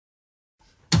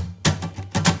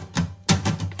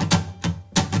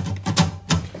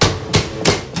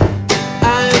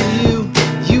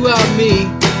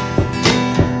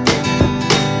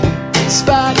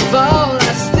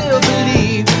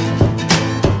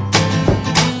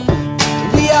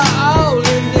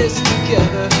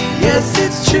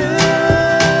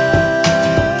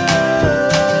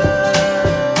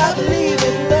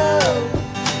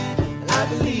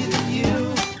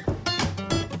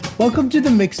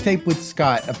Mixtape with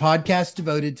Scott, a podcast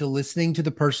devoted to listening to the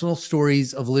personal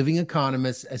stories of living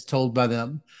economists as told by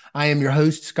them. I am your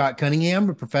host, Scott Cunningham,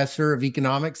 a professor of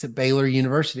economics at Baylor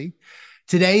University.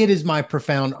 Today, it is my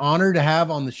profound honor to have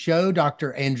on the show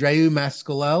Dr. Andreu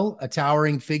Mas-Colell, a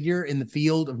towering figure in the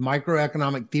field of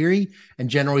microeconomic theory and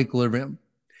general equilibrium.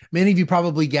 Many of you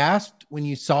probably gasped when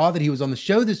you saw that he was on the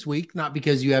show this week, not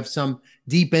because you have some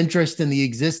deep interest in the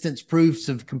existence proofs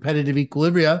of competitive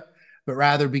equilibria, but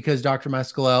rather because Dr.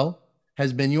 Mas-Colell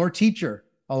has been your teacher,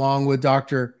 along with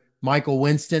Dr. Michael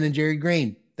Winston and Jerry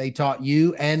Green. They taught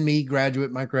you and me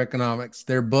graduate microeconomics.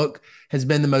 Their book has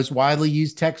been the most widely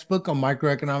used textbook on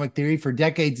microeconomic theory for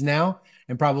decades now,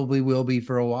 and probably will be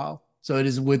for a while. So it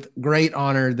is with great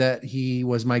honor that he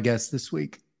was my guest this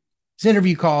week. This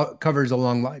interview covers a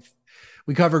long life.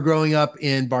 We cover growing up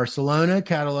in Barcelona,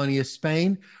 Catalonia,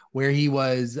 Spain, where he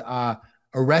was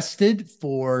arrested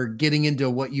for getting into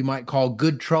what you might call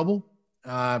good trouble,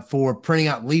 for printing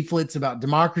out leaflets about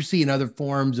democracy and other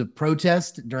forms of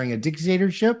protest during a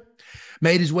dictatorship.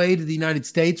 Made his way to the United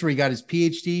States, where he got his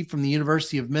PhD from the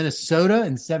University of Minnesota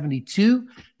in 1972,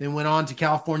 then went on to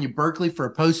California, Berkeley for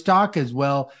a postdoc, as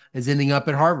well as ending up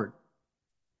at Harvard,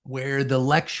 where the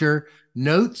lecture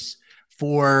notes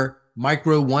for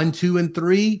Micro 1, 2, and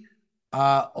 3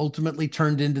 ultimately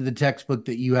turned into the textbook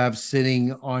that you have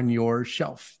sitting on your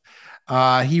shelf.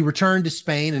 He returned to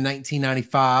Spain in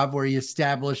 1995, where he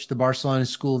established the Barcelona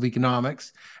School of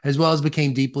Economics, as well as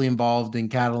became deeply involved in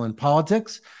Catalan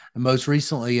politics, and most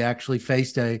recently actually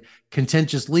faced a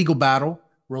contentious legal battle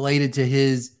related to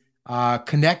his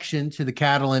connection to the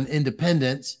Catalan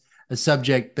independence, a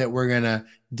subject that we're going to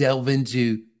delve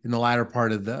into in the latter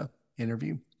part of the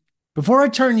interview. Before I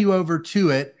turn you over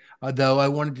to it, though, I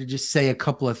wanted to just say a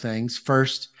couple of things.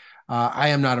 First, I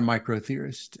am not a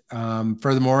microtheorist.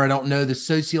 Furthermore, I don't know the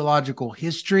sociological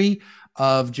history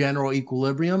of general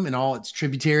equilibrium and all its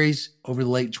tributaries over the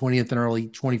late 20th and early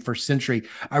 21st century.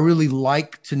 I really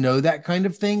like to know that kind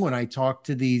of thing when I talk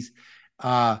to these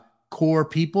core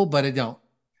people, but I don't.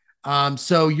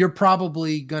 So you're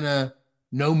probably going to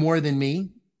know more than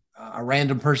me. A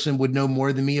random person would know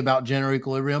more than me about general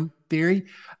equilibrium theory.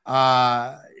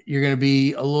 You're going to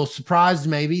be a little surprised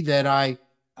maybe that I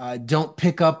don't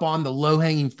pick up on the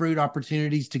low-hanging fruit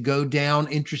opportunities to go down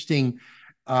interesting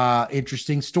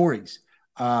stories.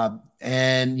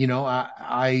 And, you know,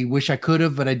 I wish I could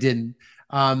have, but I didn't.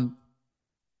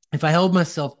 If I held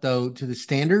myself, though, to the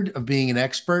standard of being an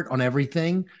expert on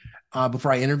everything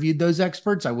before I interviewed those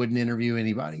experts, I wouldn't interview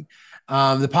anybody.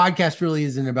 The podcast really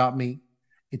isn't about me.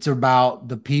 It's about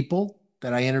the people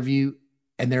that I interview,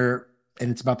 and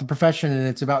it's about the profession, and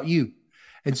it's about you.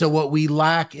 And so what we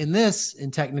lack in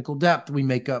technical depth, we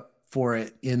make up for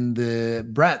it in the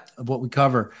breadth of what we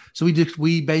cover. So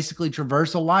we basically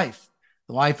traverse the life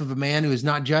of a man who is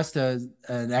not just an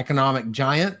economic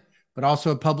giant, but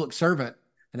also a public servant,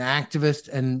 an activist,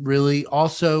 and really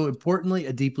also importantly,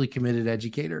 a deeply committed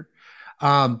educator.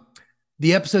 The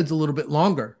episode's a little bit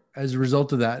longer as a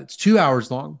result of that. It's 2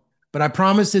 hours long, but I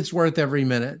promise it's worth every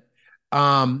minute.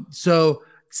 So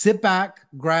sit back,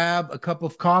 grab a cup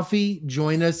of coffee,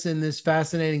 join us in this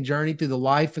fascinating journey through the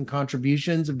life and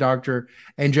contributions of Dr.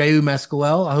 Andreu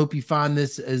Mas-Colell. I hope you find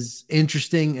this as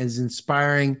interesting, as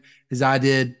inspiring as I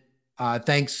did.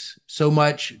 Thanks so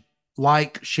much.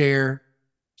 Like, share,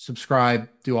 subscribe,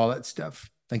 do all that stuff.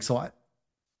 Thanks a lot.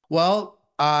 Well,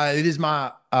 it is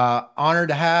my honor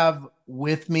to have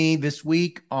with me this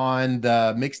week on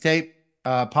the Mixtape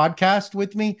podcast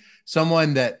with me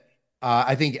someone that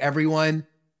I think everyone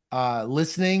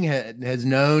listening has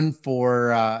known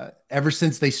for ever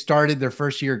since they started their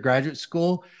first year of graduate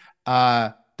school.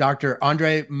 Dr.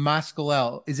 Andreu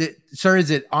Mas-Colell. Is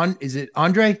it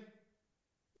Andre?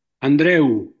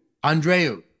 Andreu.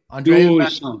 Andreu.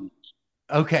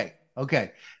 Okay.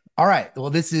 All right. Well,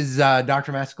 this is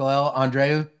Dr. Mas-Colell.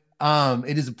 Andreu.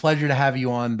 It is a pleasure to have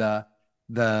you on the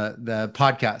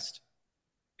podcast.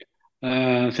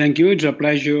 Thank you. It's a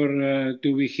pleasure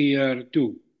to be here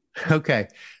too. Okay.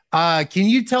 Can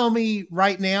you tell me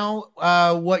right now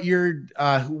what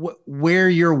where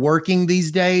you're working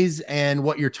these days and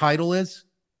what your title is?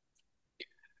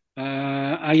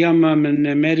 I am an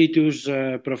emeritus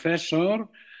professor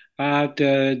at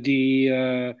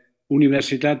the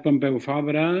Universitat Pompeu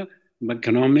Fabra of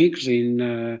Economics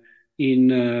in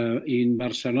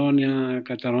Barcelona,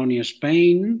 Catalonia,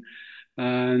 Spain,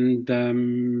 and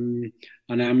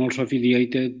I'm also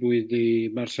affiliated with the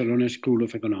Barcelona School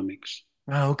of Economics.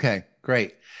 Oh, okay,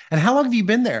 great. And how long have you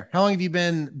been there? How long have you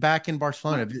been back in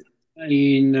Barcelona?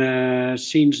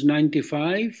 Since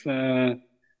 95.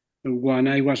 When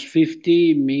I was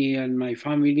 50, me and my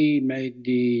family made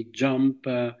the jump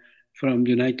from the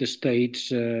United States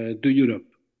to Europe.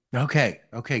 Okay.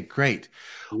 Okay, great.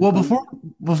 Well, Okay.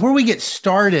 before we get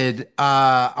started,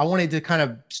 I wanted to kind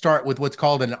of start with what's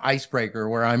called an icebreaker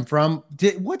where I'm from.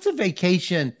 What's a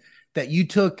vacation that you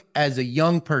took as a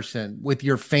young person with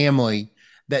your family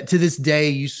that to this day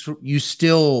you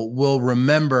still will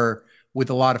remember with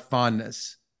a lot of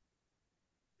fondness?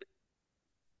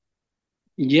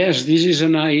 Yes, this is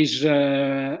an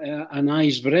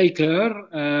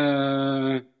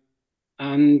icebreaker,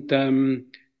 and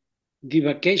the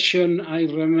vacation I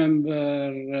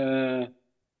remember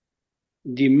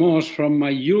the most from my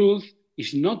youth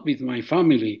is not with my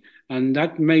family, and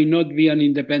that may not be an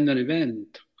independent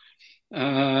event.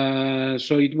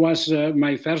 So it was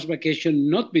my first vacation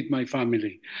not with my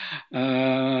family.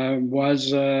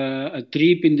 Was a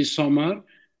trip in the summer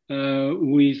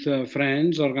with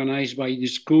friends organized by the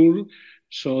school.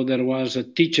 So there was a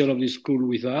teacher of the school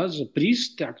with us, a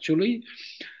priest actually,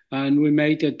 and we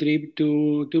made a trip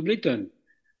to Britain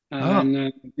Oh,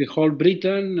 and the whole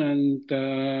Britain, and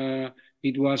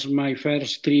it was my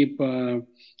first trip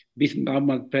without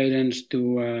my parents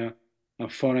to a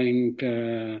foreign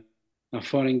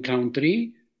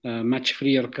country, a much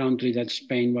freer country than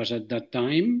Spain was at that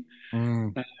time.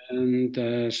 mm.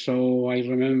 And so I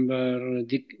remember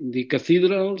the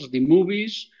cathedrals, the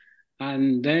movies,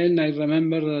 and then I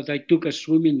remember that I took a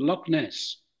swim in Loch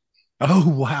Ness. Oh,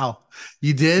 wow.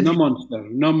 You No did? monster,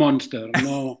 no monster,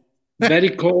 no. Very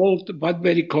cold, but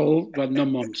no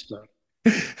monster.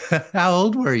 How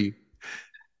old were you?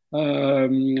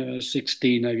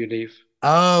 16, I believe.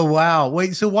 Oh, wow.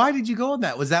 Wait, so why did you go on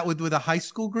that? Was that with a high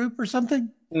school group or something?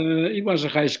 It was a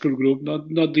high school group,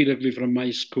 not directly from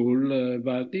my school,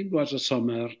 but it was a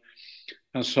summer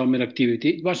activity.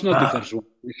 It was not the Ah. first one.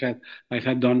 I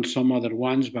had done some other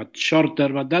ones, but shorter.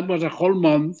 But that was a whole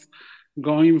month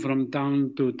going from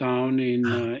town to town in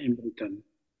Britain.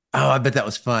 Oh, I bet that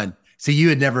was fun. So you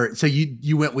had never, so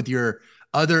you went with your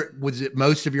other, was it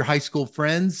most of your high school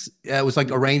friends? It was like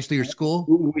arranged through your school?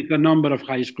 With a number of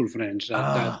high school friends.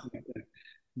 Oh,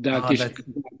 That oh, is that's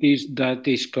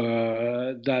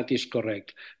that is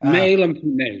correct. ah, Male and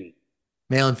female.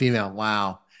 male and female.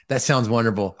 Wow. That sounds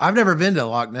wonderful. I've never been to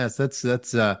Loch Ness. That's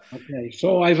Okay,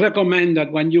 so I recommend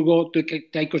that when you go to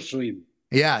take a swim.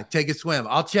 yeah, take a swim.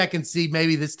 I'll check and see.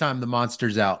 Maybe this time the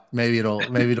monster's out. Maybe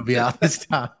it'll be out this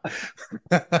time.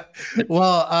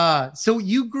 Well, so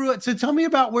you grew up. So tell me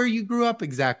about where you grew up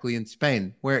exactly in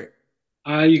Spain. Where?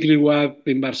 I grew up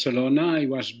in Barcelona. I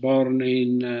was born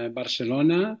in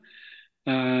Barcelona,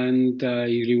 and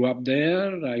I grew up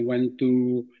there. I went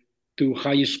to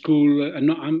high school.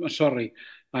 No, I'm sorry.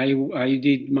 I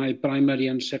did my primary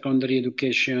and secondary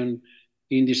education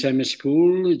in the same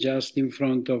school, just in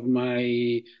front of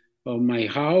my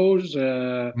house.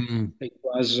 Mm. It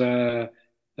was a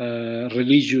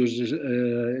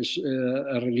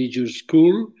religious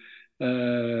school.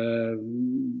 Uh,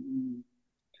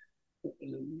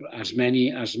 as many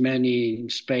in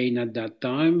Spain at that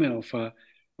time of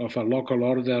a local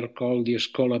order called the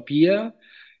Escola Pia,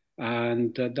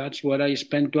 and that's where I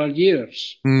spent 12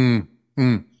 years. Mm.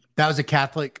 Mm. That was a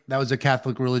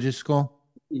Catholic religious school.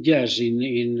 Yes,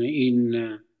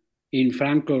 in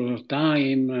Franco's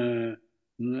time,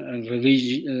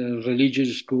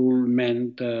 religious school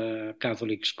meant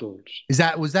Catholic schools.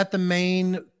 Was that the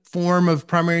main form of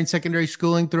primary and secondary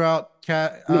schooling throughout No,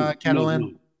 no, Catalan?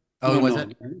 no, Oh, no, was no.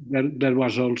 it? There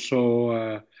was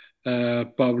also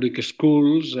public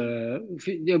schools.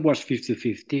 It was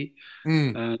 50-50.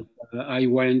 Mm. And I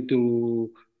went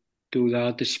to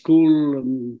that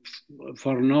school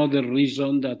for another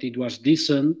reason that it was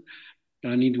decent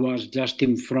and it was just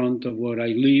in front of where I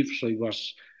live, so it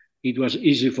was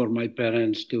easy for my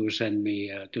parents to send me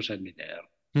there.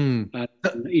 Hmm. And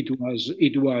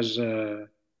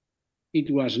it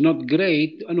was not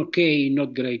great, an okay,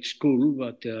 not great school,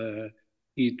 but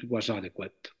it was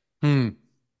adequate. Hmm.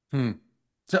 Hmm.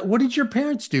 So, what did your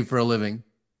parents do for a living?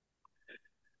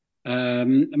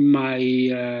 My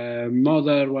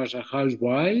mother was a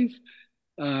housewife,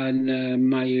 and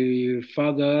my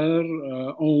father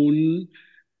owned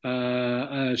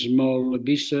a small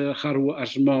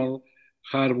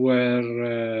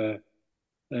hardware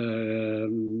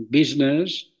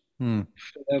business. Hmm.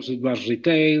 First, it was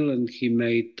retail, and he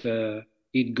made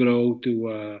it grow to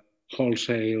a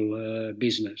wholesale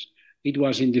business. It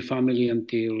was in the family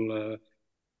until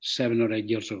 7 or 8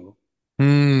 years ago.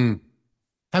 Hmm.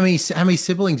 How many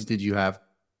siblings did you have?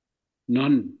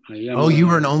 None. I Oh, am you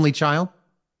were an only child?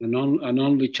 an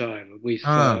only child with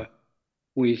Oh.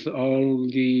 with all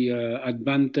the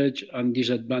advantage and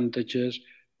disadvantages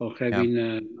of Yeah. having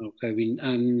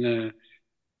and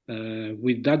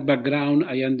with that background,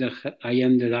 I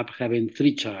ended up having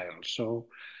three children. So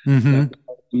that Hmm.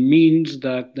 means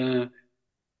that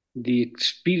the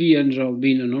experience of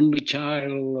being an only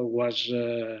child was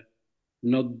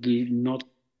not the not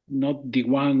not the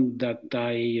one that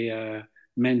I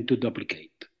meant to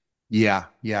duplicate. Yeah,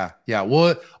 yeah, yeah.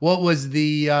 What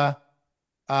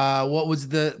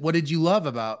did you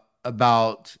love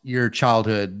about your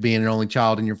childhood, being an only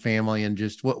child in your family, and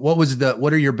just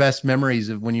what are your best memories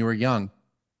of when you were young?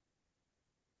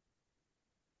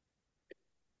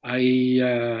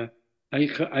 I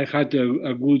I had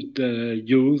a good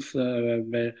youth,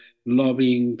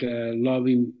 loving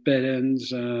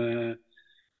parents. I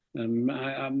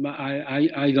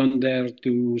don't dare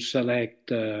to select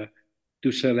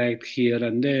here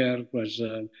and there. It was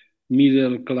a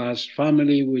middle class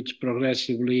family which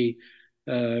progressively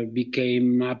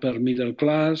became upper middle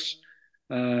class.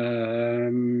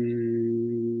 Um,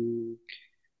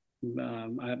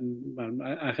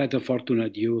 I had a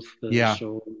fortunate youth, Yeah.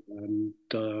 so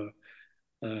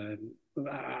uh,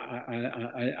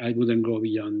 I wouldn't go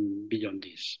beyond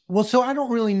this. Well, so I don't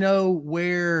really know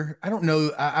where, I don't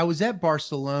know. I was at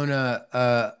Barcelona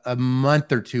a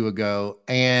month or two ago,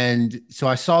 and so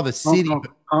I saw the city.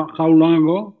 But How long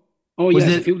ago? Oh was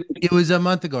yes, a it? few days. It was a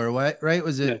month ago, or what? Right?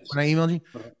 Was it Yes, when I emailed you?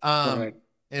 correct.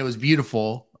 And it was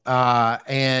beautiful.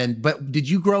 And but did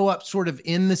you grow up sort of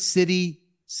in the city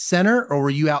center, or were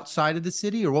you outside of the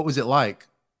city, or what was it like?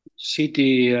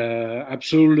 City,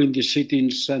 absolutely in the city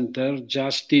center,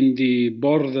 just in the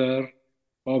border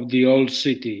of the old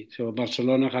city. So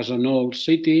Barcelona has an old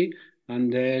city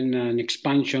and then an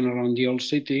expansion around the old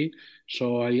city.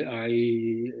 So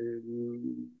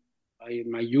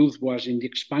my youth was in the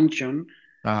expansion,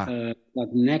 Ah,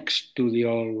 but next to the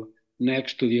old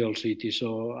city.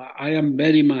 So I am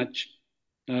very much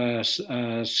a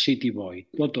city boy,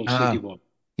 total city ah, boy.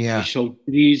 I yeah. saw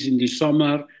trees in the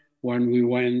summer when we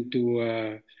went to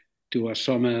a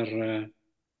summer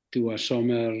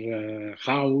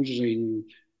house in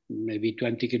maybe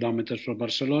 20 kilometers from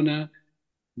Barcelona.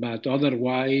 But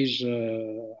otherwise,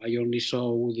 I only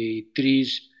saw the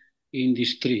trees in the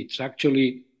streets.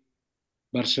 Actually,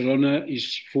 Barcelona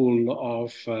is full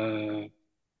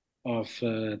of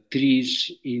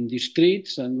trees in the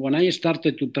streets. And when I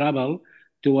started to travel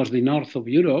towards the north of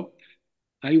Europe,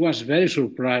 I was very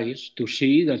surprised to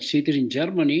see that cities in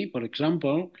Germany, for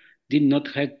example, did not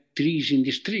have trees in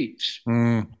the streets.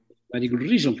 Mm. Very good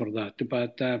reason for that.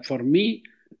 But for me,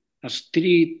 a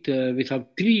street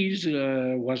without trees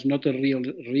was not a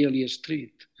really a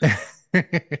street.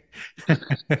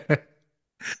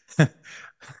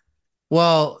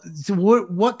 Well, so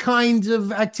what kinds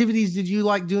of activities did you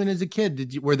like doing as a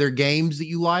kid? Were there games that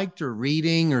you liked, or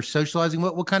reading, or socializing?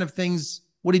 What kind of things?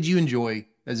 What did you enjoy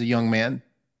as a young man?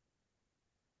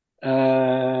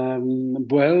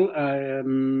 Well, I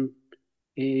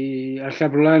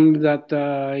have learned that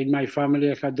in my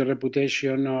family I had the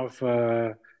reputation of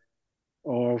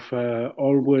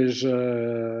always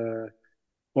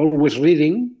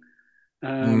reading.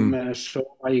 Mm.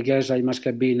 So I guess I must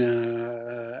have been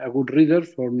a good reader.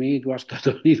 For me, it was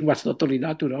totally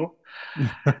natural.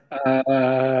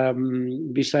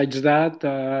 Besides that,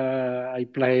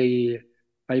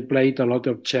 I played a lot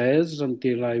of chess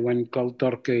until I went cold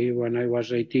turkey when I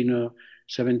was 18 or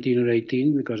 17 or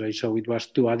 18 because I saw it was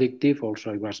too addictive.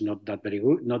 Also, it was not that very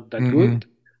good, not that Hmm. good.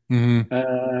 Hmm.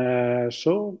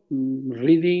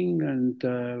 Reading and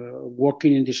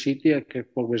walking in the city, I have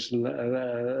always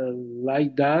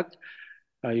liked that.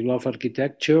 I love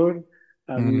architecture.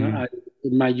 And Hmm.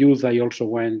 in my youth, I also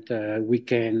went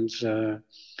weekends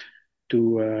to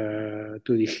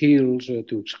the hills,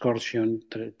 to excursion,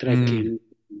 Mm. trekking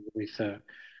with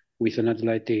an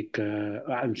athletic.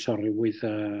 I'm sorry, with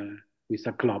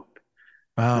a club.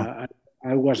 Wow. Uh,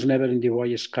 I was never in the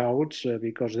Boy Scouts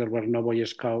because there were no Boy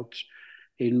Scouts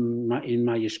in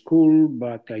my school,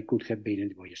 but I could have been in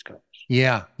the Boy Scouts.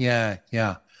 Yeah, yeah,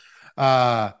 yeah.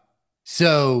 Uh,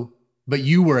 so, but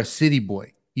you were a city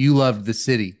boy. You loved the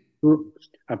city.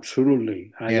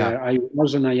 Absolutely, Yeah. I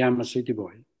was and I am a city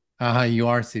boy. You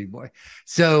are a city boy.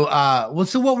 So, well,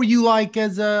 so what were you like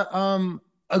as a,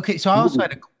 okay, so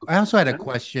I also had a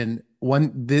question.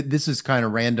 This is kind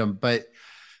of random, but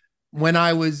when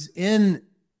I was in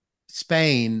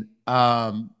Spain,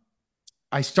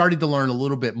 I started to learn a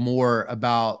little bit more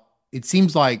about, it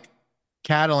seems like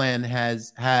Catalan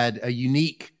has had a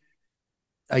unique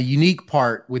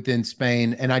part within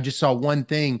Spain. And I just saw one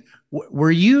thing.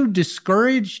 Were you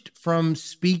discouraged from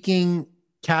speaking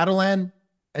Catalan?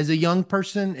 as a young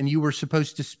person and you were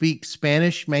supposed to speak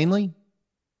Spanish mainly?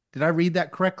 Did I read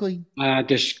that correctly? At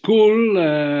the school,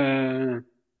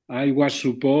 I was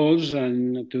supposed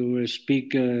to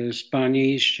speak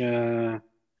Spanish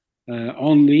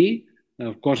only.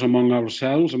 Of course, among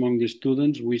ourselves, among the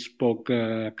students, we spoke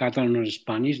Catalan or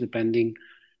Spanish, depending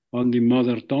on the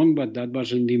mother tongue, but that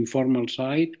was in the informal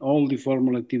side. All the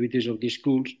formal activities of the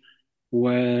schools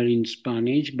were in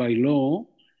Spanish by law.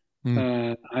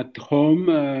 Mm, At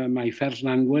home, my first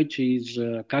language is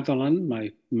Catalan. My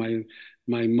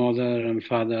mother and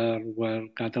father were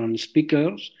Catalan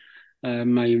speakers.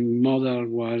 My mother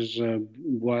was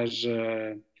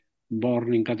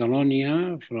born in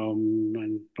Catalonia from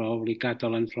and probably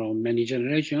Catalan from many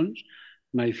generations.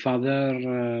 My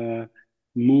father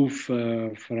moved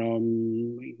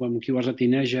from when he was a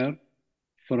teenager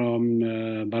from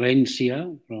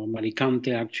Valencia, from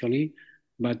Alicante actually,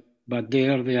 but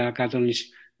there they are Catalans,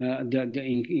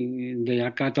 they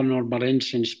are Catalan or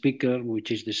Valencian speaker,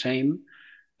 which is the same.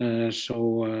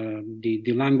 So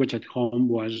the language at home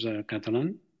was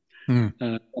Catalan. mm.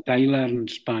 But I learned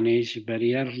Spanish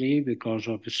very early because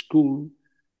of school,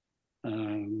 but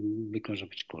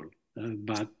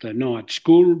no, at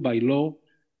school by law,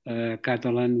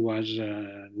 Catalan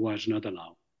was not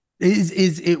allowed.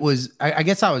 Is it was I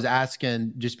guess I was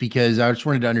asking just because I just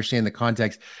wanted to understand the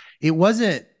context. It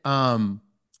wasn't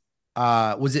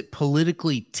was it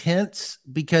politically tense?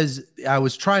 Because I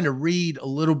was trying to read a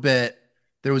little bit.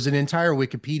 There was an entire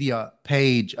Wikipedia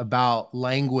page about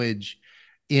language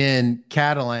in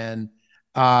Catalan.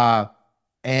 Uh,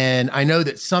 and I know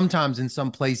that sometimes in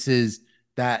some places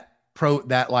that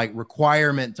like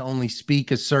requirement to only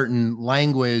speak a certain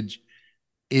language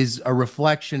is a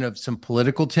reflection of some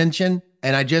political tension.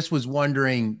 And I just was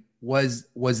wondering, was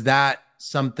that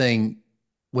something,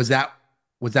 was that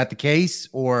was that the case,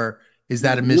 or is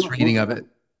that a misreading of it?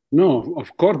 No, no,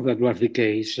 of course that was the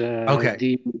case.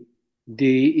 Okay.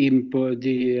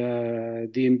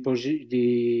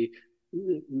 The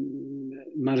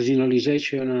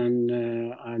marginalization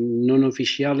and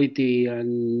non-officiality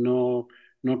and no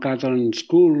Catalan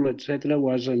school, etc.,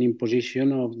 was an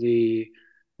imposition of the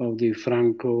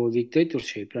Franco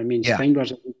dictatorship. I mean, Yeah. Spain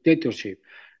was a dictatorship.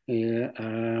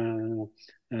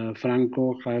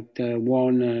 Franco had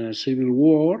won a civil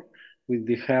war with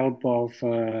the help of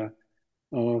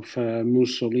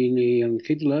Mussolini and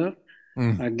Hitler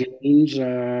Mm, against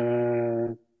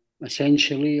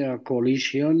essentially a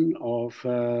coalition of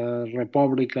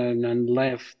Republican and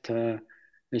left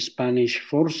Spanish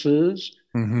forces,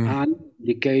 hmm. and in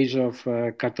the case of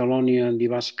Catalonia and the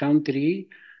Basque Country,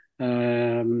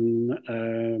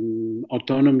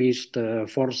 autonomist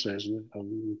forces.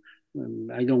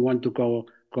 I don't want to call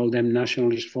them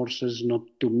nationalist forces, not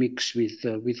to mix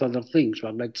with other things,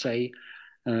 but let's say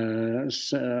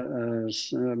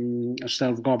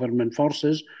self-government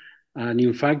forces. And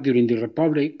in fact, during the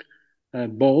Republic,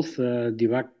 both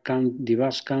the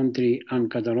Basque Country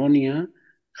and Catalonia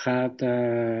had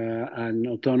an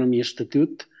autonomy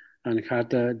statute, and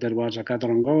there was a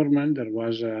Catalan government, there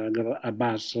was a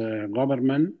Basque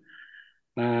government,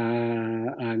 and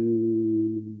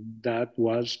that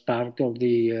was part of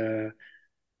the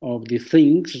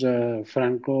things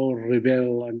Franco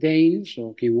rebelled against.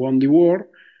 So he won the war,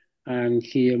 and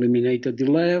he eliminated the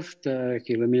left,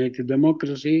 he eliminated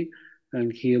democracy,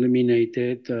 and he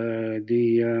eliminated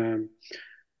the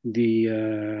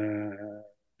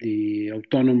the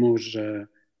autonomous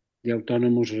the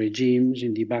autonomous regimes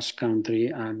in the Basque Country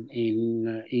and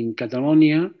in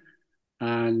Catalonia.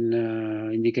 And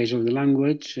in the case of the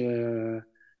language,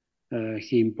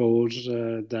 he imposed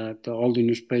that all the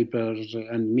newspapers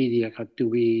and media had to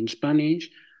be in Spanish,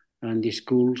 and the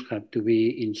schools had to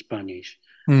be in Spanish.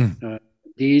 Mm, Uh,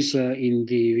 this in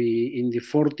the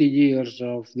 40 years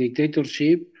of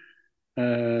dictatorship,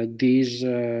 this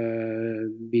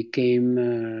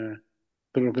became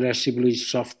progressively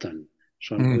softened.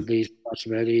 So mm, this was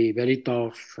very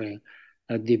tough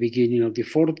at the beginning of the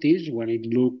 40s when it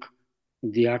looked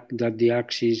that the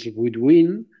Axis would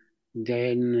win,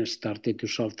 then started to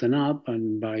soften up,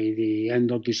 and by the end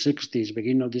of the 60s,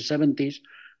 beginning of the 70s,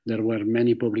 there were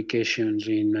many publications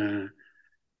in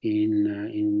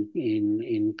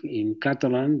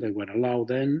Catalan. They were allowed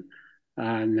then,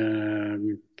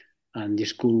 and the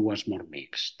school was more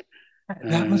mixed.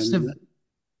 that must have. Um,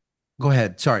 Go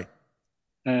ahead. Sorry.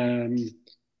 um,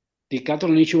 the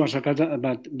Catalan issue was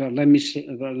but let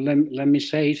me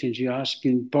say, since you ask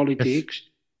in Yes. politics,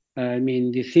 I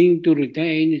mean, the thing to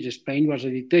retain is Spain was a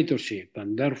dictatorship,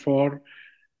 and therefore,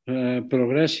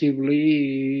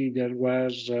 progressively, there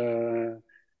was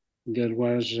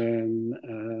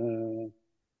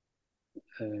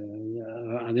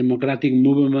a democratic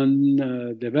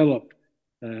movement developed,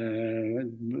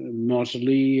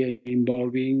 mostly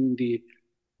involving the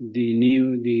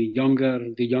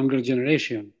younger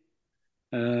generation,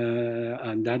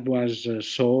 and that was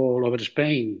so all over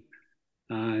Spain.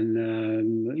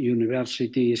 And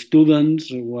university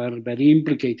students were very Mm.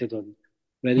 implicated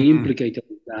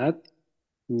in that,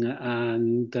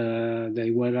 and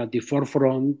they were at the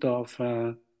forefront of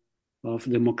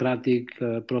democratic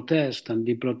protest, and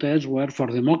the protests were for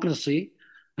democracy.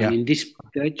 And Yeah. in this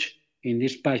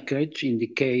package, in the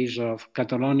case of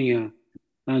Catalonia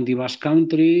and the Basque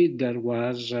Country, there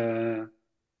was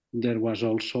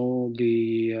also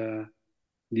the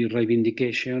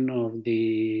reivindication of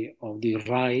the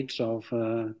rights of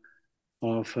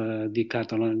the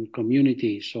Catalan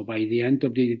community. So by the end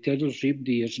of the dictatorship,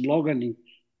 the slogan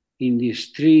in the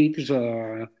streets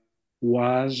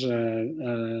was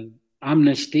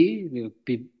amnesty,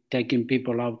 taking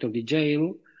people out of the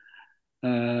jail,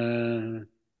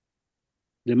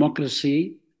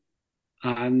 democracy,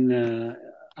 and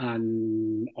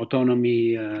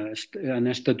autonomy,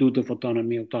 an statute of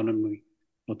autonomy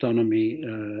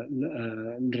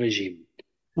regime.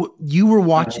 You were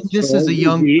watching this as a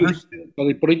young person. So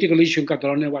the political issue in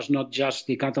Catalonia was not just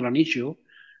the Catalan issue,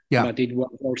 Yeah. but it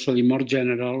was also the more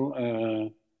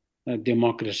general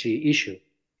democracy issue.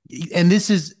 And this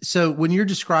is so when you're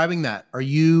describing that, are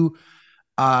you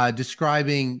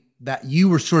describing that you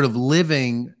were sort of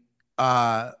living,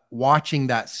 watching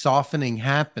that softening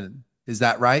happen? Is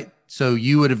that right? So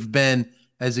you would have been,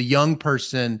 as a young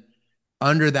person,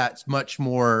 under that much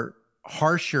more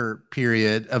harsher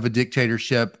period of a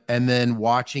dictatorship, and then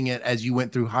watching it as you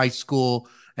went through high school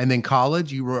and then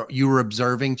college. You were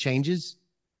observing changes.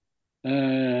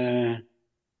 Yes,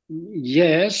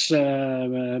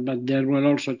 but there were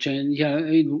also change. Yeah,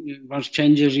 it was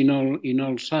changes in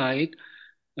all sides.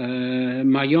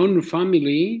 My own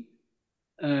family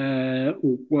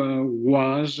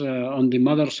was on the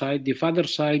mother side. The father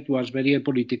side was very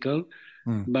apolitical,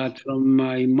 but from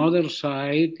my mother's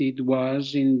side, it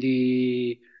was in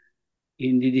the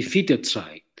defeated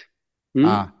side.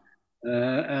 Ah.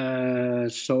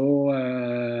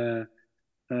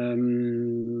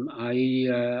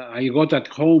 I got at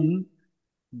home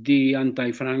the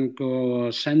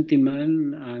anti-Franco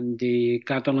sentiment and the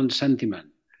Catalan sentiment.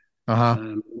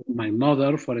 Uh-huh. My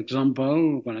mother, for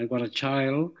example, when I was a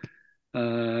child,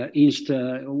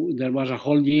 there was a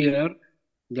whole year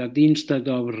that instead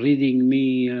of reading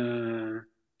me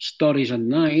stories at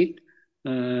night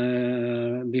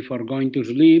before going to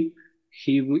sleep,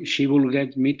 she will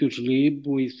get me to sleep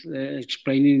with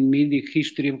explaining me the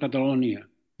history of Catalonia.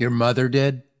 Your mother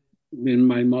did? When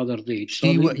my mother did.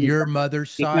 So What your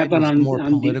mother's the side was Catalan more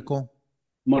and the political?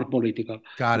 more political.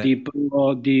 Got it.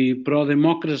 The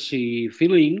pro-democracy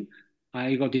feeling,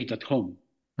 I got it at home.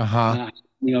 Uh-huh.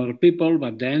 The other people,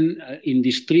 but then in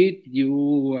the street,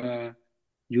 you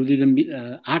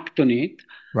didn't act on it.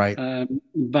 Right.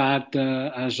 But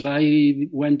as I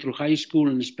went through high school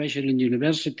and especially in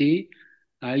university,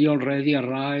 I already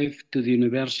arrived to the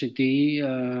university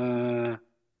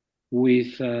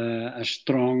with a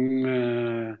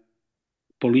strong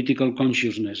political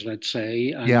consciousness, let's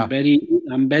say, and Yeah.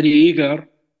 I'm very eager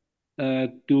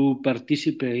to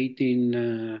participate in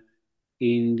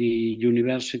the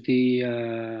university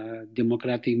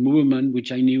democratic movement,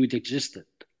 which I knew it existed.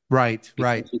 Right.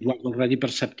 Right. It was already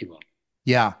perceptible.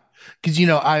 Yeah. Because,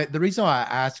 the reason why I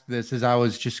asked this is I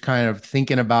was just kind of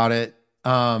thinking about it.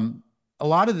 A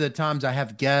lot of the times I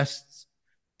have guests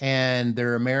and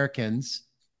they're Americans.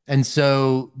 And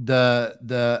so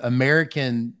the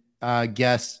American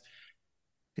guests,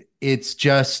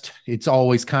 it's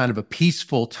always kind of a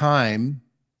peaceful time,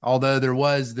 although there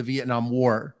was the Vietnam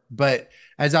War. But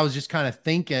as I was just kind of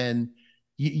thinking,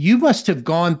 you must have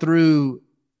gone through,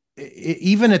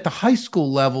 even at the high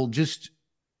school level, just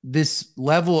this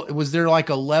level. Was there like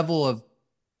a level of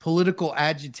political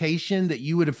agitation that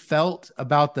you would have felt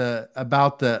about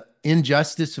the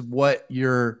injustice of what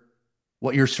your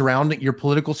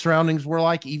political surroundings were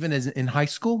like, even as in high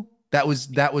school? That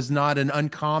was not an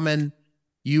uncommon.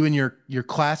 You and your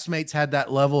classmates had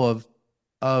that level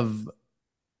of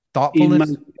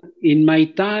thoughtfulness. In my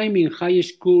time in high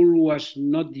school was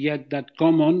not yet that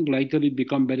common. Later it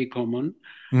became very common.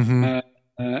 Mm-hmm.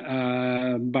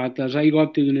 But as I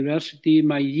got to university,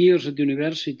 my years at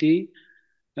university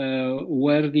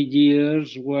were the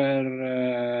years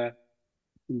where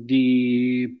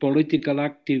the political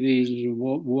activism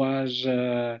was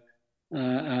a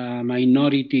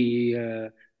minority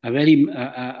a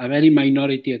very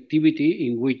minority activity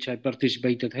in which I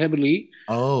participated heavily.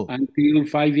 Oh, Until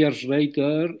 5 years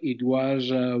later, it was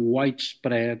a oh,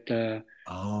 widespread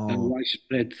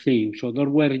thing. So there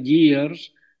were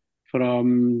years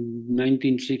from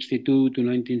 1962 to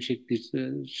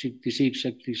 1966,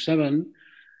 67,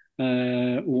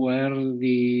 where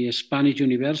the Spanish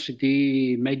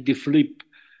university made the flip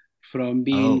from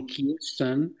being oh.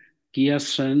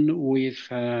 quiescent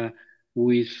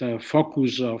with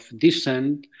focus of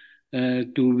dissent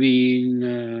to being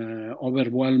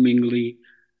overwhelmingly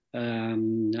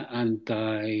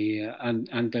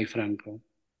anti-Franco.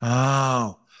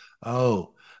 Oh,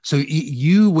 oh. So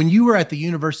you, when you were at the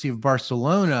University of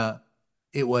Barcelona,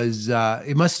 it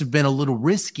must have been a little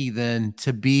risky then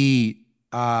to be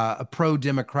a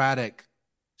pro-democratic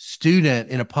student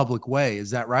in a public way. Is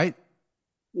that right?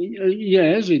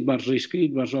 Yes, it was risky.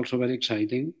 It was also very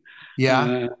exciting.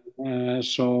 Yeah. Uh,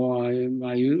 so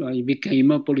I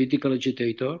became a political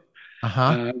agitator, Uh-huh.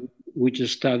 uh, which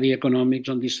study economics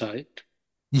on the side.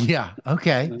 Yeah.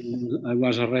 Okay. I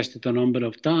was arrested a number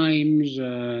of times,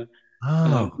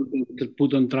 Oh.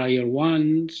 put on trial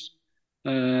once,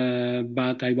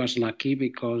 but I was lucky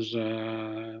because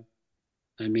I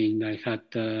had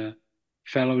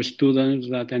fellow students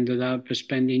that ended up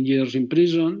spending years in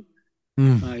prison.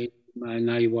 Mm, I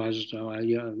and I was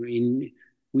in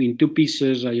two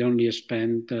pieces. I only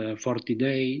spent 40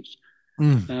 days,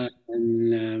 mm.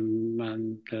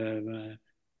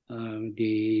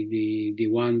 the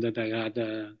one that I had.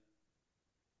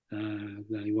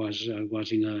 I was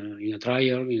in a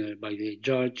trial by the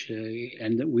judge,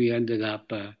 and we ended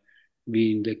up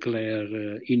being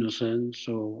declared innocent.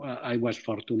 So I was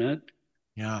fortunate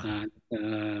Yeah.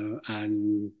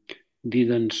 and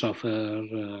didn't suffer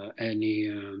any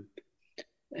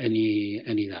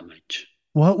damage.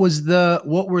 What were the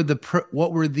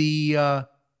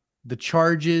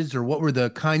charges, or what were the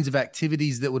kinds of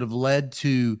activities that would have led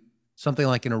to something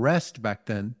like an arrest back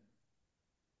then?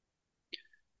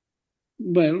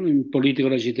 Well, in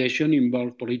political agitation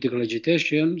involved political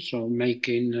agitation, so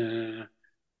making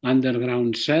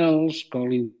underground cells,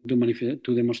 calling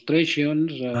to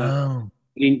demonstrations, Oh.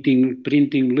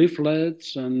 printing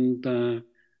leaflets, and the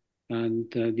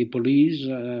police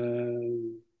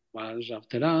was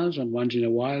after us, and once in a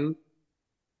while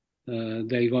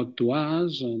they got to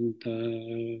us, and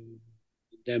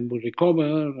then we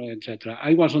recover, etc.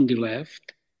 I was on the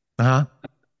left, Uh-huh.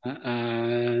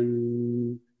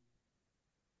 and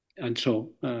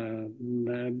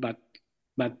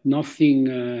but nothing.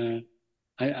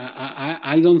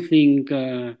 I don't think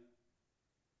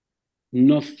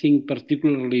nothing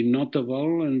particularly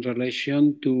notable in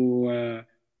relation to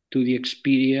the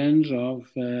experience of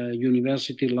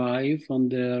university life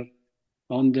under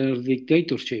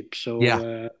dictatorship. So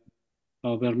Yeah.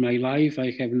 over my life,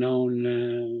 I have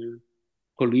known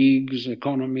colleagues,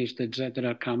 economists,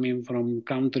 etc., coming from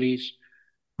countries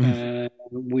Mm.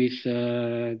 with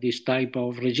this type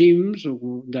of regimes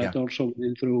that Yeah. also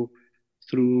went through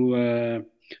uh,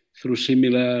 through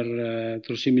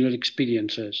similar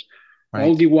experiences. All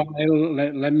Right. the while,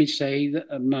 let me say that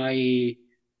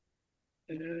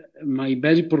my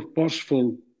very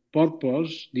purposeful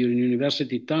purpose during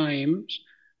university times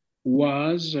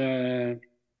was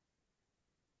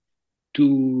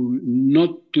to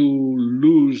not to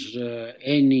lose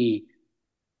any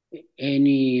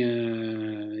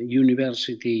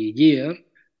university year.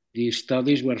 The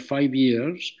studies were 5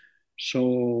 years,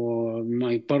 so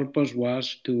my purpose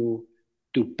was to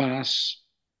pass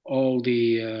all the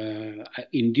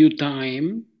in due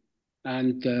time.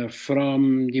 And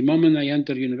from the moment I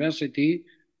entered university,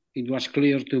 it was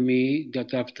clear to me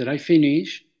that after I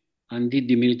finish and did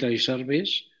the military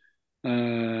service,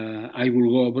 I will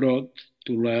go abroad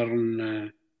to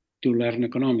learn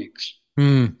economics.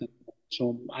 Mm.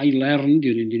 So I learned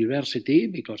during the university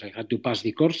because I had to pass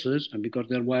the courses and because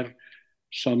there were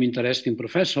some interesting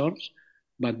professors,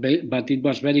 but it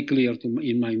was very clear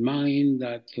in my mind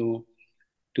that to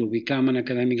become an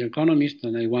academic economist,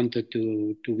 and I wanted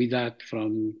to be that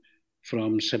from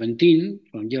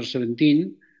year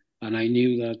 17, and I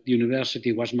knew that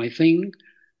university was my thing,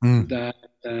 Mm. that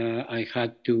I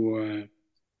had to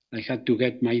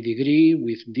get my degree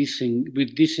with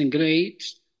decent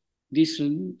grades,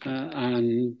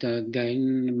 and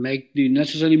then make the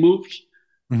necessary moves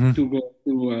Hmm. to go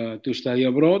to study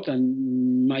abroad.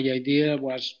 And my idea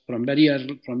was from very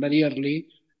early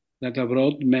that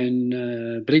abroad meant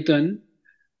Britain,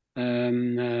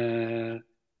 um,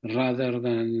 rather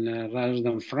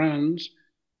than France,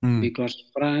 Mm. because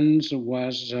France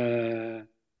was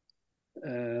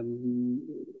um,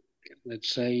 let's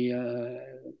say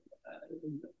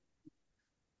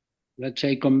let's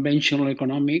say, conventional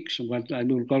economics, what I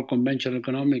will call conventional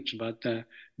economics, but the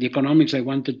economics I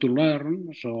wanted to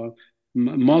learn. So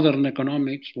modern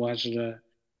economics was, it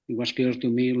was clear to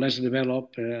me, less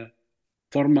developed,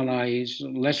 formalized,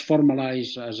 less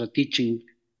formalized as a teaching,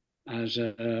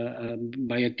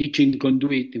 by a teaching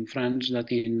conduit in France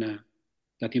that in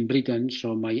Britain.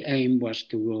 So my aim was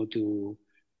to go to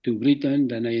Britain.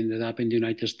 Then I ended up in the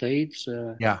United States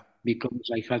Yeah. because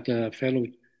I had a fellow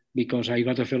because I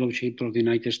got a fellowship for the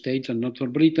United States and not for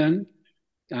Britain,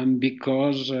 and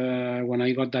because when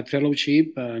I got that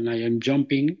fellowship, and I am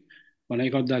jumping, when I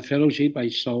got that fellowship, I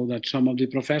saw that some of the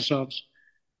professors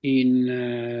in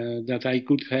that I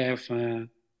could have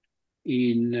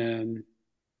in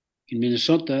in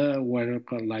Minnesota were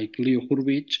like Leo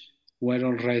Hurwitz, were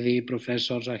already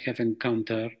professors I have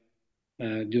encountered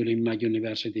during my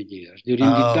university years.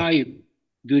 Oh,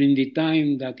 During the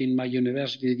time that in my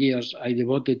university years I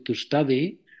devoted to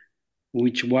study,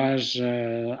 which was,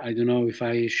 I don't know if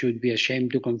I should be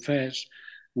ashamed to confess,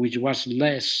 which was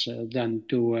less than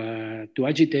to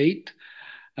agitate,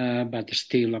 but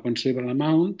still a considerable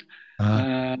amount.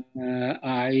 uh,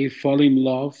 I fall in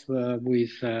love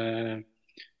with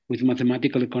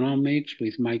mathematical economics,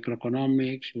 with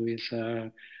microeconomics,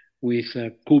 with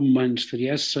Kuhlmann's three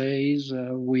essays,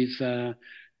 with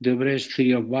Debre's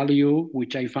theory of value,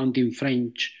 which I found in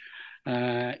French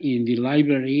in the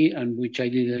library, and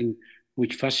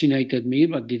which fascinated me,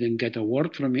 but didn't get a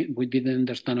word from it. We didn't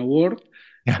understand a word,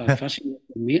 but fascinated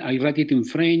me. I read it in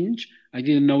French. I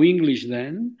didn't know English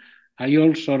then. I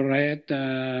also read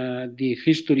the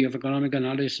history of economic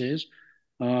analysis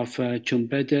of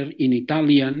Schumpeter in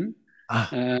Italian ah,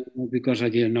 because I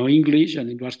didn't know English and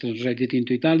it was translated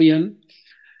into Italian.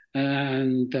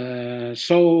 And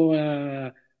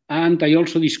and I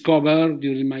also discovered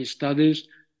during my studies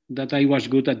that I was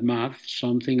good at math,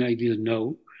 something I didn't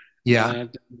know. yeah,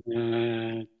 That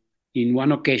in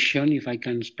one occasion, if I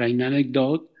can explain an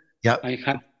anecdote, yep, I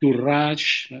had to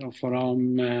rush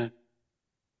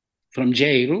from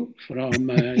jail.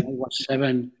 I was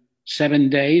 7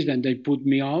 days, and they put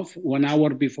me off 1 hour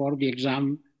before the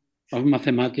exam of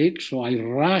mathematics. So I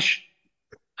rushed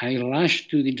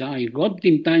to the exam. I got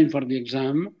in time for the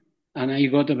exam, and I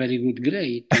got a very good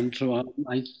grade. And so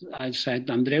I said,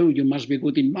 Andreu, you must be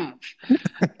good in math.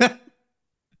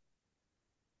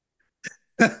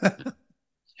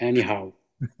 Anyhow.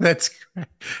 that's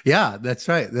yeah, that's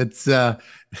right. That's that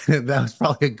was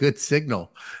probably a good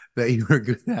signal that you were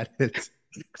good at it.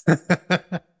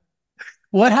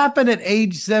 What happened at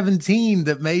age 17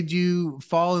 that made you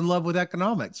fall in love with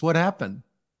economics? What happened?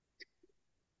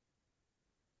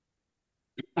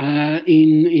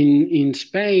 In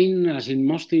Spain, as in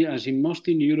most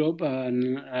in Europe,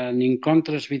 and in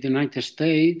contrast with the United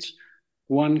States,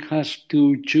 one has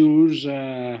to choose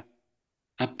a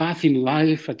path in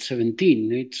life at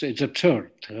 17. It's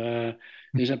absurd.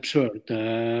 It's absurd.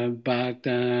 But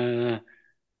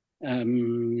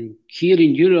here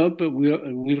in Europe,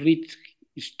 we read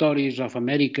stories of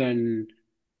American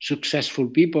successful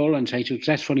people and say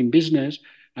successful in business,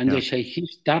 and Yeah. they say he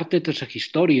started as a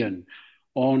historian,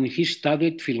 or he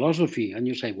studied philosophy, and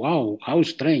you say, "Wow, how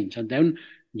strange!" And then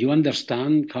you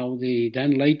understand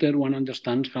then later one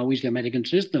understands how is the American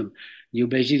system. You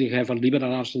basically have a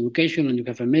liberal arts education, and you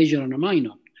have a major and a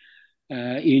minor.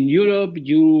 In Europe,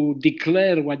 you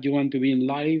declare what you want to be in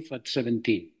life at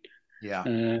 17, Yeah.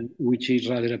 which is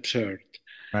rather absurd.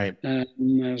 Right.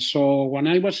 So when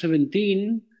I was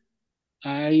 17,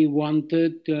 I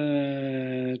wanted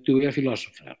to be a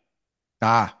philosopher.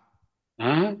 Ah,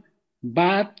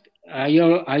 But I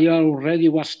already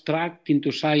was tracked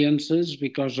into sciences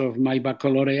because of my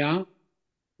baccalaureate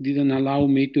didn't allow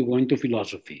me to go into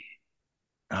philosophy.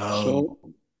 oh,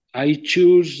 So I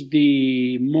choose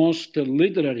the most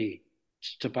literary.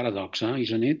 It's a paradox,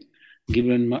 isn't it?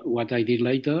 Given what I did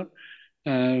later.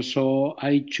 So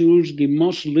I choose the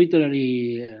most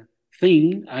literary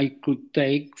thing I could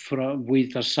take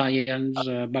with a science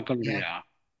yeah. baccalaureate,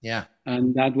 Yeah.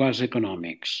 and that was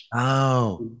economics.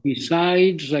 Oh,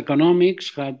 Besides,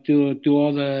 economics had two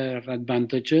other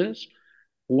advantages.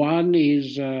 One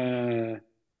is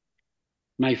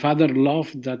my father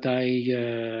loved that I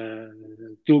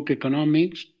took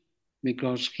economics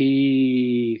because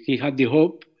he had the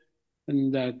hope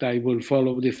that I will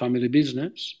follow the family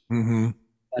business. hmm,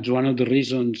 That's one of the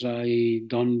reasons I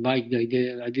don't like the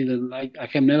idea. I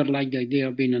have never liked the idea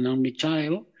of being an only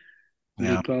child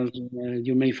yeah. because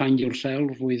you may find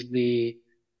yourself with the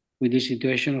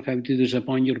situation of having to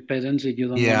disappoint your parents if you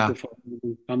don't want Yeah. to follow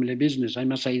the family business. I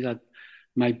must say that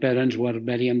my parents were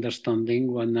very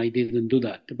understanding when I didn't do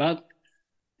that. But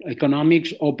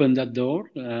economics opened that door.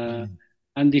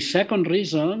 And the second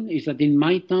reason is that in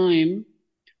my time,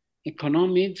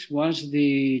 economics was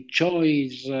the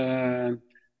choice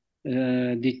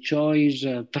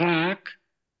track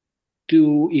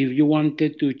to if you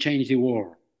wanted to change the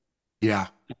world. Yeah,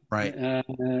 right.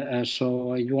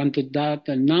 So I wanted that,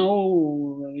 and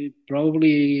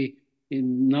probably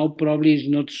is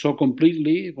not so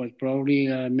completely, but probably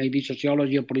maybe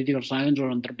sociology or political science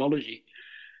or anthropology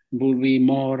will be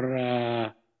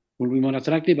more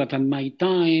attractive. But at my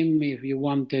time, if you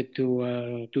wanted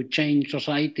to change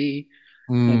society,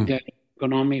 the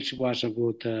economics was a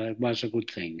good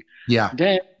thing. Yeah.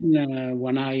 Then,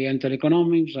 when I entered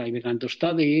economics, I began to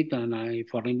study it, and I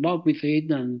fell in love with it,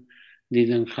 and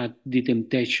didn't have the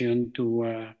temptation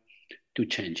to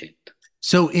change it.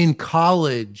 So in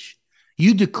college,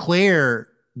 you declare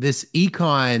this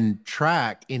econ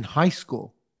track in high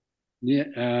school.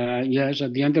 Yeah, yes,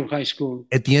 at the end of high school.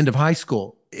 At the end of high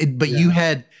school. But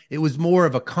Yeah, it was more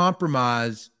of a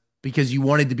compromise because you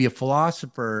wanted to be a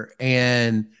philosopher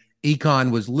and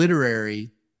econ was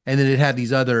literary. And then it had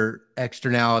these other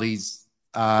externalities.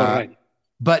 correct.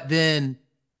 But then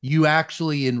you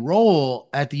actually enroll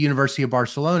at the University of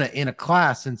Barcelona in a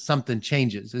class and something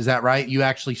changes. Is that right? You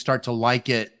actually start to like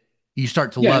it. You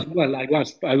start to Yes, love it. well, I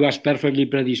was perfectly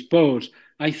predisposed.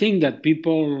 I think that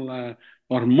people,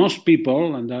 or most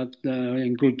people, and that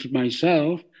includes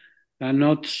myself, are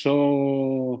not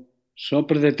so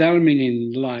predetermined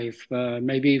in life.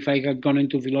 Maybe if I had gone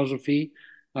into philosophy,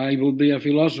 I would be a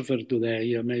philosopher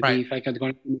today. Or maybe Right. if I had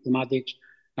gone into mathematics,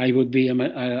 I would be a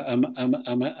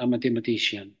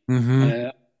mathematician. Mm-hmm.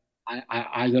 Uh,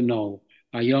 I don't know.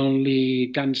 I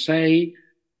only can say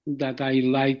that I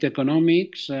liked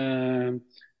economics. I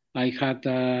had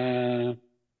a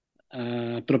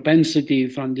propensity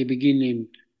from the beginning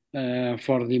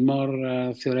for the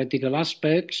more theoretical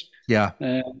aspects, Yeah.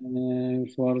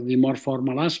 for the more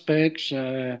formal aspects,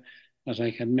 as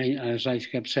I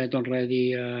have said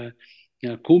already,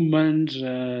 Koopmans,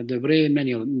 Debré,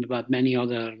 many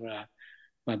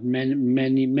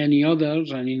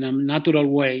others, and in a natural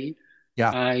way,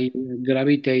 Yeah. I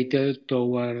gravitated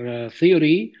toward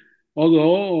theory,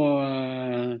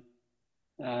 although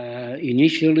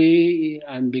initially,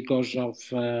 and because of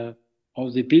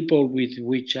the people with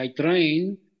which I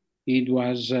trained, it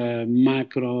was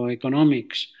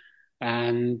macroeconomics,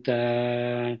 and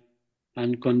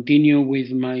continue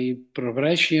with my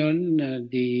progression.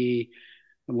 The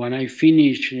When I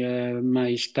finished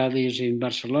my studies in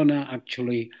Barcelona,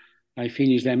 actually, I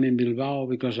finished them in Bilbao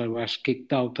because I was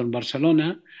kicked out of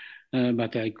Barcelona,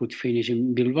 but I could finish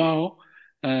in Bilbao.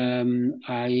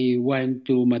 I went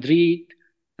to Madrid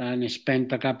and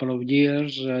spent a couple of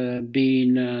years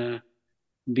being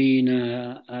being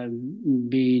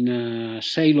a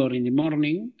sailor in the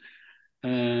morning.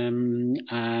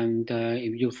 And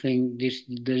if you think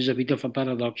there's a bit of a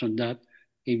paradox on that.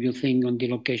 If you think on the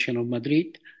location of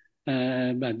Madrid,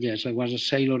 but yes, I was a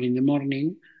sailor in the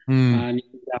morning, Mm. and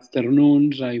in the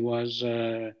afternoons I was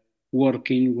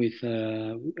working with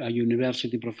a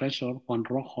university professor, Juan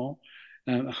Rojo.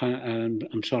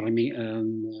 I'm sorry,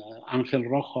 Angel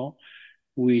Rojo,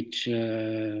 which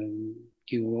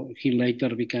he later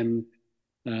became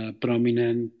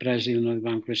prominent president of the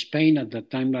Bank of Spain. At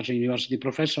that time, was a university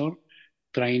professor,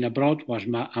 trained abroad, was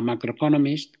a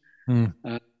macroeconomist. Mm.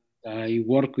 I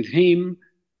worked with him,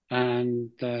 and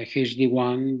he's the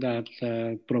one that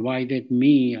provided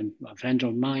me and friends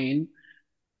of mine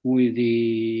with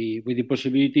the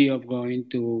possibility of going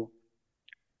to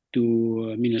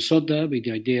Minnesota with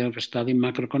the idea of studying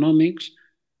macroeconomics.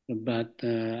 But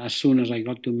as soon as I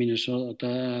got to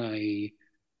Minnesota,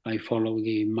 I followed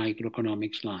the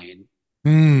microeconomics line.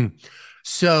 Mm.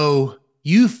 So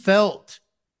you felt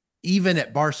even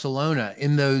at Barcelona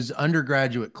in those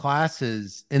undergraduate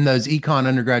classes, in those econ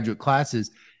undergraduate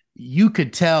classes, you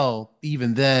could tell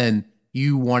even then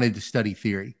you wanted to study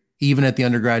theory, even at the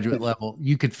undergraduate level.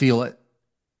 You could feel it.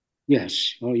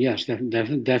 Yes. Oh, yes.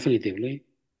 Definitely.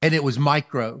 And it was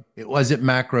micro. It wasn't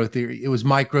macro theory. It was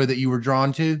micro that you were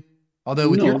drawn to. Although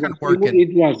with your No, kind of work in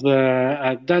it was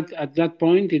at that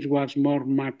point. It was more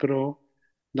macro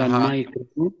than uh-huh.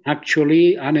 micro.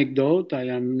 Actually, anecdote. I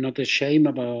am not ashamed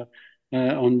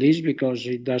on this because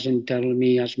it doesn't tell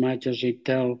me as much as it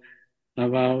tell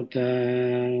about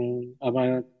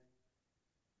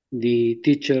the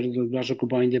teacher that was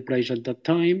occupying the place at that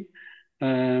time.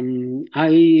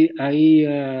 I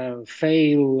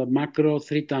failed macro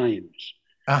 3 times,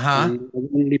 Uh-huh. and I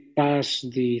only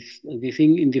passed the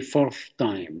thing in the fourth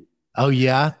time. Oh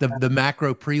yeah, the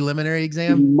macro preliminary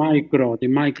exam. The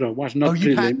micro was Oh, not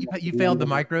prelim. you failed the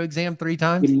micro exam 3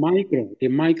 times. The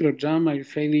micro exam, I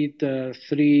failed it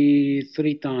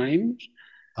three times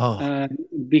Oh, uh,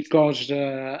 because,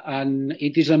 and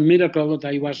it is a miracle that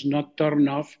I was not turned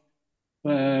off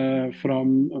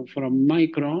from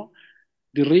micro.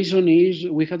 The reason is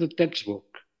we had a textbook.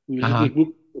 We had a uh-huh.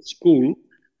 book at school,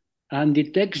 and the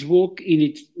textbook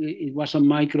it was a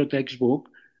micro textbook,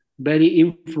 very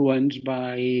influenced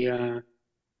by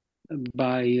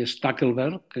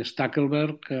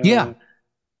Stackelberg. Yeah,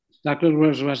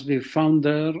 Stackelberg was the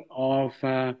founder of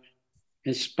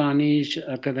Spanish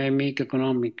academic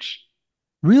economics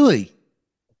really.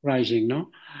 rising. No,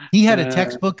 He had a uh,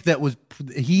 textbook that was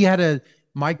he had a no,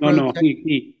 micro no. tech.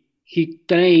 He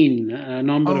trained a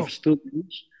number of Oh,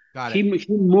 students. got it. He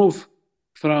moved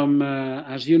from,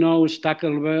 as you know,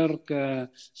 Stackelberg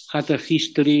had a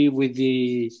history with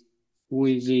the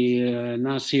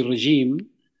Nazi regime.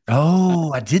 Uh,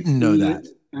 Oh, I didn't know he, that.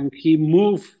 and he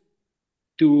moved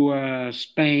to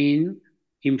Spain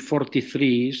in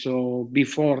 43, so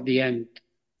before Oh the end,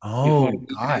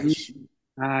 gosh.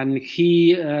 and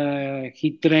he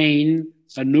trained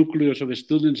a nucleus of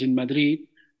students in Madrid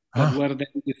that Huh. were then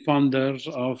the founders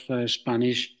of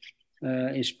Spanish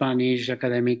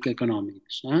academic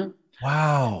economics. Huh?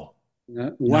 Wow.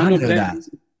 Did One not of know them, that.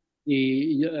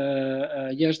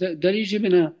 yes, there is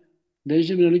even a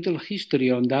little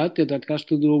history on that that has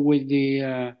to do with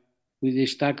the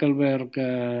Stackelberg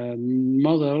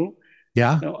model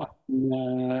Yeah.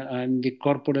 and the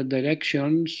corporate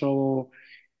direction. So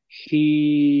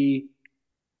he,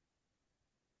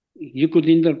 you could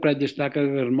interpret the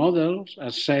Stackelberg models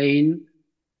as saying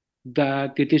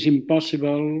that it is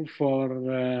impossible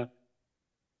for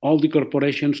all the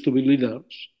corporations to be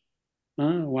leaders.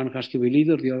 One has to be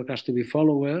leader, the other has to be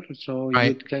follower. So if you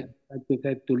Right. try to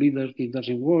get to leaders, it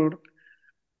doesn't work.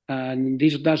 And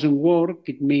this doesn't work.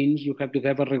 It means you have to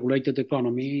have a regulated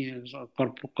economy. So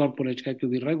corporates have to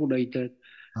be regulated,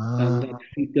 and that Uh,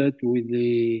 fitted with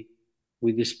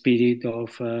the spirit of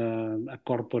a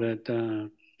corporate.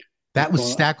 that was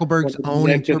Stackelberg's own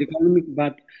Directed economic,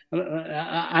 but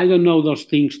I don't know those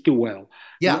things too well.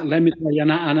 Yeah. Let me try,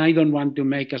 and I don't want to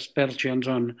make aspersions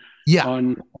Yeah. on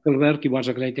Zuckerberg. He was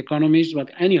a great economist, but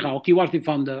anyhow, he was the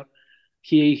founder.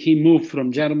 He moved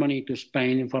from Germany to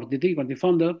Spain in 43, was the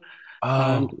founder,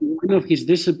 and Oh. one of his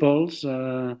disciples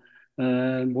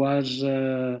was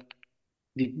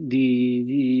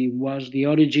was the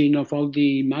origin of all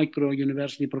the micro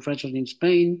university professors in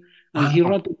Spain, and he Wow.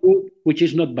 wrote a book which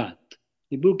is not bad.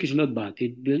 The book is not bad.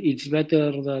 It's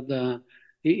better that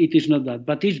it is not bad,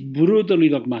 but it's brutally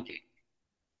dogmatic.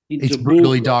 It's It's a book.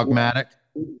 brutally dogmatic.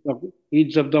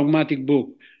 It's a dogmatic book.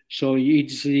 So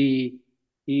it's the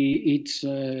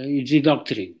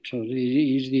doctrine. So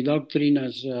it's the doctrine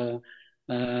as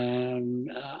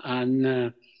and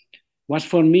was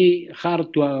for me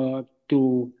hard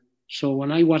to. So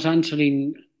when I was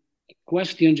answering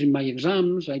questions in my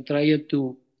exams, I tried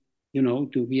to,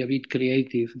 to be a bit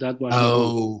creative. That was the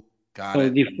book. Oh, got So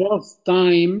it. the fourth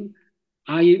time,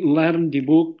 I learned the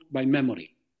book by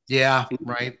memory. Yeah, I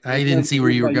right. I didn't learned the see where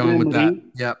book you were by going with that. memory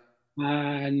Yep.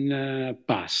 and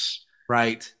pass.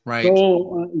 Right, right.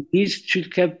 So this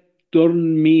should have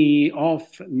turned me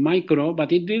off micro,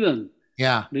 but it didn't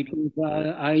Yeah. because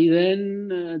I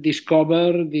then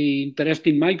discovered the interest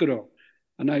in micro,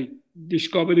 and I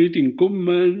discovered it in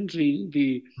Cummins,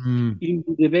 Mm, in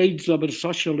the debates over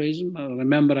socialism.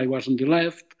 Remember, I was on the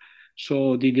left,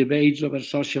 so the debates over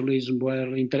socialism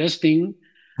were interesting.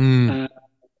 mm.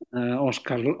 Uh,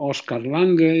 Oscar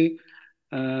Lange,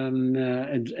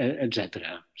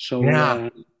 etc. So Yeah.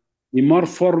 the more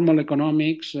formal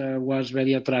economics was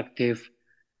very attractive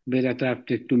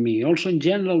to me. Also, in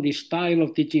general, the style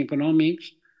of teaching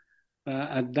economics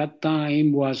at that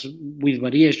time was with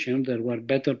variation. There were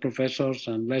better professors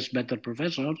and less better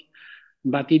professors,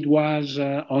 but it was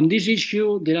on this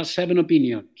issue. There are seven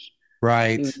opinions. Uh,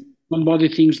 Right. Somebody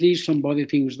thinks this, somebody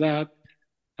thinks that,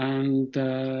 and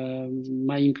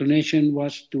my inclination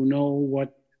was to know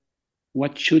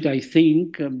what should I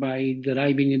think by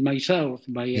deriving it myself,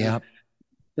 Yep.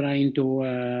 trying to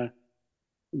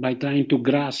trying to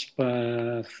grasp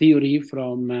theory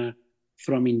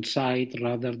from inside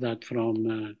rather than from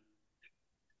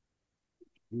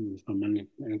an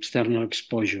external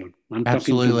exposure. I'm talking to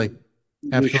Absolutely. you. You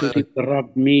should Absolutely.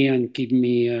 interrupt me and keep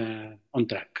me on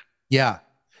track. Yeah.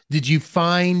 Did you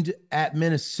find at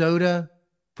Minnesota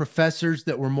professors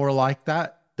that were more like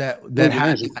that? That Oh that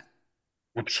had yes,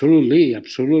 absolutely,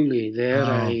 absolutely. There,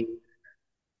 oh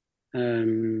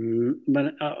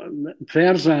But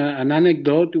first, an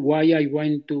anecdote why I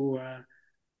went to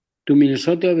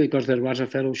Minnesota, because there was a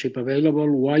fellowship available.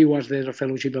 Why was there a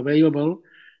fellowship available?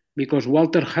 Because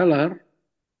Walter Heller,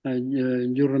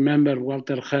 you remember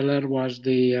Walter Heller was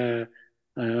a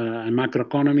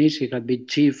macroeconomist. He had been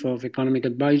chief of economic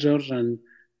advisors and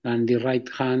the right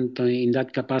hand in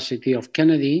that capacity of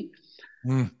Kennedy.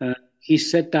 Mm. He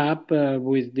set up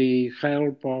with the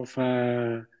help of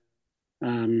a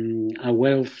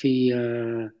wealthy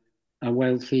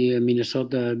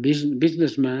Minnesota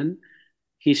businessman.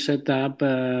 He set up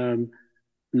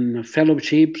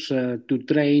fellowships to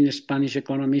train Spanish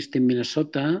economists in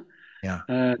Minnesota Yeah.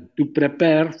 to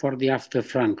prepare for the after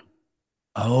Franco.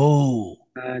 Oh,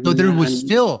 so there was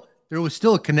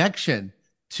still a connection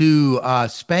to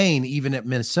Spain, even at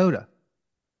Minnesota.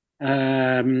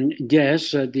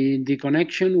 Yes, the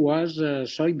connection was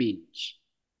soybeans.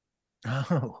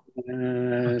 Oh,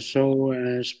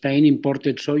 Spain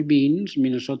imported soybeans,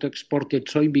 Minnesota exported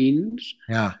soybeans,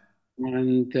 yeah.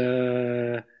 and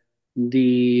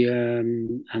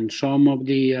and some of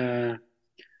the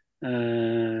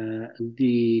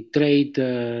trade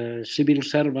civil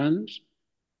servants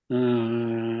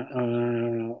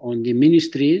on the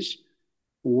ministries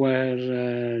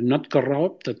were not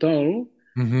corrupt at all,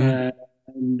 Hmm. uh,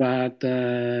 but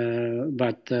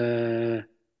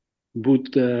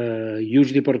would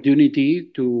use the opportunity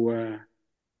to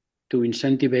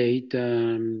incentivize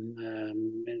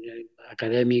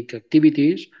academic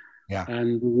activities. Yeah.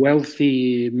 And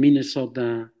wealthy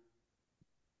Minnesota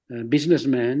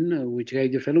businessman, which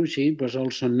gave the fellowship, was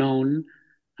also known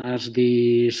as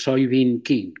the soybean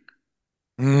king,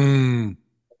 Mm.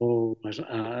 or as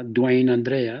Dwayne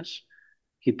Andreas.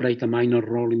 He played a minor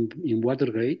role in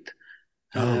Watergate.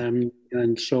 Oh,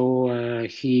 And so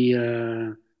he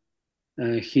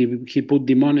put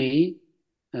the money.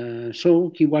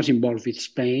 So he was involved with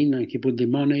Spain, and he put the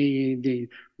money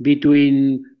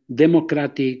between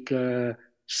democratic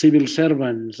civil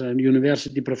servants and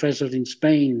university professors in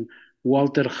Spain,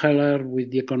 Walter Heller with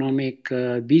the economic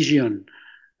vision,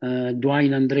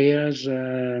 Dwayne Andreas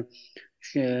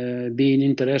being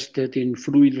interested in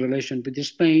fluid relation with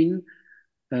Spain.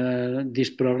 This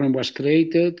program was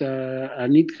created,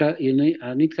 and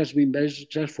it has been very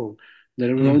successful.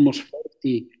 There were mm. almost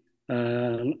 40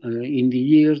 in the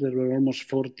years. There were almost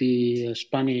 40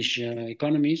 Spanish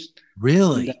economists that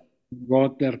Really?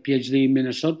 got their PhD in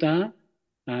Minnesota,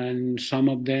 and some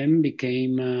of them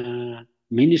became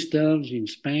ministers in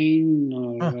Spain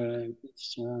Huh.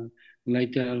 or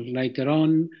later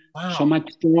on. So Wow. much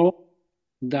so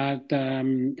that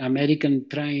American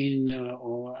trained,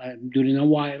 or during a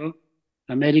while,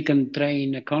 American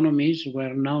trained economists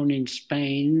were known in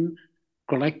Spain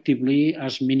collectively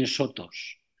as Minnesotos,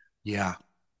 Yeah.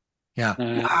 Yeah.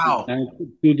 uh, Wow.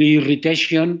 to the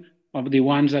irritation of the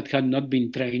ones that had not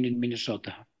been trained in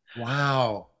Minnesota.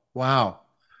 Wow. Wow.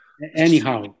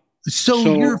 Anyhow, So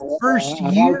so your first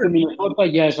arrived to year, Minnesota,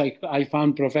 yes, I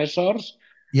found professors.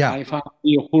 yeah. I found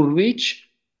Leo Hurwitz,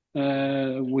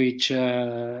 which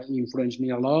influenced me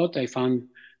a lot. I found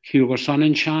Hugo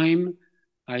Sonnensheim.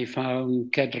 I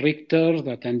found Ket Richter,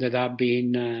 that ended up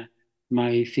being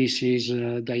my thesis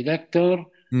director.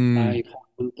 Mm. I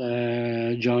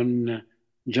found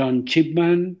John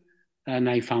Chipman, and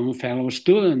I found fellow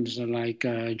students like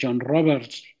John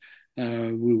Roberts.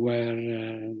 We were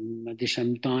at the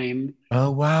same time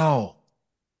Oh, wow.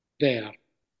 there.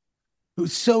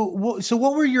 So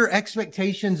what were your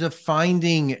expectations of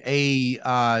finding a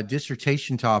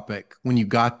dissertation topic when you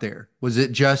got there? Was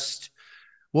it just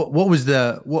what was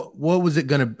what was it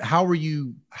gonna how were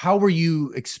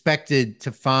you expected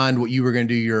to find what you were gonna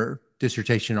do your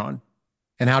dissertation on?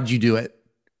 And how did you do it?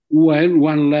 Well,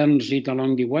 one learns it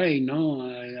along the way. No,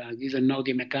 I didn't know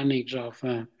the mechanics of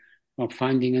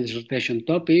finding a dissertation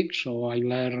topic, so I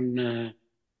learned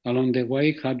along the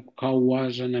way how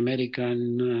was an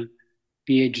American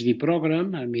PhD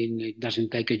program. I mean, it doesn't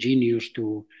take a genius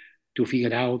to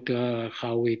figure out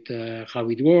how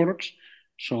it works.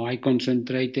 So I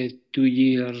concentrated 2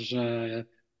 years 2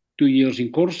 years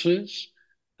in courses.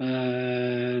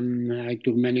 I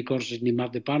took many courses in the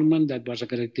math department. That was a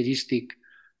characteristic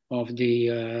of the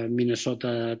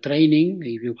Minnesota training.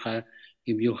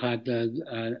 If you had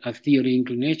a theory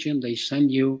inclination, they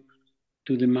send you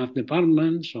to the math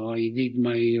department. So I did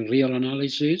my real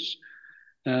analysis,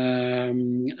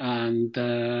 and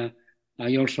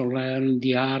I also learned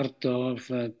the art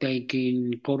of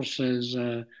taking courses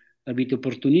a bit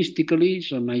opportunistically.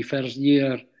 So my first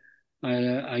year,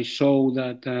 I saw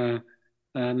that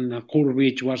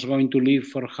Hurwitz was going to leave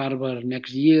for Harvard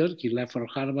next year. He left for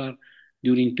Harvard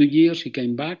during 2 years. He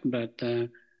came back, but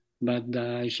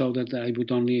I saw that I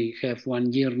would only have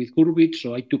 1 year with Hurwitz,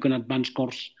 so I took an advanced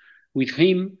course with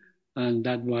him, and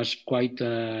that was quite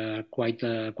a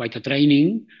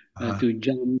training to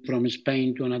jump from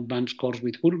Spain to an advanced course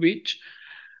with Hurwitz.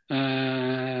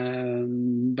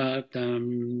 But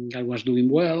I was doing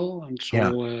well, and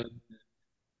Yeah.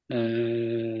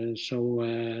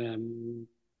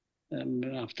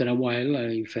 after a while,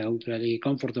 I felt very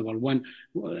comfortable.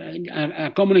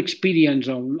 A common experience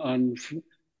on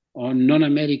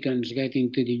non-Americans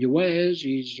getting to the U.S.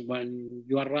 is when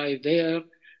you arrive there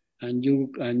and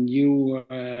you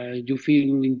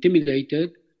feel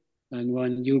intimidated, and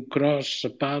when you cross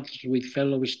paths with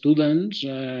fellow students,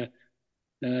 you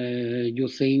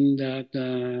think that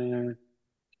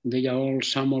they are all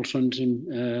Samuelsons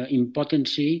in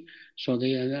potency. So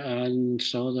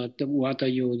that what are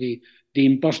you, the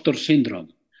imposter syndrome?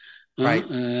 Right.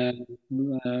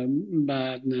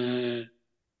 But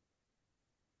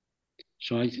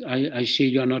so I see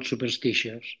you are not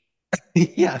superstitious.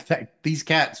 Yeah. These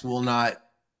cats will not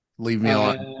leave me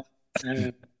alone.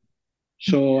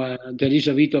 So there is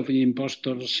a bit of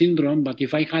imposter syndrome. But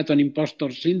if I had an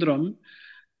imposter syndrome,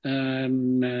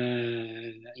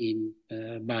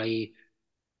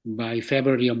 by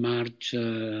February or March,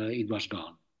 it was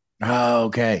gone. Oh,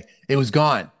 okay. It was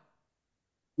gone.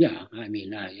 Yeah, I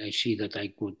mean, I see that I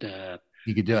could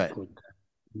You could do it.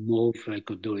 move, I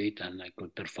could do it, and I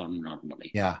could perform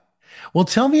normally. Yeah. Well,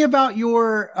 tell me about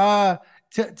your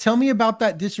tell me about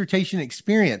that dissertation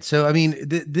experience. So, I mean,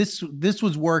 this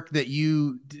was work that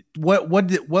you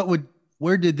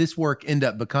where did this work end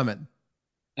up becoming?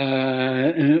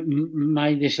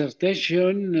 My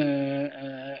dissertation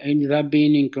ended up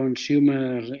being in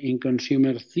consumer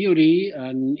theory,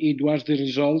 and it was the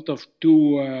result of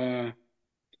the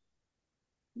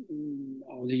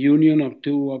union of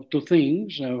two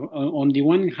things. On the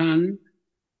one hand,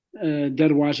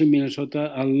 there was in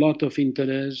Minnesota a lot of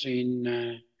interest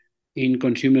in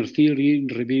consumer theory,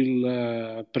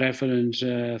 reveal preference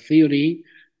theory.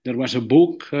 There was a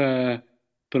book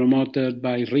promoted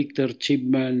by Richter,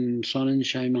 Chipman,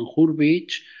 Sonnensheim, and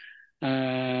Hurwitz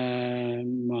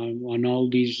on all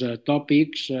these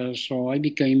topics. So I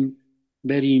became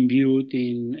very imbued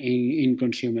in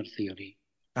consumer theory.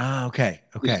 Ah, okay.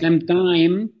 At the Okay. same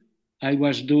time, I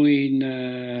was doing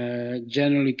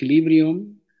general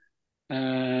equilibrium.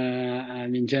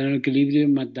 And in general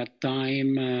equilibrium at that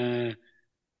time,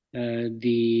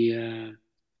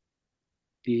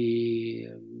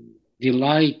 the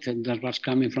light that was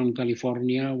coming from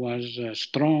California was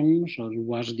strong. So it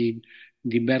was the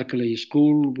Berkeley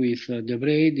School with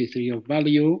Debray, the theory of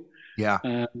value. Yeah.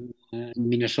 In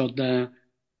Minnesota,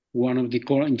 one of the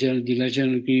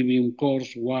general equilibrium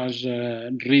course was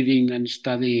reading and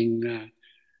studying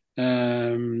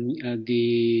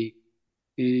the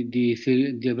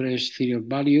Debray's theory of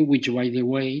value, which, by the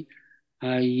way,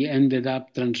 I ended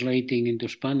up translating into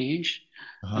Spanish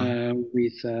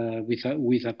with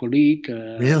a colleague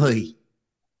Really?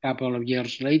 a couple of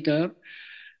years later.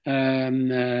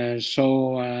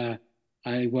 So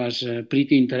I was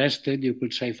pretty interested, you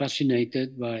could say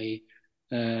fascinated by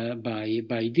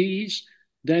this.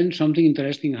 Then something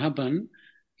interesting happened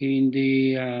in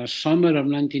the summer of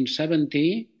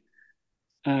 1970.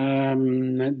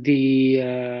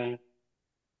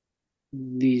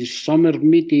 The summer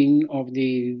meeting of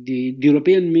the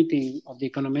European meeting of the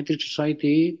Econometric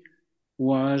Society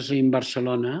was in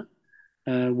Barcelona,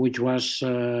 which was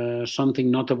something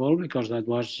notable because that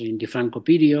was in the Franco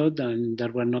period and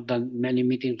there were not that many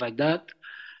meetings like that.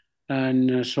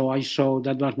 And so I saw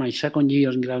that was my second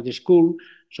year in graduate school.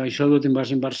 So I saw that it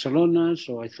was in Barcelona.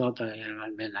 So I thought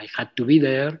I had to be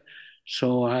there.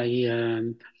 So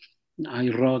I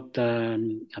wrote a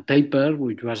paper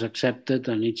which was accepted,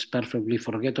 and it's perfectly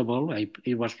forgettable.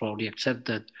 It was probably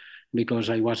accepted because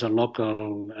I was a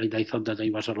local. I thought that I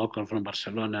was a local from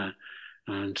Barcelona,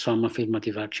 and some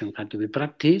affirmative action had to be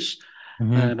practiced.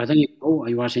 But anyhow,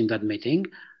 I was in that meeting,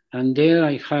 and there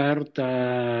I heard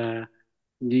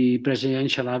the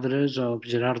presidential address of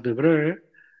Gerard Debreu.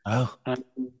 Oh.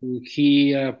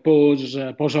 He posed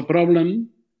a problem.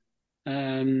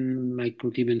 I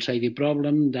could even say the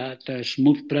problem that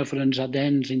smooth preference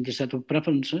attends in the set of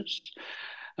preferences.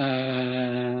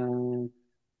 And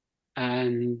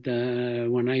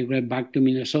when I went back to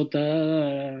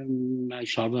Minnesota, I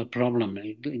solved the problem.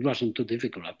 It wasn't too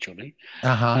difficult, actually.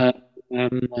 Uh-huh.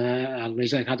 At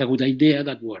least I had a good idea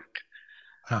that worked.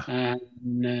 Huh.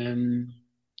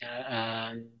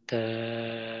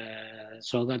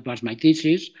 So that was my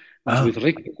thesis, was Oh.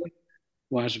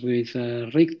 with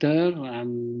Richter,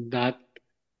 and that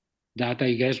That,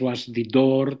 I guess, was the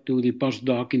door to the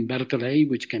postdoc in Berkeley,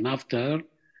 which came after,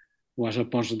 was a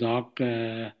postdoc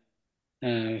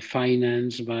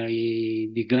financed by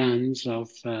the grants of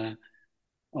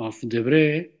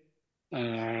Debré,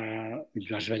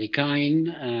 which was very kind,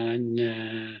 and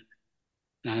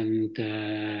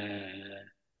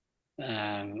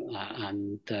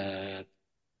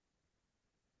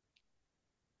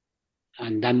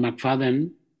Dan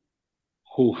McFadden,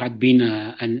 who had been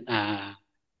a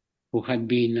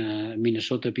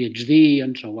Minnesota PhD,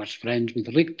 and so was friends with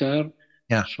Richter.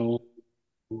 Yeah. So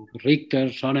Richter,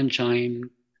 Sonnenschein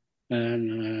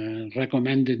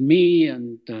recommended me,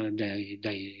 and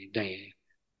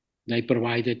they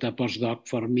provided a postdoc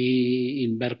for me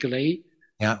in Berkeley.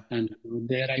 Yeah. And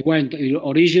there I went.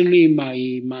 Originally,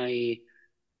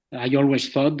 I always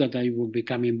thought that I would be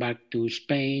coming back to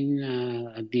Spain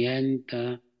at the end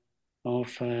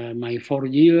of my 4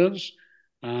 years,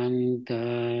 and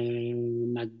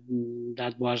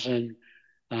that wasn't.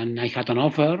 And I had an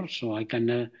offer, so I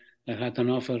had an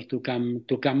offer to come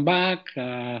back,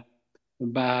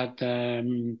 but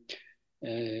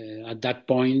at that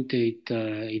point it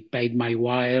paid my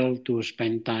while to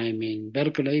spend time in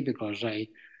Berkeley because I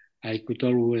could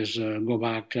always go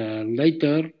back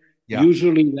later. Yeah.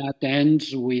 Usually that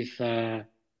ends with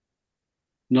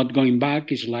not going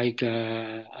back. Is like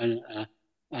an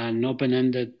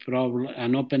open-ended problem,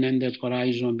 an open-ended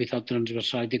horizon without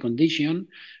transversality condition.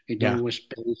 It always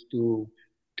pays to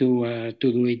do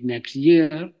it next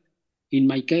year. In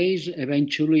my case,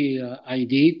 eventually I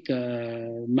did.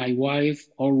 My wife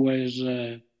always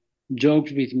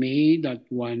jokes with me that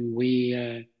when we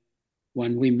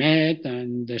met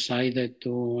and decided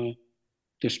to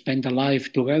spend a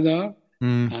life together,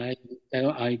 I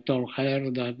told her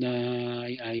that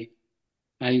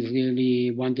I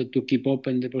really wanted to keep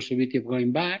open the possibility of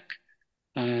going back,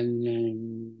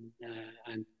 and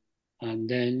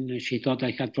then she thought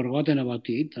I had forgotten about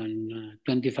it, and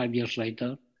 25 years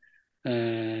later,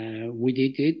 we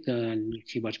did it, and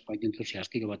she was quite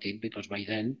enthusiastic about it because by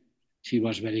then she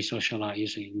was very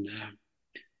socialized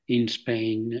in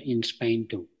Spain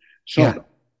too. So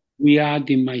we had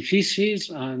in my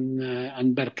thesis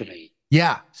and Berkeley.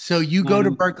 Yeah. So you go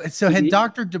to Berkeley. So had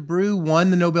Dr. Debreu won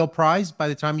the Nobel Prize by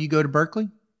the time you go to Berkeley?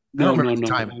 No.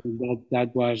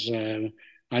 That was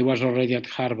I was already at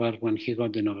Harvard when he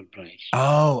got the Nobel Prize.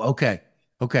 Oh, okay.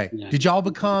 Yeah. Did y'all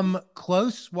become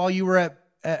close while you were at?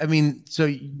 I mean, so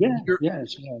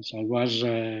yes. I was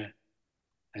a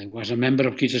member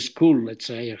of his school. Let's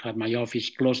say I had my office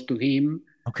close to him.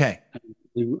 Okay.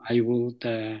 I would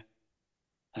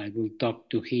talk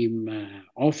to him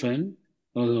often.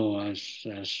 Although, as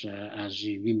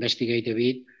you investigate a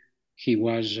bit, he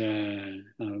was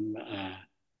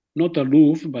not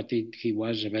aloof, but he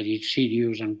was a very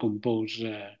serious and composed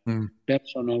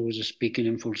person, always speaking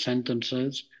in full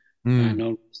sentences and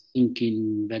always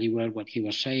thinking very well what he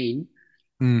was saying.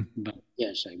 But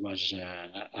yes, I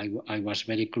was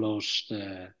very close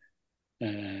to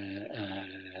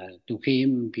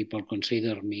him. People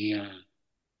consider me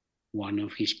one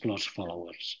of his close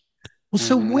followers. Well,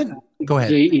 so go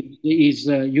ahead.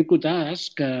 You could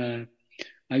ask. I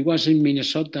was in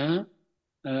Minnesota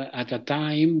at a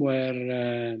time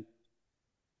where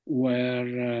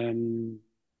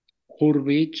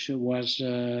Hurwitz was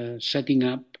setting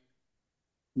up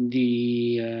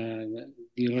the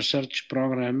research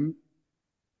program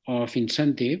of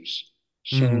incentives.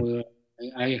 So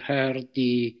I heard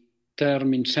the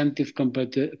term incentive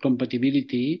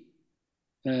compatibility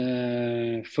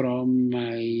from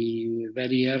my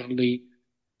very early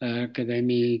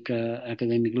academic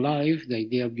life, the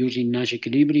idea of using Nash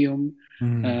equilibrium,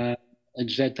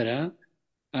 etc.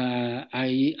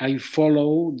 I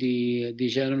follow the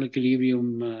general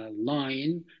equilibrium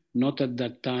line, not at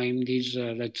that time this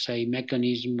let's say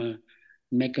mechanism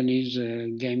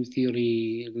game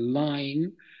theory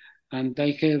line, and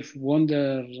I have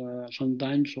wondered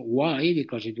sometimes why,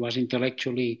 because it was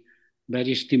intellectually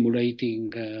very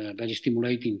stimulating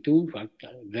too, in fact,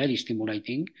 very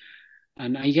stimulating.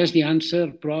 And I guess the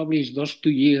answer probably is those 2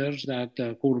 years that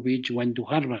Hurwitz went to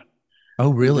Harvard.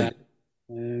 Oh, really?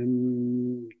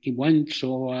 He went,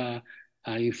 so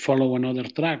I follow another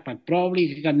track. But probably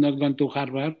if he had not gone to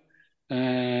Harvard,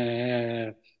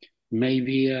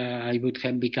 maybe I would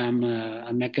have become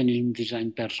a mechanism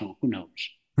design person. Who knows?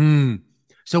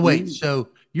 So wait, so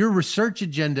your research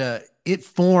agenda, it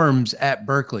forms at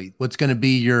Berkeley. What's going to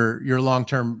be your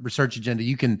long-term research agenda?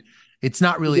 It's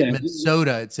not really at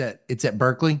Minnesota. It's at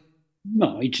Berkeley.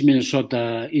 No, it's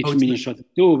Minnesota. It's Minnesota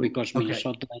too, because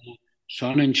Minnesota,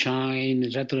 Sonnenschein,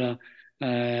 etc.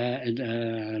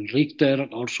 Richter,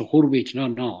 also Hurwitz.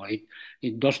 No.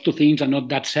 Those two things are not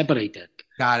that separated.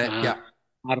 Got it. Yeah.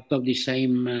 Part of the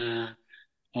same,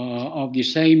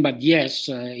 But yes,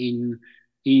 in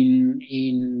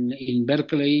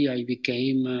Berkeley, I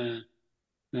became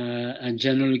a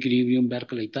general equilibrium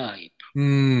Berkeley type.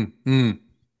 Mm, mm,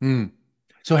 mm.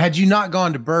 So had you not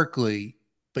gone to Berkeley,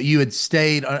 but you had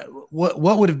stayed, what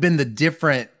would have been the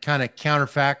different kind of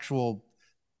counterfactual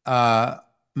uh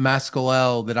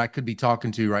Mas-Colell that I could be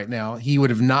talking to right now? He would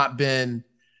have not been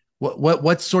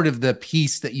what's sort of the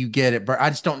piece that you get at I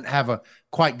just don't have a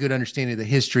quite good understanding of the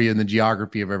history and the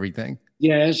geography of everything.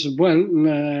 Yes,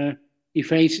 well, if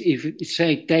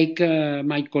say take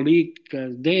my colleague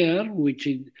there, which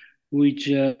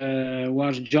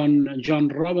was John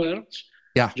Roberts.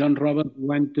 Yeah, John Roberts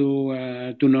went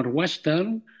to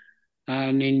Northwestern,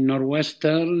 and in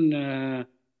Northwestern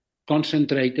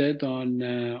concentrated on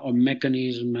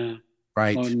mechanism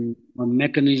right. on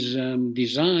mechanism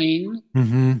design.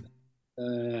 Mm-hmm.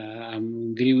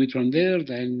 Grew it from there.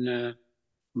 Then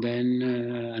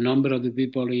a number of the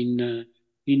people in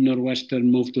Northwestern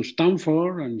moved to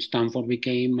Stanford, and Stanford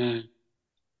became a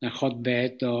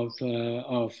hotbed of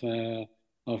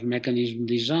mechanism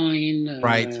design.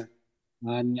 Right.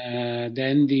 And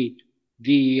then the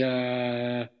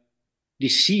the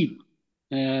seed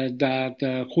that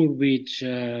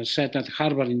Hurwitz set at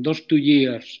Harvard in those 2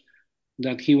 years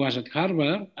that he was at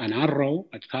Harvard, and Arrow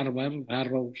at Harvard,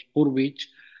 Arrow, Hurwitz,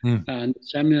 Mm. and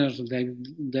seminars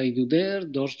they do there,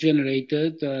 those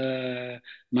generated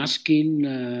Maskin,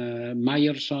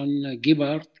 Meyerson,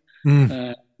 Gibbard, Mm.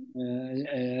 uh,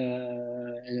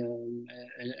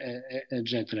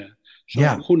 etc.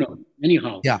 Yeah. So who knows?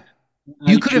 Anyhow, Yeah.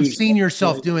 You I could have choose. seen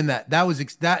yourself doing that. That was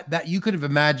that you could have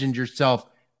imagined yourself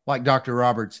like Dr.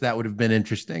 Roberts. That would have been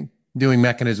interesting doing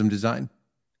mechanism design.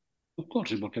 Of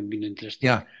course, it would have been interesting.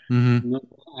 Yeah. Mm-hmm. No,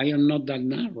 I am not that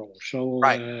narrow, so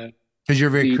Right. Because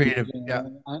you're very creative. Yeah.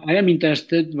 I am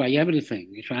interested by everything.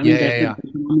 So I'm Yeah. Yeah. interested Yeah. in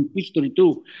economic history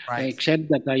too, Right. except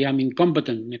that I am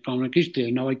incompetent in economic history.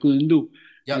 I know I couldn't do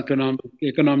Yep.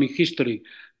 economic history,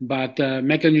 but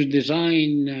mechanism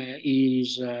design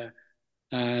is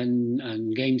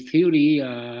and game theory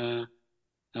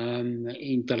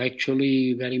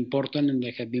intellectually very important, and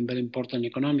they have been very important in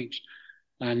economics.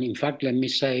 And in fact, let me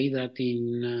say that in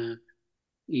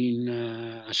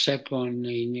a second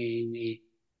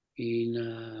in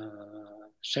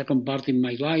second part in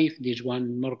my life, this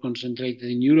one more concentrated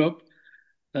in Europe,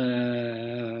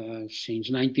 since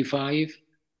 '95,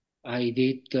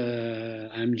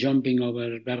 I'm jumping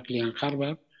over Berkeley and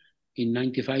Harvard. In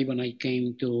 '95, when I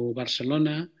came to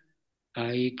Barcelona,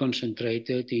 I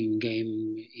concentrated in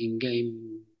game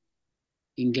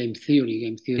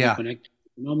theory Yeah. connected to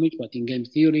economics, but in game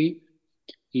theory,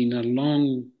 in a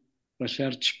long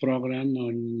research program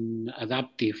on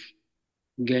adaptive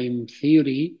game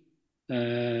theory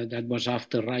that was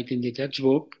after writing the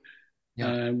textbook.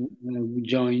 Yeah.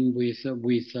 Joined with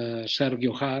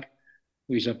Sergio Har,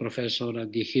 who is a professor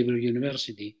at the Hebrew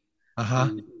University, Uh-huh.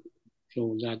 and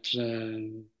so that's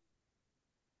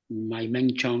my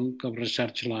main chunk of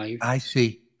research life I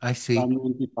see. I see. from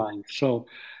 '95. So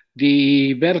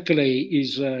the Berkeley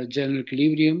is general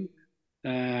equilibrium.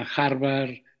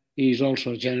 Harvard is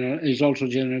also general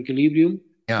equilibrium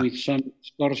Yeah. with some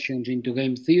excursions into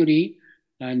game theory.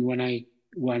 And when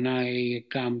I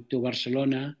come to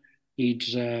Barcelona,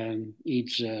 it's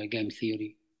game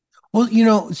theory.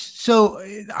 Well, so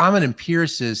I'm an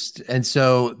empiricist, and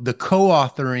so the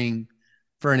co-authoring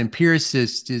for an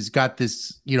empiricist has got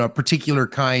this, a particular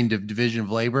kind of division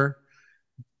of labor,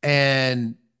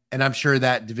 and I'm sure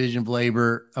that division of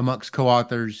labor amongst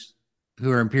co-authors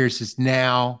who are empiricists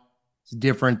now is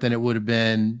different than it would have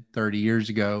been 30 years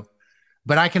ago.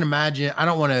 But I can imagine, I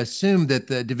don't want to assume that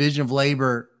the division of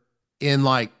labor in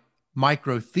like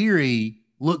micro theory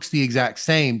looks the exact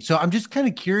same. So I'm just kind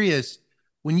of curious,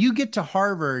 when you get to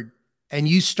Harvard and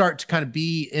you start to kind of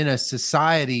be in a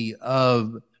society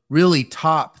of really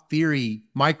top theory,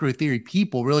 micro theory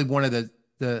people, really one of the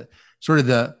sort of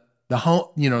the home,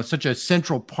 such a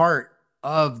central part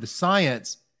of the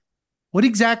science. What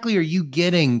exactly are you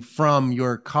getting from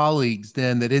your colleagues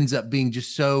then that ends up being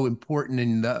just so important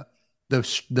in the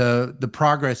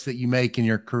progress that you make in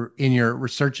your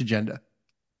research agenda?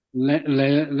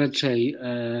 Let's say,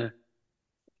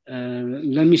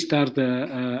 let me start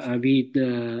a bit.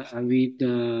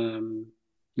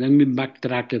 Let me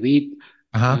backtrack a bit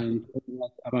Uh-huh. and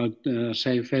talk about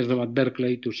say first about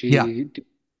Berkeley Yeah.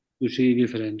 to see the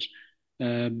difference.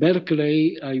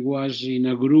 Berkeley, I was in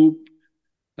a group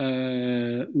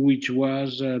which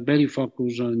was very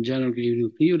focused on general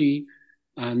equilibrium theory,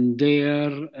 and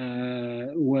there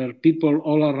were people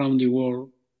all around the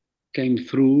world came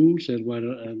through.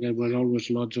 There were always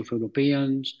lots of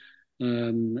Europeans,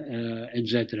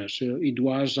 etc. So it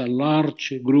was a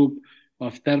large group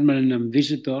of permanent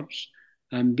visitors,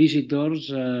 and visitors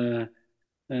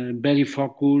very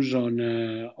focused on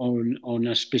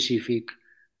a specific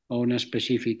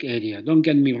area. Don't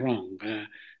get me wrong.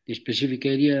 The specific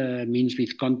area means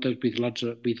with contact with lots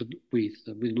of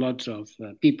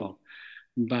people,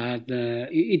 but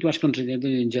it was concentrated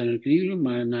in general equilibrium,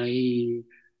 and I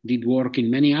did work in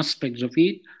many aspects of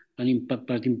it, but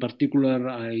in particular,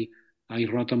 I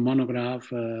wrote a monograph,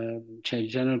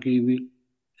 general equilibrium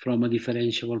from a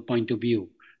differentiable point of view.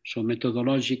 So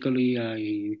methodologically,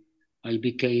 I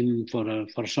became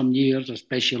for some years a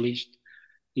specialist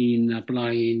in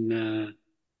applying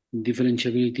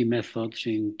differentiability methods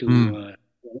into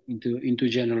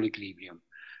general equilibrium.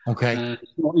 Okay.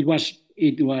 So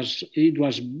it was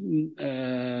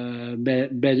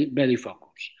very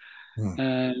focused.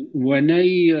 When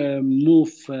I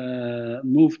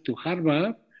moved to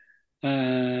Harvard,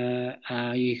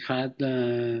 I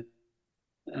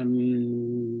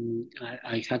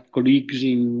had colleagues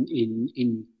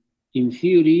in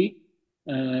theory,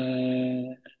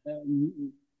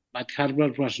 but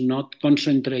Harvard was not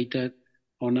concentrated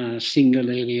on a single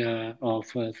area of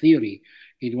theory.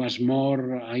 It was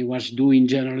more, I was doing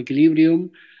general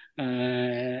equilibrium.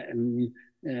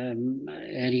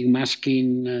 Eric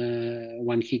Maskin,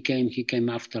 when he came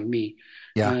after me.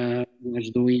 Yeah. Was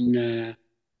doing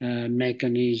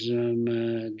mechanism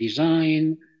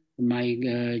design.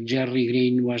 Jerry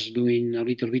Green was doing a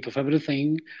little bit of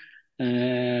everything,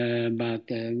 but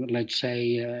let's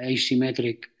say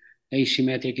asymmetric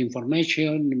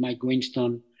information. Mike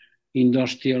Winston,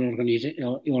 industrial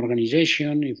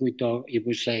organization. If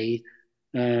we say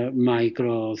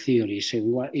micro theories, it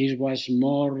was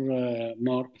more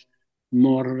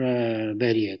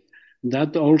varied.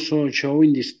 That also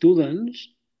showing the students.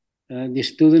 The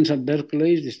students at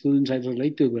Berkeley, the students I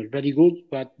relate to, were very good,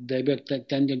 but they were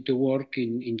tending to work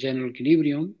in general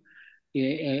equilibrium.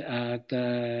 At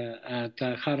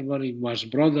Harvard, it was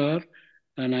broader,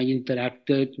 and I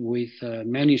interacted with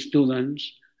many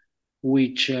students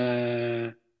which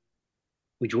were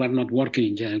not working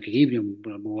in general equilibrium,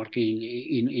 but working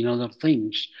in other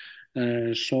things.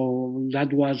 So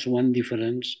that was one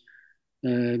difference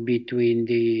between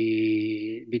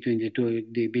the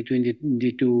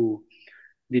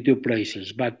two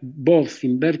places. But both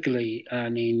in Berkeley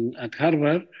and at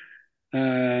Harvard,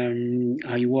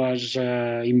 I was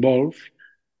involved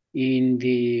in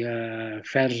the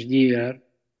first year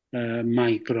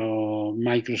micro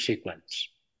sequence.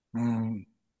 And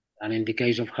in the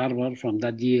case of Harvard, from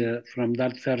that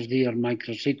first year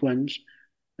micro sequence,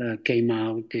 came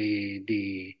out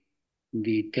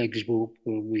the textbook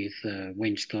with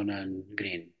Winston and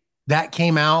Green. That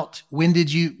came out. When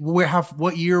did you?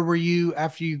 What year were you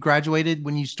after you graduated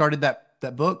when you started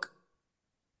that book?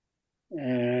 Well,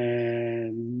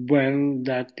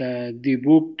 the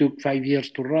book took 5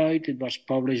 years to write. It was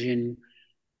published in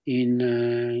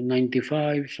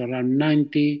 95, so around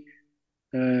 90.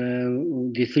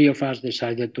 The three of us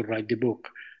decided to write the book,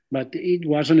 but it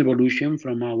was an evolution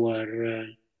from our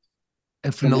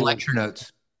From the lecture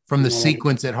notes from the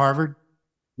sequence at Harvard.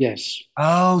 Yes.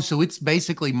 Oh, so it's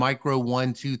basically micro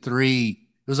 1, 2, 3. It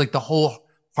was like the whole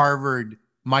Harvard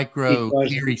micro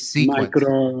theory sequence.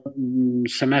 Micro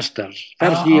semesters.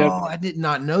 First year. Oh, I did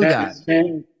not know that.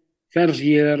 First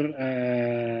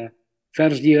year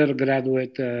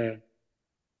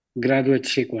graduate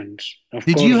sequence. Of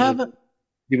did course, you have a?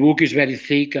 The book is very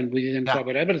thick, and we didn't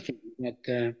cover everything.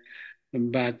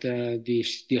 But the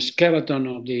skeleton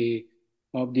of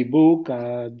the book,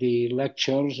 the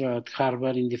lectures at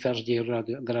Harvard in the first year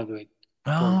graduate.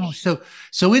 Oh, so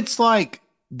it's like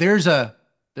there's a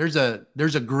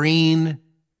Green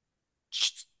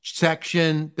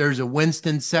section, there's a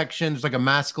Winston section, there's like a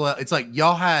Mas-Colell. It's like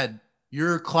y'all had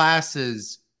your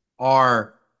classes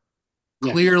are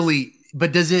clearly,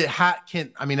 but does it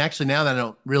actually now that I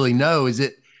don't really know, is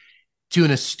it to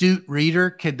an astute reader,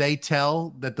 could they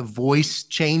tell that the voice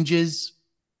changes?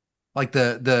 Like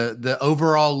the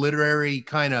overall literary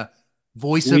kind of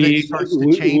voice of it starts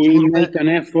to change a little bit.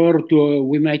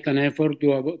 We make an effort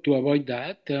to avoid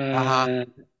that.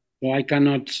 So I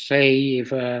cannot say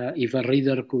if a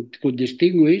reader could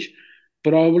distinguish.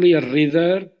 Probably a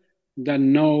reader that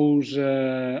knows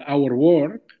our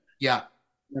work,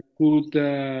 could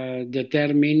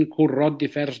determine who wrote the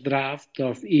first draft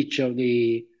of each of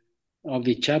the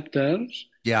chapters.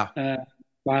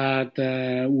 But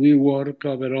we work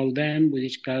over all them. We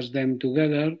discuss them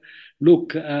together.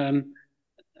 Look,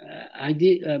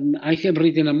 I have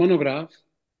written a monograph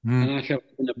and Mm. I have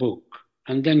written a book,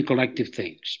 and then collective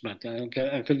things. But I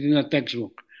have written a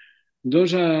textbook.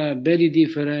 Those are very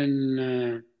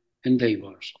different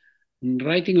endeavors. In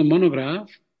writing a monograph,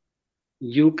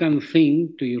 you can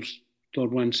think to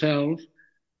oneself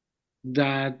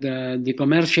that the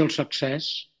commercial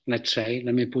success, let's say,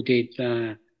 let me put it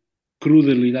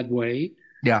crudely that way,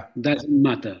 Yeah. doesn't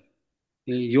matter.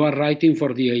 You are writing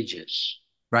for the ages.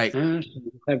 Right. So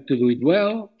you have to do it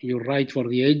well. You write for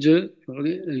the ages.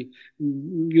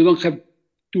 You don't have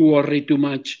to worry too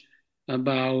much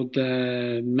about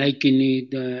making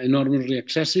it enormously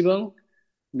accessible,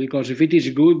 because if it is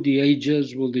good, the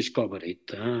ages will discover it.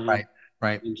 Right.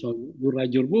 Right. And so you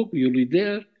write your book, you read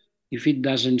there. If it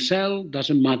doesn't sell,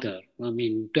 doesn't matter. I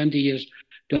mean, 20 years,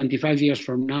 25 years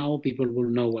from now, people will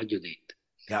know what you did.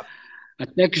 Yep. A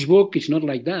textbook is not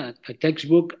like that. A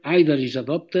textbook either is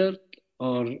adopted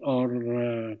or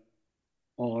or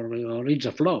or it's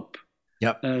a flop.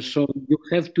 Yep. So you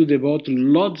have to devote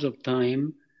lots of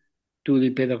time to the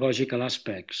pedagogical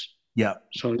aspects. Yep.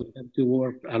 So you have to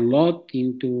work a lot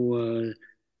into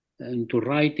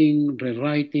writing,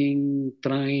 rewriting,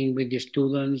 trying with the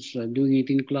students, doing it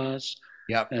in class,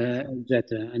 Yep.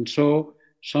 etc. And so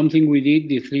something we did,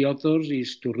 the three authors,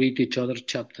 is to read each other's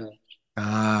chapters.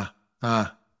 Ah,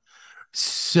 ah.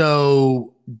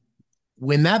 So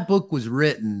when that book was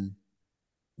written,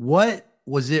 what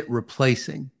was it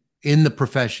replacing in the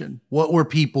profession? What were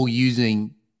people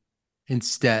using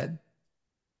instead?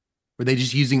 Were they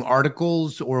just using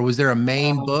articles or was there a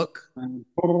main book?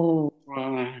 Uh,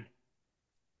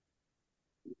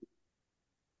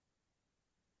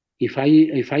 if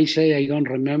I say I don't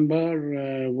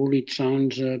remember, well, it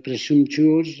sounds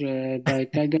presumptuous,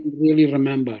 but I don't really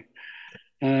remember.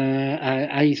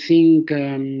 I think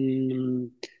I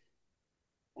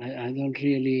don't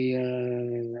really.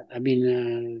 I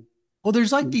mean, Well,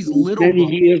 there's like these little many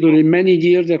books. years during many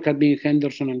years there had been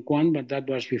Henderson and Kwan, but that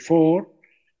was before.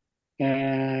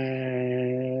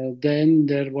 Then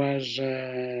there was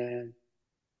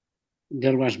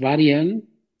Varian.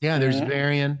 Yeah, there's Uh,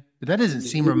 Varian, but that doesn't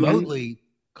seem Varian. remotely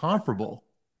comparable.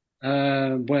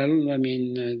 Well, I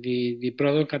mean, the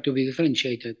product had to be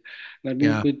differentiated. I mean,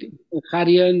 Yeah.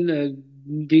 Harian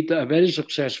did a very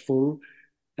successful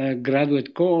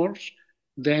graduate course.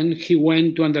 Then he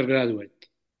went to undergraduate.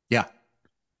 Yeah.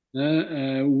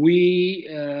 We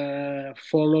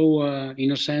follow,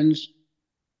 in a sense,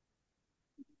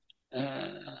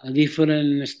 a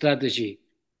different strategy.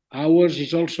 Ours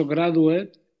is also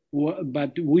graduate,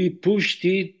 but we pushed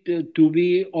it to be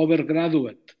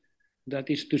overgraduate. That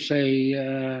is to say,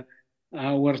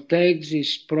 our text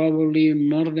is probably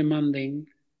more demanding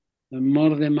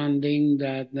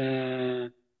that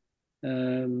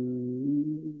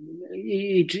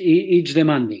it's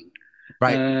demanding.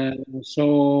 Right.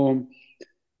 So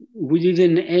we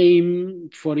didn't aim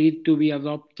for it to be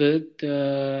adopted,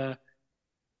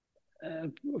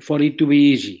 for it to be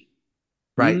easy.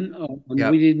 Right. And we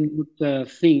Yep. didn't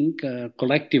think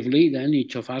collectively. Then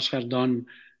each of us has done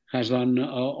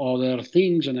other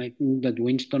things, and I think that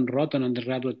Winston wrote an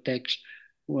undergraduate text,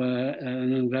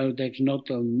 not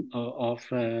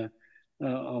of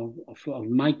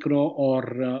micro or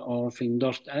of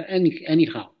industrial.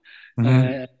 Anyhow, Hmm.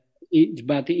 uh,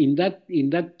 but in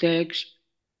that text,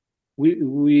 we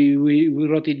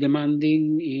wrote it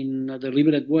demanding in a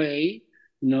deliberate way,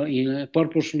 in a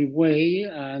purposeful way,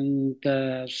 and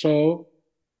so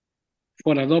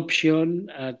for adoption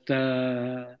at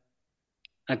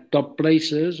top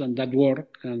places, and that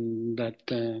work.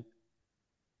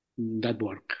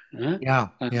 Yeah.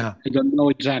 Yeah. I don't know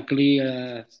exactly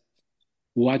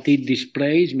what it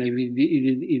displays.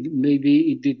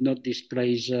 Maybe it did not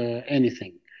displays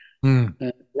anything. Hmm.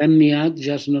 Let me add,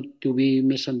 just not to be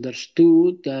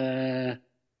misunderstood,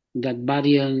 that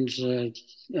Varian's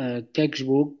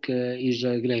textbook Yeah. is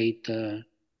a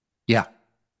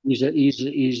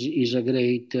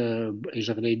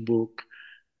great book.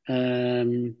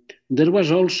 There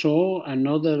was also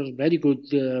another very good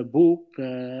book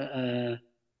at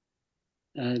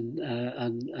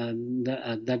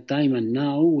that time and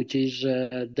now, which is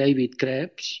David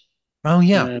Krebs. Oh,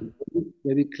 yeah. Uh,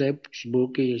 David Krebs'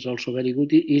 book is also very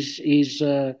good. Is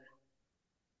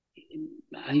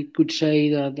I could say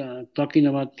that talking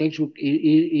about textbook,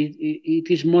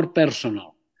 it is more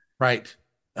personal. Right.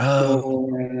 So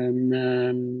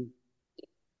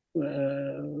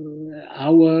Oh,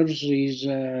 ours is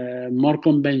more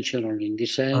conventional in the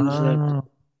sense that oh.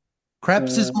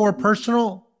 Krebs is uh, more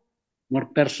personal. more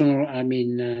personal. I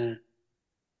mean,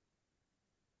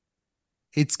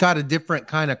 It's got a different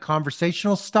kind of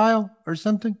conversational style or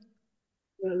something.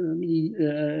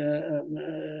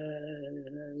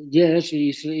 yes,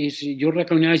 is you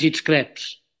recognize its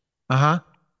crepes, Uh-huh.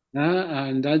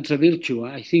 and that's a virtue.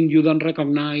 I think you don't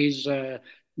recognize,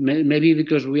 maybe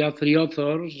because we are three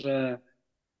authors,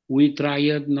 we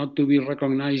tried not to be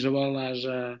recognizable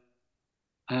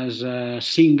as a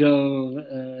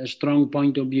single strong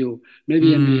point of view.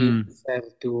 Maybe I'm being Mm. fair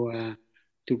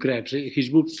to Krebs. His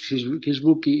book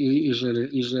is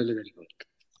really very good.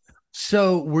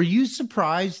 So were you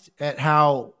surprised at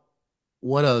how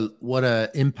what a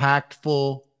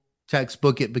impactful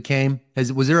textbook it became?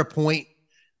 Was there a point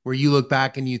where you look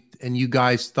back and you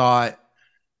guys thought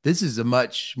this is a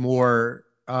much more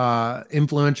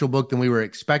influential book than we were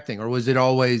expecting, or was it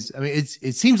always? I mean,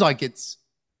 it seems like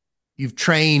you've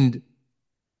trained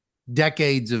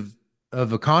decades of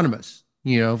economists.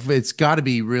 It's got to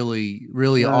be really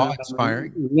really Uh, awe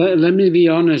inspiring. let me be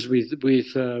honest with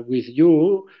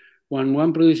you. When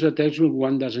one produces a textbook,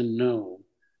 one doesn't know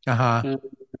Uh huh. uh,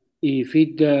 if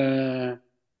it uh,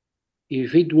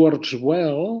 if it works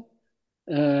well.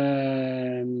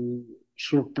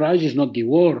 Surprise is not the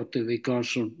word because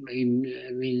I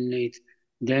mean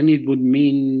then it would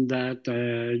mean that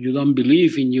you don't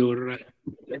believe in your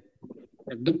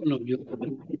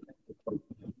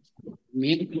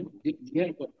no,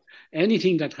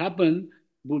 anything that happened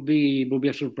would be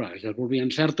a surprise. There would be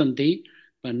uncertainty,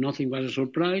 but nothing was a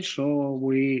surprise. So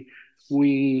we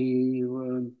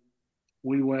uh,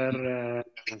 we were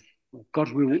of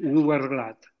course we were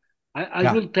glad. I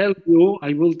Yeah. will tell you.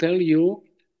 I will tell you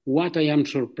what I am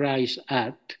surprised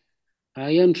at.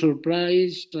 I am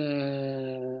surprised.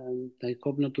 I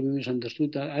hope not to be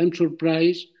misunderstood. I am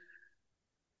surprised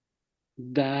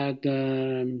that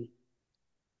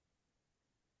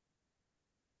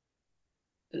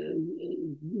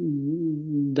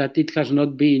that it has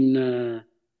not been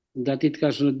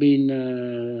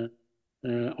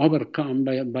overcome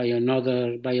by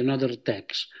another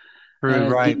text. True. Uh, the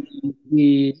Right.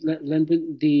 the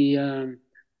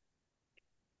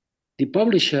the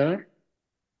publisher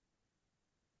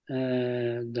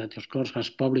that of course has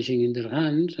publishing in their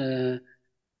hands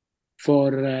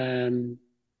for um,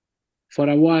 for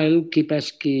a while keep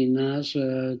asking us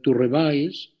to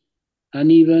revise and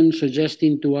even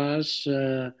suggesting to us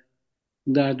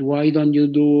that why don't you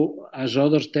do as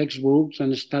other textbooks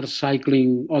and start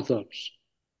cycling authors,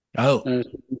 Oh.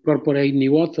 incorporate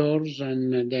new authors,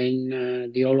 and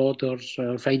then the old authors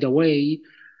fade away.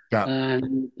 Yeah.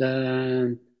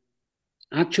 And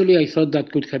actually, I thought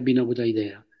that could have been a good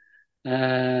idea.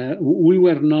 We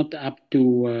were not up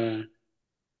to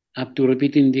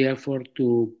repeating the effort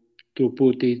to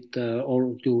put it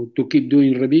or to keep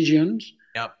doing revisions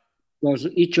Yep. because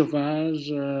each of us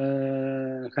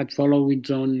had followed its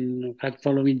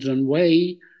own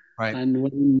way Right. and were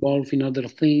involved in other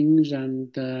things, and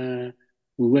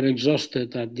we were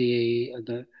exhausted at the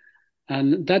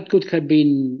and that could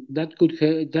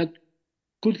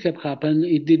have happened.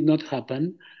 It did not happen,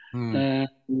 Hmm.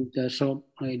 so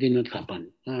it did not happen.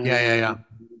 Yeah. Yeah. Yeah.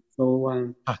 So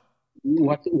Huh.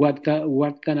 what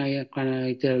can I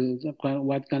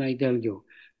tell you?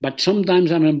 But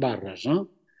sometimes I'm embarrassed, huh?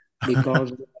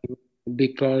 Because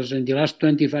because in the last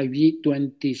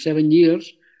 27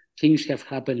 years, things have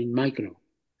happened in micro.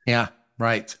 Yeah.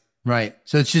 Right. Right.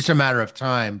 So it's just a matter of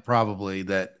time, probably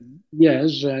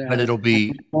Yes, that it'll I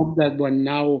be hope that when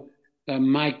now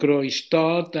micro is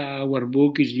taught, our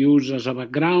book is used as a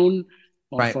background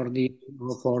or right. for the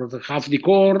half the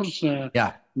course.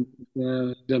 Yeah.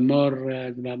 The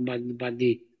more, but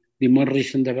the more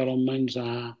recent developments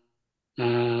are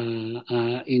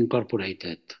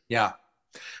incorporated. Yeah.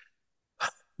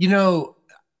 You know,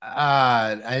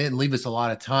 I didn't leave us a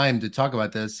lot of time to talk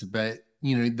about this, but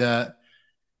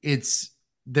it's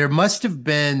there must have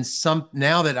been some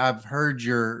now that I've heard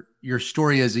your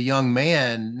story as a young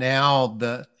man, now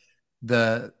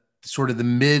the sort of the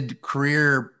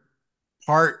mid-career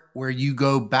part where you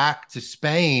go back to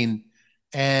Spain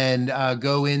and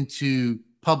go into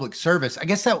public service. I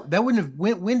guess that wouldn't have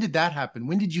when did that happen?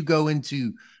 When did you go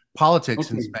into politics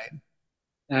in Okay. Spain?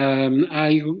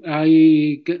 I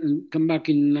come back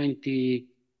in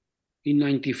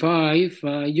 95.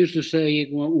 I used to say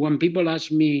when people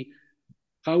ask me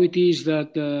how it is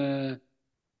that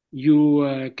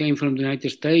you came from the United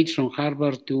States, from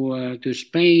Harvard to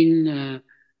Spain.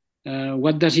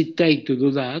 What does it take to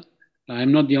do that?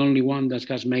 I'm not the only one that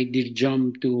has made this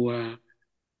jump to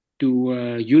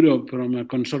Europe from a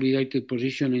consolidated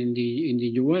position in the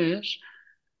US.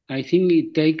 I think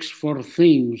it takes four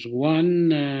things.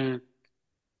 One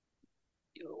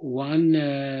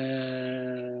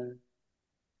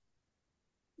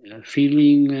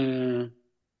feeling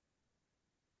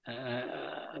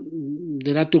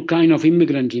there are two kind of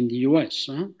immigrants in the U.S.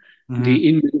 Mm-hmm. The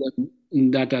immigrant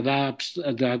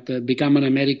that become an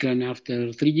American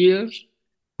after 3 years,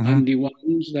 Mm-hmm. and the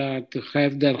ones that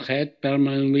have their head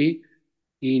permanently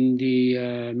in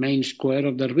the main square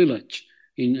of their village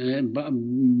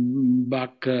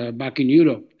back in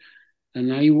Europe.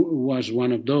 And I was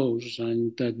one of those,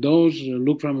 and those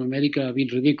look from America a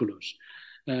bit ridiculous.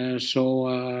 So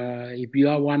if you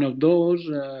are one of those,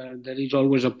 there is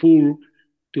always a pool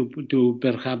to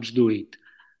perhaps do it.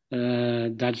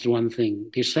 That's one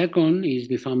thing. The second is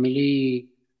the family.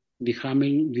 The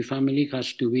family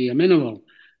has to be amenable,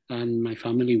 and my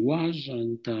family was,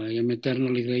 and I am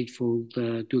eternally grateful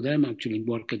to them. Actually, it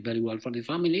worked very well for the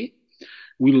family.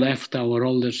 We left our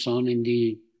oldest son in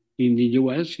the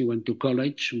U.S. He went to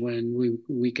college when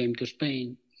we came to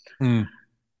Spain. Mm.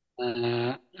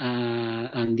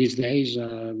 And these days,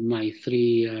 my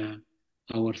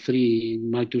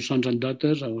two sons and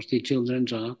daughters, our three children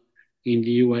are in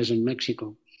the U.S. and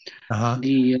Mexico. Uh-huh.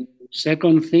 The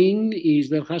second thing is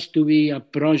there has to be a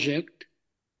project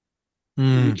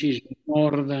Mm. which is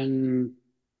more than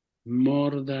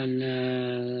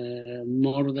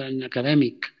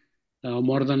academic,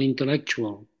 more than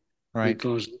intellectual, Right.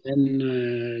 because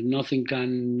then nothing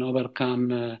can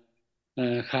overcome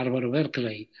Harvard or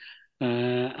Berkeley.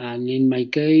 And in my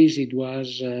case, it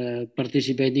was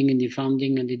participating in the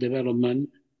founding and the development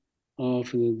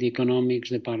of the economics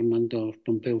department of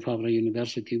Pompeu Fabra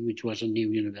University, which was a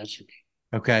new university.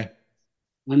 Okay.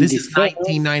 And This the is third,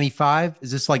 1995.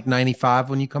 Is this like 95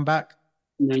 when you come back?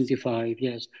 95,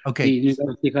 yes. The Okay.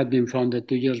 university had been founded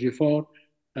 2 years before,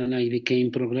 and I became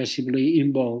progressively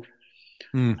involved.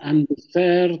 Mm. And the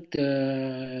third,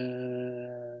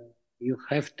 you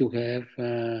have to have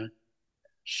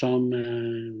some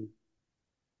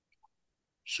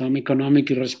economic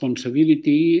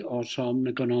responsibility or some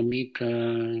economic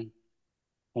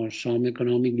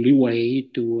leeway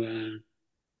to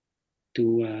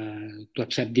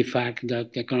accept the fact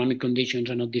that economic conditions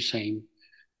are not the same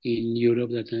in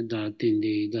Europe that in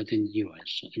the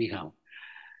US. Anyhow,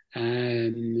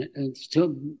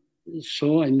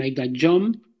 so I made that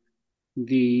jump.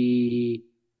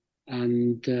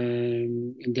 And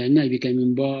then I became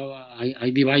involved. I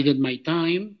divided my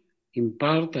time. In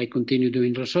part, I continued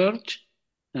doing research,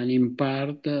 and in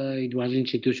part, it was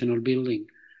institutional building.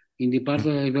 In the part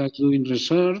that I was doing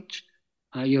research,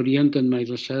 I oriented my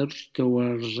research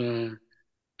towards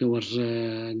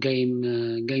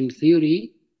game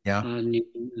theory, Yeah. and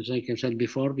as I have said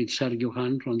before, with Sergio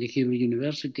Han from the Hebrew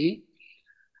University,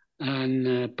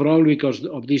 and probably because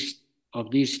of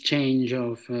this change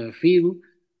of field.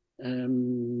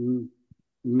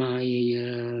 My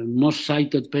most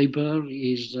cited paper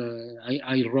is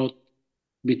I wrote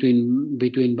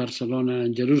between Barcelona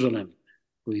and Jerusalem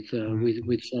with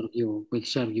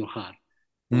Sergio Har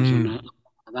was Mm.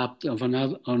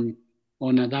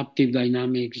 on adaptive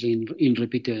dynamics in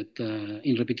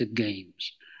repeated games.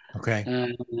 Okay.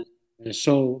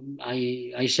 So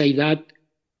I say that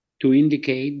to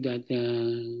indicate that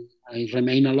I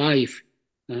remain alive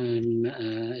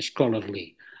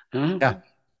scholarly. Yeah.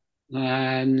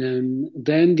 And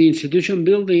then the institution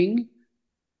building,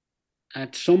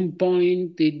 at some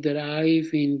point, it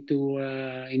derived into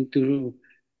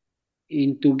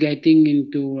getting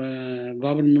into a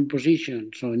government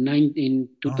position. So in Oh.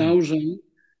 2000,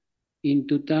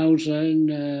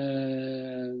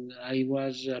 I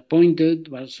was appointed,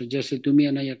 was suggested to me,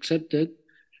 and I accepted,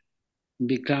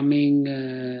 becoming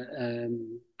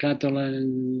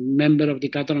Catalan member of the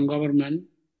Catalan government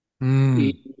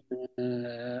Mm.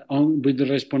 with the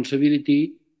responsibility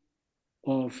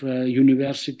of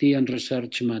university and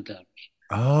research matters.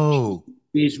 Oh.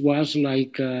 This was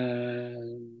like a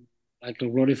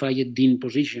glorified dean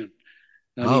position,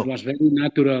 and it Oh. was very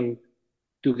natural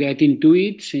to get into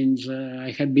it since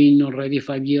I had been already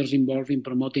 5 years involved in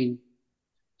promoting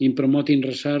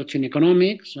research in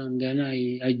economics, and then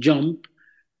I jumped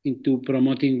into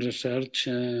promoting research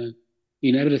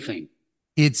in everything.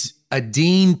 It's a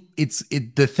dean.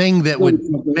 The thing that No, would it's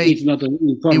make not it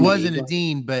informally. wasn't a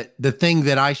dean, but the thing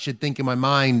that I should think in my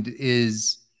mind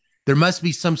is there must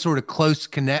be some sort of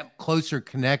closer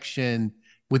connection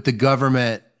with the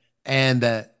government and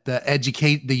the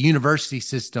university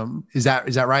system. Is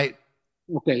that right?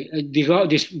 Okay,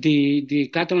 the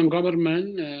Catalan government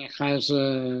has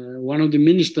one of the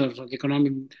ministers of the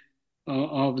economic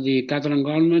of the Catalan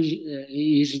government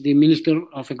is the minister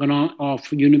of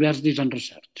universities and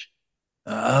research.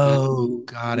 Oh, And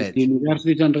got the it.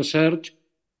 universities and research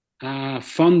are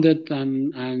funded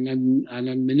and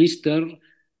administered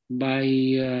by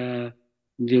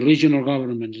the regional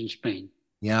governments in Spain.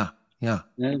 Yeah. Yeah.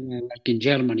 like in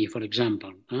Germany, for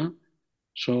example.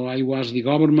 So I was the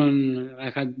government. I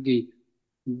had the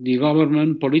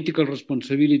government political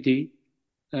responsibility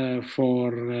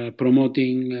for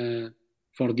promoting,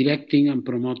 for directing and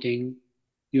promoting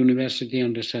university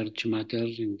and research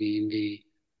matters in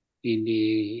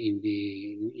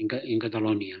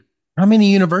Catalonia. How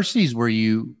many universities were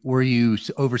you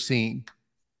overseeing?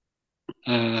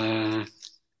 Uh,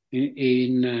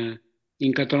 in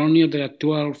Catalonia, there are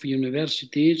 12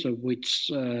 universities, of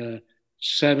which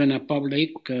 7 are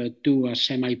public, 2 are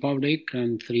semi-public,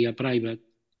 and 3 are private.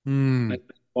 Mm.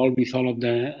 I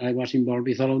was involved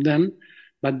with all of them.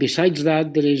 But besides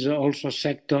that, there is also a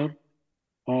sector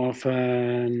of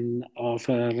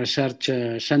research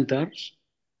centers,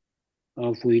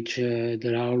 of which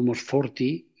there are almost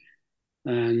 40,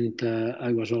 and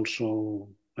I was also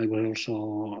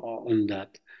on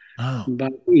that. Oh.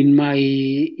 But in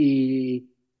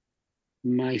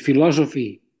my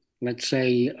philosophy, let's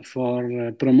say,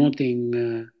 for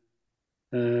promoting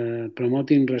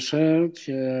research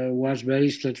was very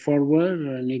straightforward,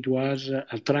 and it was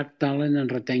attract talent and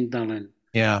retain talent.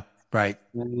 Yeah. Right.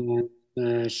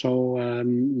 So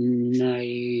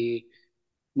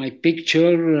my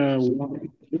picture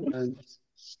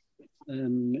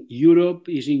Europe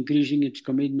is increasing its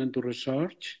commitment to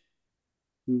research.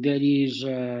 There is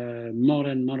more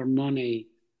and more money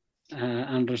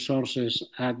and resources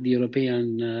at the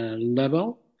European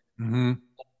level Mm-hmm.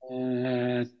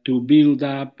 to build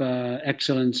up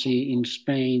excellency in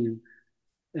Spain.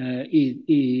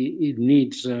 It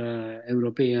needs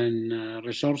European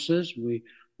resources. We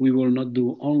will not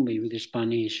do only with the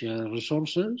Spanish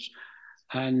resources,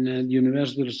 and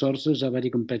university resources are very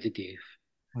competitive.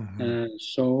 Mm-hmm.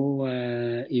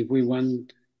 If we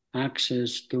want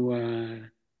access to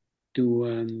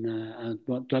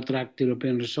attract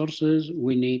European resources,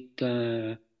 we need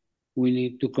to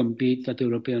compete at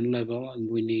European level, and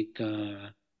we need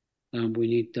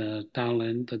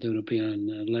talent at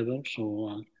European level.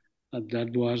 So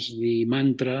that was the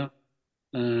mantra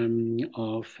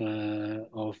of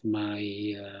my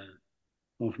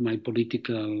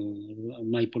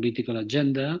political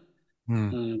agenda.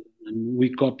 Mm. And we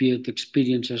copied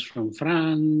experiences from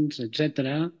France,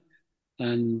 etc.,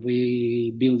 and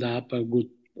we build up a good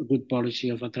policy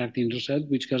of attracting research,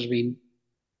 which has been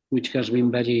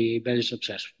very very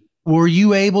successful. Were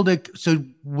you able to? So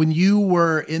when you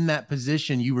were in that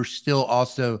position, you were still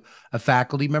also a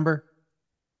faculty member?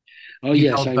 Oh You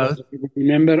yes, held I was both? a faculty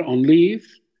member on leave,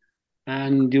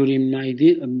 and during my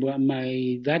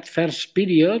that first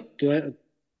period,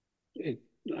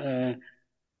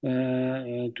 2000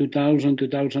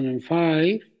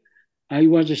 2005, I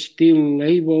was still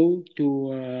able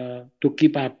to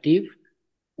keep active.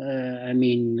 I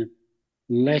mean,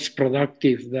 less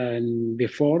productive than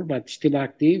before, but still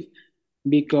active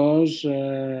because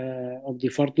of the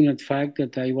fortunate fact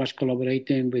that I was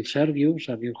collaborating with Sergio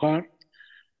Hart.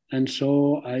 And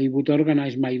so I would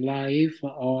organize my life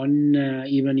on,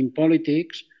 even in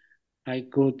politics, I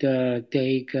could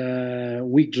take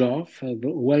weeks off,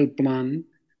 well planned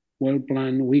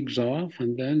weeks off,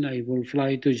 and then I will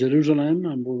fly to Jerusalem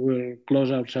and we will close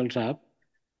ourselves up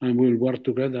and we'll work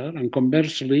together. And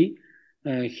conversely,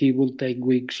 he will take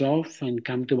weeks off and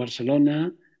come to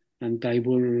Barcelona, and I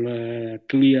will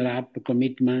clear up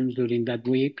commitments during that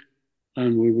week,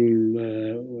 and we will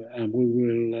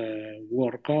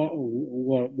work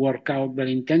out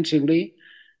very intensively,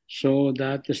 so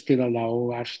that still allow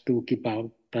us to keep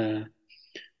up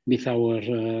with our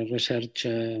research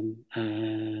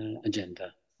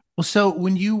agenda. Well, so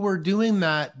when you were doing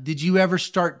that, did you ever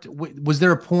start? Was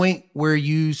there a point where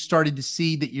you started to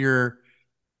see that you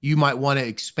might want to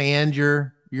expand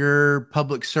your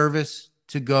public service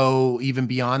to go even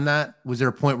beyond that? Was there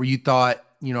a point where you thought,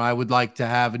 I would like to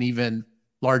have an even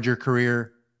larger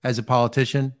career as a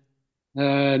politician?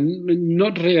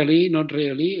 Not really, not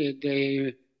really.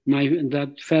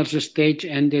 That first stage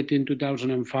ended in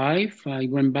 2005. I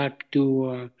went back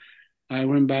to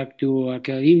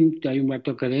academia. I went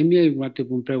to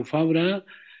Pompeu Fabra.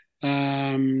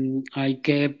 I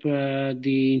kept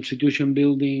the institution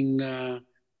building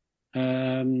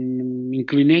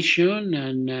inclination,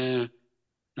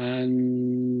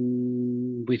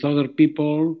 and with other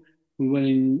people we were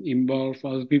involved,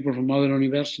 other people from other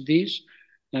universities,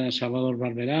 Salvador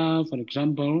Barberá, for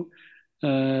example. We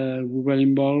were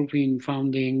involved in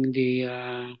founding the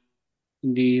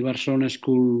Barcelona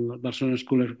School of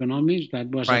Economics.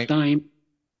 That was a Right. time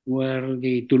where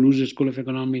the Toulouse School of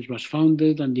Economics was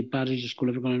founded, and the Paris School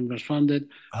of Economics was founded,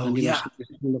 Oh and the yeah.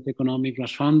 Maastricht School of Economics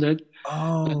was founded.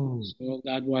 Oh, So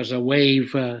that was a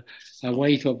wave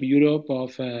of Europe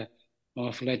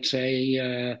of let's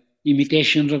say,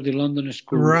 imitations of the London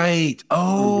School. right. Mhm.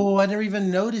 Oh, I never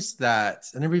even noticed that.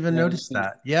 I never even noticed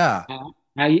that. Yeah.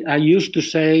 I used to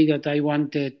say that I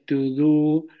wanted to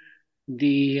do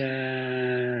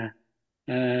the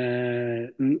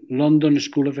London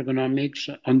School of Economics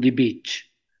on the beach.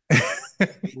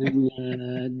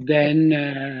 And then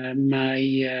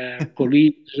my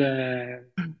colleagues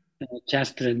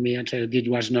chastened me and said it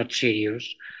was not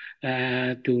serious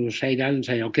to say that, and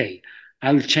say, okay,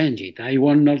 I'll change it. I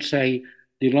will not say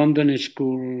the London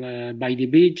School by the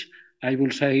beach. I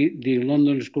will say the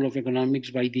London School of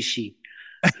Economics by the sea.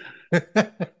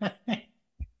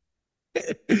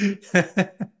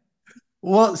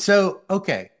 Well, so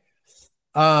okay.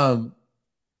 Um,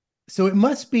 so it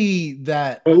must be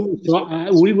that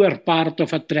We were part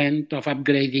of a trend of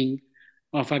upgrading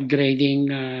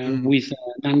Mm, with an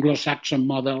Anglo-Saxon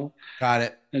model, got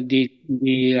it.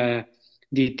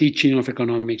 the teaching of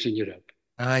economics in Europe.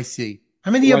 I see.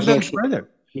 How many of Was those also were there?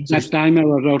 At So that time I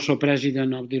was also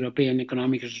president of the European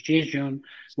Economic Association,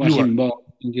 you was were. involved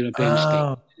in the European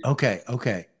state. Oh, okay,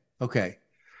 okay, okay.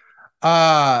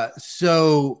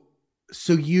 So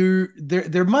you're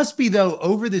there must be though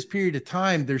over this period of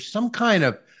time,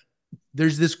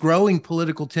 there's this growing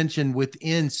political tension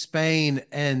within Spain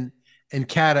and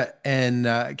Catalonia.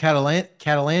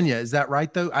 Is that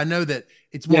right though? I know that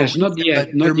it's more Yes, recent, not yet, but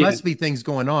there not yet, must be things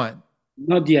going on.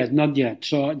 not yet, not yet.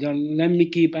 So let me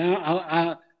keep.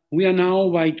 We are now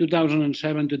by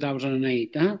 2007,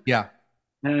 2008. Huh? Yeah.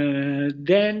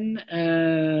 Then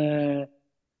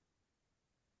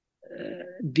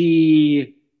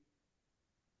the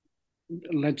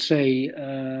let's say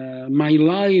my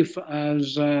life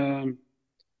as a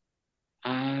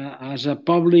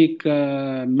public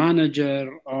manager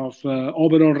of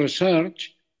overall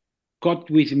research got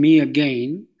with me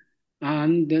again.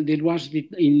 And it was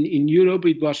in Europe,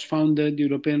 it was founded the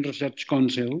European Research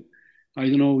Council. I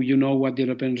don't know, you know what the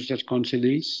European Research Council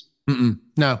is? Mm-mm.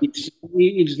 No. It's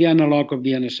the analog of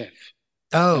the NSF.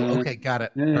 Oh, Uh, okay, got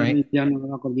it. All right. it's the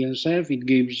analog of the NSF. It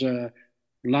gives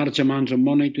large amounts of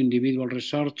money to individual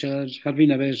researchers. Has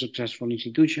been a very successful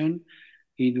institution.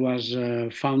 It was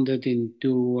founded in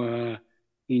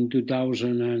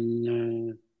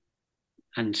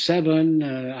 2007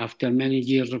 after many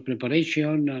years of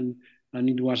preparation, and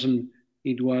it was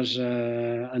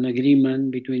an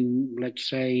agreement between, let's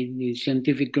say, the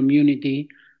scientific community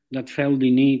that felt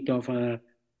the need of a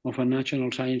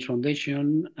national science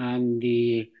foundation, and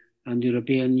the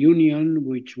European Union,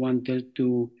 which wanted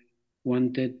to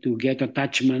get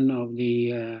attachment of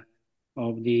the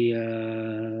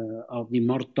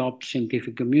more top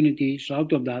scientific community. So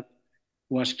out of that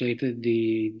was created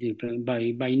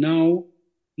by now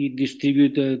it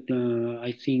distributed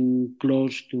I think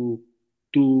close to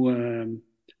two um,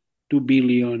 2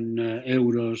 billion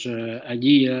euros a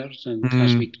year, and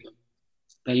has Mm, become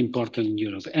very important in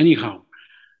Europe. Anyhow,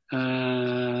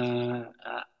 uh,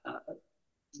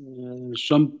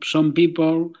 some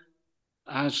people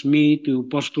asked me to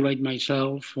postulate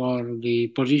myself for the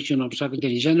position of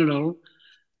Secretary General,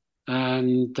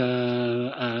 and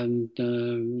that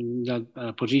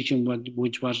position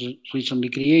which was recently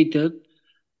created,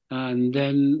 and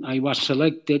then I was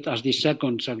selected as the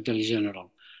second Secretary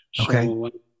General. okay. So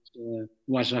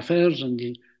was affairs,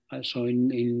 so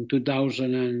in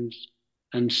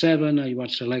 2007 I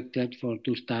was selected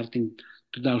to start in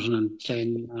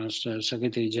 2010 as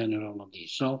Secretary General of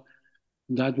this. So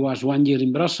that was 1 year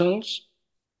in Brussels.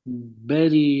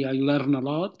 I learned a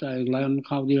lot. I learned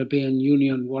how the European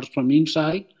Union works from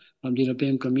inside, and the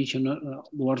European Commission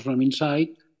works from inside,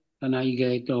 and I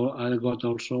got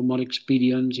also more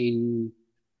experience in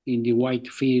the wide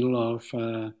field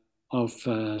of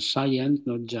science,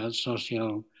 not just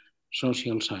social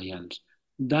science.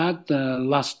 That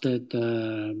lasted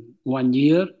 1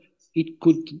 year. It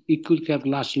could have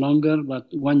lasted longer, but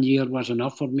 1 year was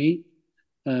enough for me.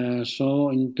 So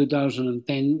in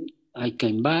 2010, I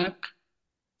came back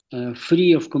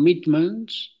free of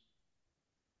commitments.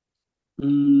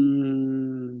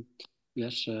 Mm,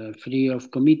 yes, free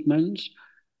of commitments.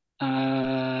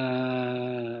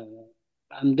 And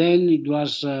then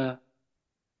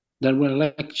there were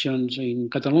elections in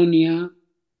Catalonia,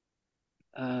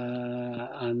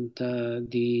 and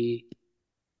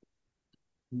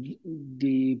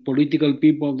the political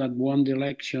people that won the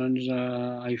elections,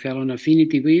 I felt an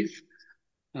affinity with,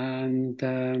 and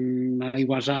I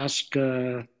was asked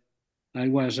I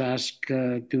was asked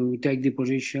to take the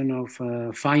position of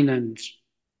finance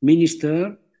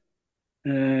minister.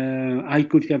 I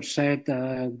could have said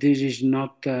this is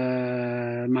not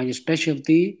my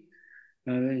specialty.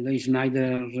 There is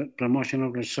neither promotion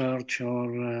of research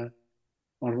or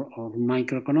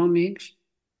microeconomics.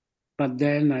 But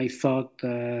then I thought,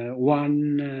 I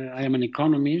am an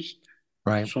economist,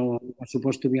 Right. so I was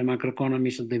supposed to be a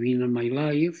macroeconomist at the beginning of my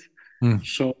life. Mm.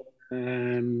 So,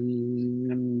 I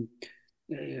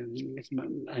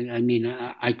mean,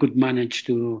 I could manage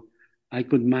to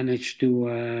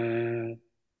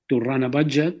run a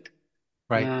budget,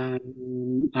 Right.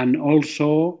 and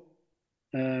also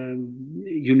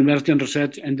university and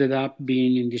research ended up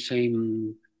being in the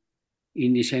same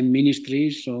ministry.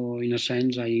 So in a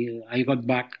sense, I got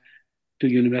back to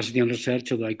university and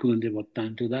research, although I couldn't devote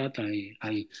time to that.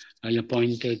 I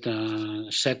appointed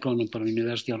a second for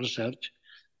university and research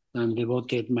and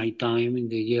devoted my time in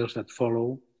the years that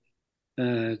follow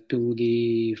to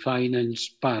the finance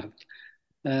part.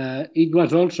 It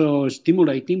was also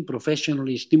stimulating,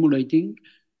 professionally stimulating.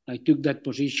 I took that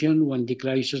position when the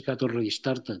crisis had already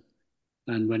started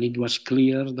and when it was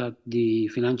clear that the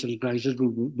financial crisis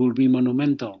will be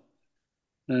monumental.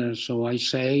 So I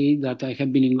say that I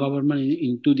have been in government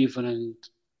in two different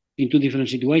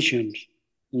situations.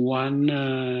 One,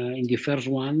 in the first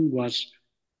one was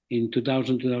in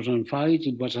 2000, 2005.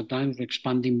 It was a time of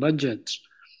expanding budgets.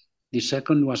 The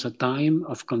second was a time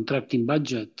of contracting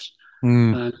budgets.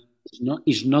 Mm. And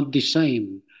it's not the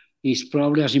same. It's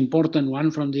probably as important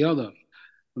one from the other,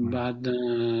 but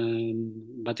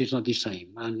it's not the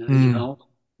same. And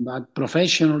but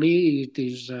professionally, it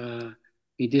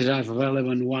is as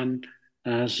relevant one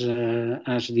as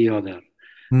the other.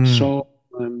 Mm. So,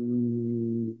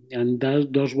 and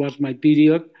those was my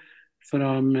period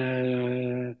from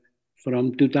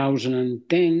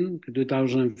 2010 to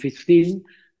 2015,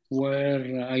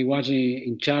 where I was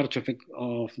in charge of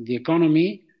the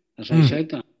economy, as I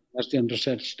said, university and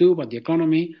research too, but the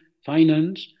economy,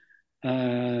 finance,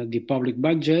 the public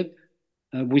budget,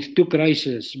 with two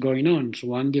crises going on. So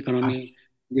one, the economy,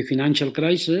 the financial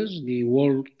crisis, the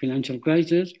world financial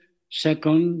crisis.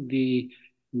 Second, the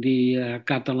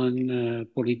Catalan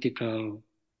political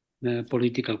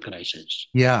crisis.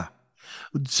 Yeah.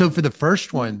 So for the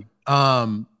first one,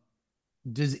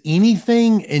 does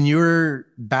anything in your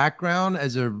background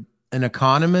as an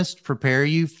economist prepare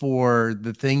you for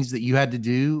the things that you had to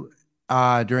do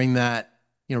during that,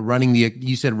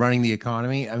 you said running the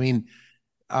economy. I mean,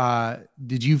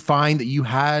 did you find that you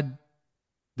had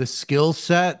the skill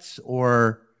sets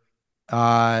or,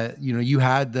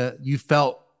 you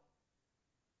felt,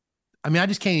 I mean, I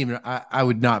just can't even, I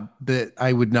would not, but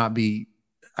I would not be,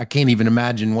 I can't even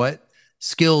imagine what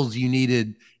skills you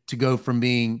needed to go from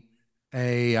being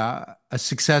a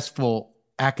successful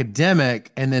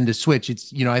academic and then to switch.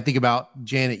 It's, I think about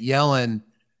Janet Yellen,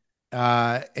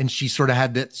 and she sort of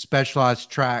had that specialized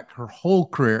track her whole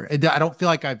career. I don't feel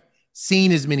like I've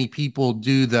seen as many people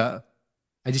do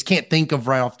I just can't think of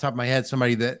right off the top of my head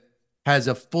somebody that has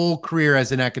a full career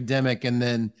as an academic and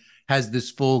then has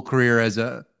this full career as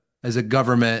a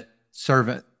government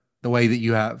servant the way that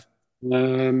you have.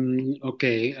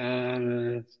 Okay.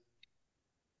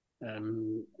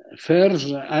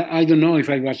 First, I don't know if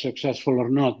I was successful or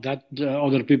not. That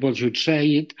other people should say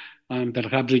it, and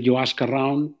perhaps if you ask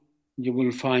around, you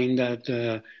will find that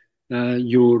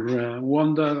your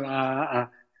wonder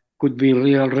could be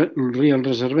real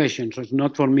reservation. So it's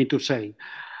not for me to say.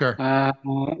 Sure.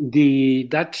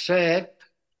 That said,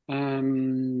 I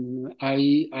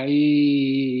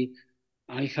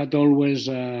had always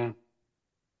I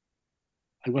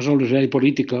was always very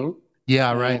political.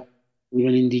 Yeah, right.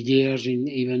 Even in the years,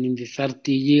 even in the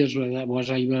 30 years where I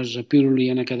was purely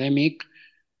an academic.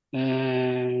 I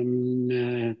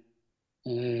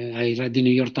read the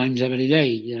New York Times every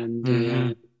day and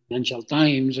the Financial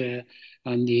Times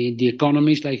and the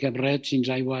Economist I have read since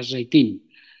I was 18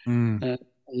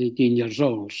 years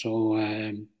old. So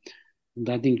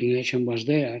that inclination was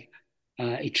there.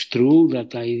 It's true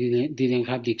that I didn't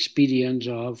have the experience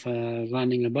of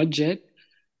running a budget.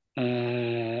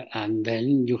 And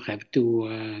then you have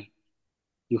to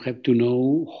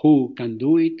know who can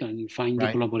do it and find the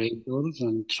Right. collaborators.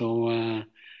 And so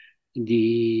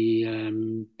the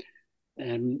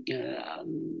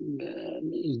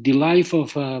life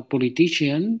of a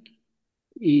politician,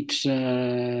 it's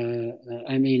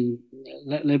I mean,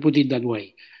 let me put it that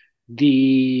way.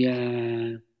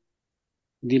 The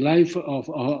life of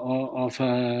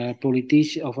a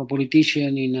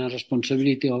politician in a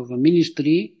responsibility of a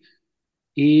ministry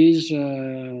is,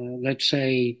 let's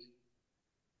say,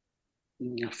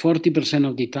 40%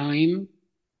 of the time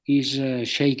is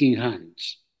shaking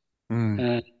hands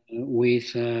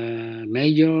with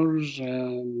mayors,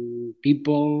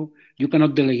 people. You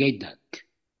cannot delegate that.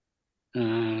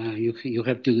 You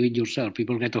have to do it yourself.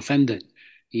 People get offended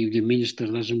if the minister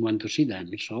doesn't want to see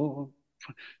them. So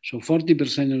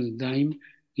 40% of the time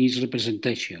is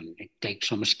representation. It takes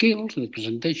some skills,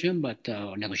 representation, but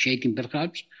negotiating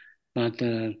perhaps, but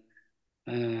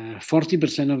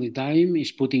 40% of the time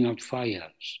is putting out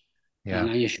fires. Yeah.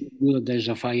 And I assure you that there's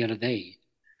a fire a day.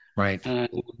 Right.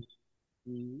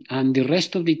 And the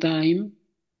rest of the time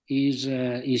is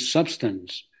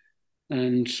substance.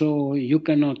 And so you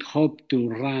cannot hope to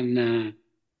run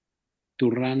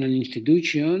an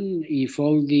institution if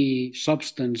all the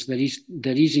substance there is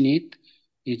in it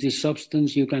is the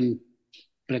substance you can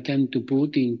pretend to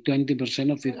put in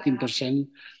 20% or 15%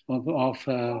 of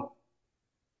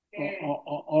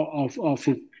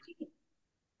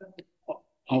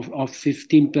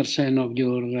 15%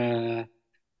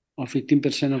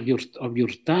 of your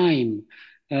time.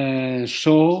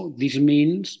 So this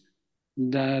means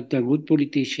that a good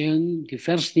politician, the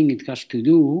first thing it has to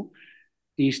do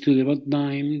is to devote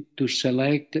time to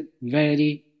select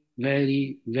very,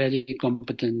 very, very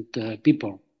competent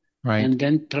people, Right. and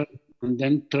then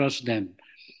trust them.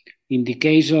 In the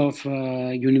case of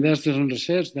universities and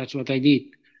research, that's what I did.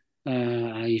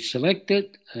 I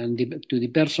selected, and to the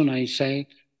person I say,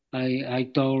 I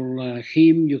told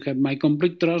him, "You have my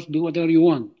complete trust. Do whatever you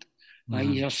want. I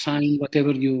just sign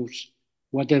whatever you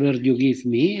give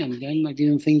me." And then I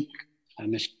didn't think I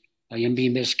am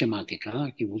being very schematic.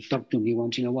 He would talk to me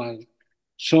once in a while.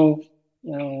 So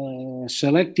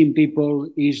selecting people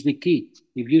is the key.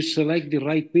 If you select the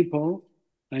right people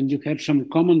and you have some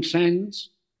common sense,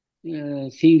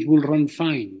 things will run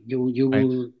fine. You will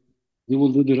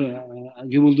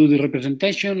do the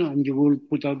representation, and you will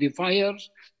put out the fires,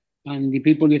 and the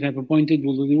people you have appointed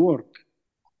will do the work.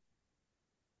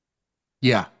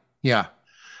 Yeah.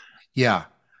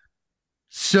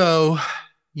 So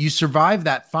you survived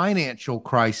that financial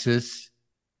crisis.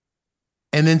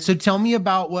 And then, so tell me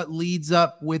about what leads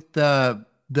up with the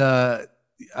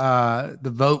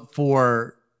vote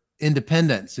for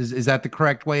independence. Is that the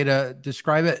correct way to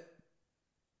describe it?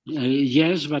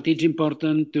 Yes, but it's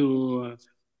important to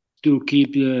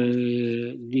keep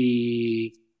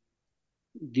the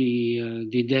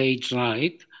dates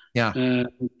right. Yeah.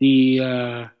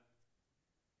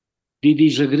 The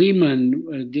disagreement,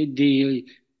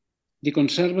 the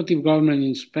conservative government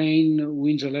in Spain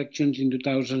wins elections in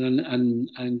 2000 and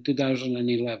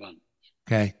 2011.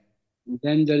 Okay.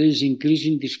 Then there is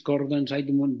increasing discordance. I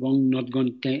won't not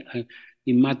going to,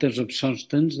 in matters of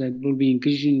substance. There will be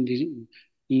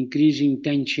increasing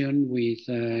tension with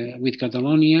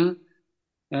Catalonia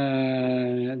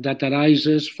that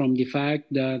arises from the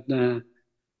fact that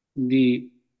the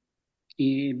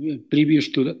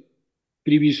previous to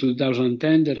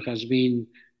 2010 there has been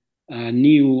a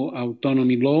new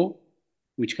autonomy law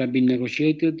which had been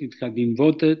negotiated. It had been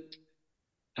voted.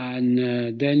 And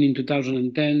then in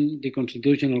 2010, the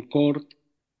Constitutional Court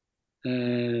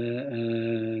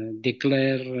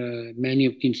declared many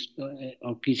of its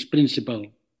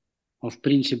principal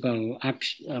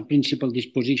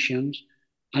dispositions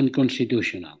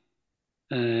unconstitutional.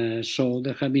 So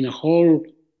there have been a whole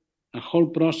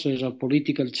process of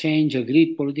political change,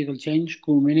 agreed political change,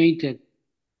 culminated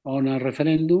on a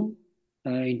referendum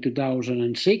in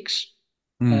 2006.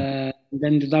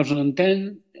 Then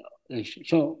 2010.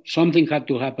 So something had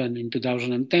to happen in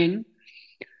 2010,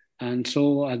 and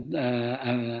so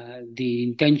the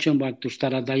intention was to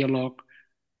start a dialogue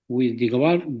with the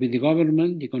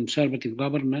government, the conservative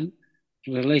government.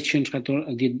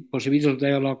 The possibility of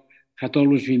dialogue had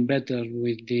always been better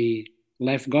with the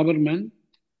left government,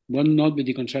 but not with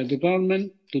the conservative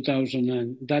government.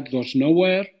 That goes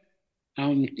nowhere.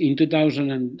 In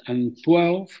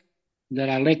 2012, there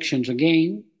are elections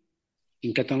again.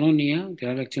 In Catalonia,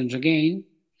 the elections again,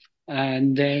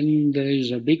 and then there is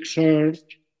a big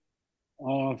surge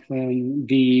of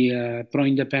the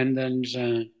pro-independence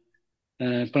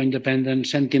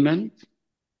sentiment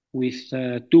with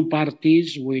two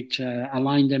parties which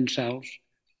align themselves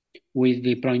with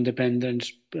the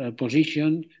pro-independence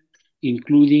position,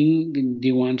 including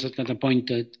the ones that had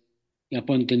appointed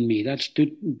me. That's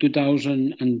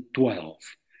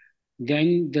 2012.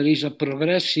 Then there is a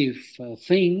progressive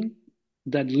thing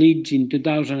that leads in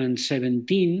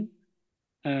 2017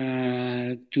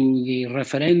 to the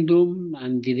referendum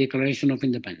and the Declaration of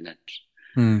Independence.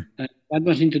 That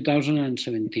was in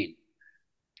 2017.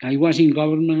 I was in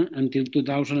government until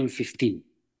 2015.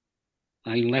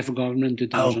 I left government in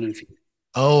 2015.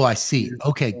 Oh, I see.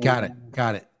 Okay, got it.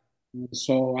 Got it.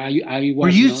 So I Were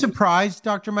was you not. surprised,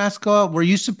 Dr. Mas-Colell? Were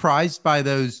you surprised by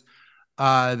those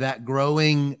that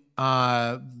growing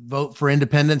vote for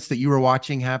independence that you were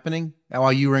watching happening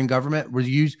while you were in government?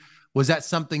 Was that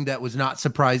something that was not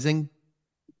surprising?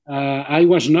 I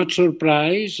was not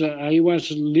surprised. I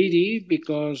was leery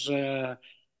because I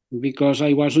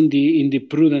was on the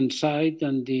prudent side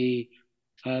and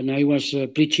I was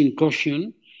preaching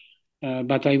caution.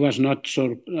 But I was not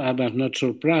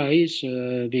surprised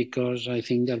because I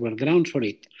think there were grounds for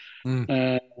it. Mm.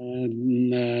 Uh,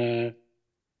 um,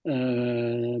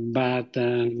 uh, but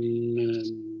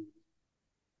I'm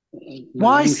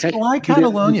Why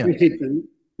Catalonia? hesitant.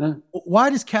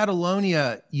 Why does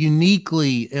Catalonia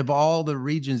uniquely, of all the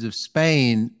regions of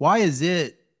Spain, why is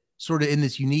it sort of in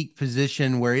this unique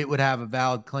position where it would have a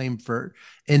valid claim for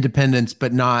independence,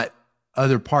 but not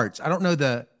other parts? I don't know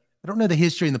the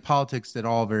history and the politics at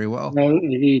all very well. Well,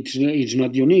 it's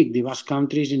not unique. The Basque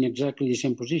Country is in exactly the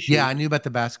same Yeah, position. I knew about the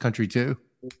Basque Country too.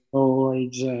 So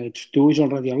it's two is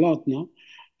already a lot, no?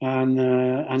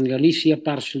 And Galicia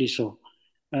partially so,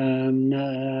 um,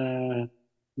 uh,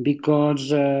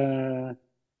 because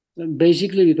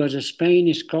basically because Spain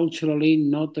is culturally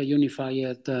not a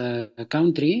unified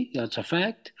country. That's a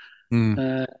fact. Mm,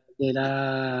 Uh,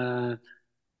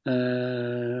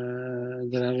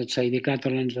 there are let's say, the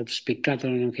Catalans that speak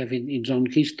Catalan and have its own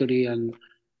history and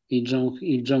its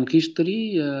own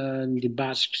history. The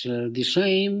Basques the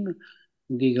same,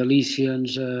 the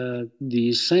Galicians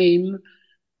the same.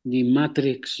 The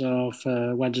matrix of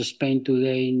what's Spain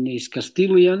today is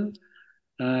Castilian,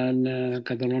 and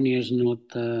Catalonia is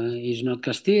not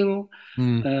Castile,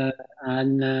 mm, uh,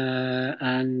 and uh,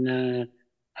 and uh,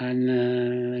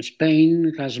 and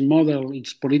Spain has model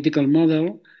its political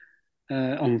model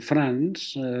on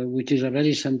France, which is a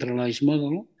very centralized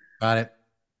model. got it.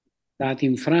 But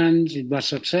in France, it was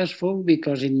successful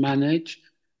because it managed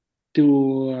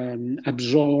to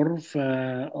absorb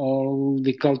all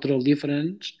the cultural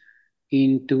difference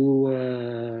into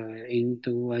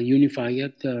a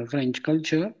unified French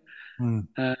culture. Mm,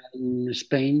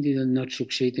 Spain did not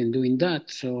succeed in doing that.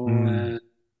 So mm,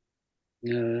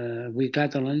 we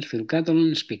Catalans feel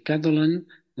Catalan, speak Catalan,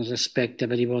 respect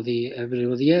everybody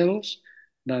else,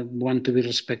 but want to be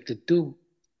respected too.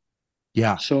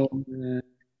 yeah, So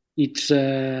it's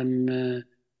the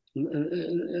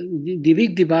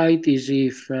big debate is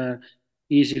if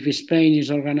Spain is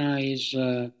organized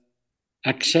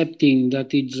accepting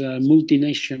that it's a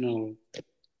multinational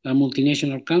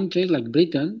country like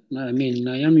Britain. I mean,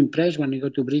 I am impressed when I go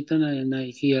to Britain and I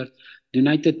hear the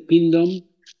United Kingdom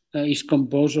is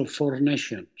composed of four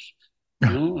nations.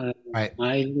 No, right.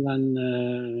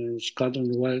 Ireland,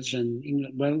 Scotland, Wales, and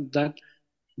England. Well,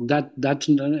 that's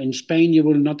in Spain. You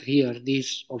will not hear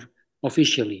this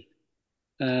officially.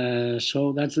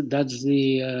 So that's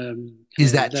the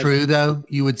Is that that's true though?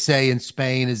 You would say in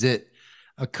Spain, is it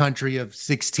a country of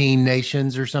 16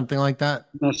 nations or something like that?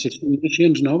 not 16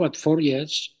 nations, no, but four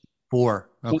yes. Four.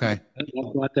 Okay.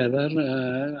 Whatever.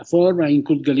 Four, I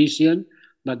include Galician,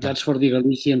 but Yeah. that's for the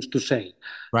Galicians to say.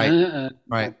 Right.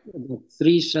 Right. But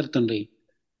three certainly.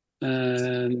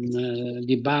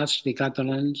 The Basques, the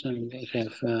Catalans, and they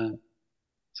have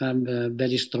some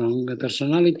very strong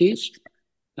personalities.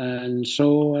 And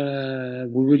so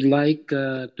we would like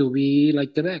to be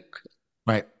like Quebec.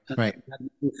 Right. Right. That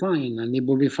would be fine, and it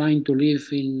will be fine to live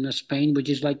in Spain, which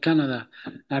is like Canada.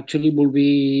 Actually, it will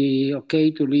be okay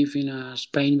to live in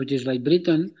Spain, which is like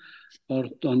Britain, or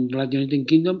on like the United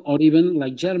Kingdom, or even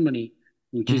like Germany,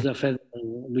 Mm,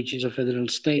 which is a federal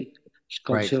state.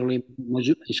 right.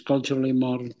 It's culturally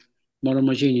more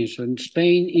homogeneous. So in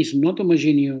Spain is not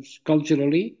homogeneous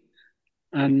culturally,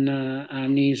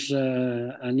 and is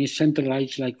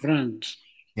centralized like France.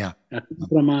 Yeah. A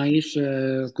compromise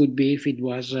could be if it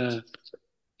was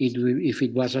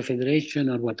a federation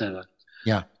or whatever.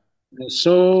 Yeah.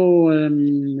 So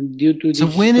due to So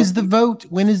this when is the topic, vote?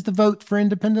 When is the vote for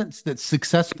independence that's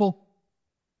successful?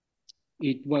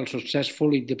 it was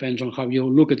successful. It depends on how you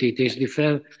look at it.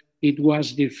 It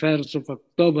was the 1st of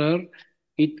October.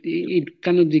 It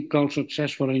cannot be called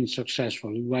successful or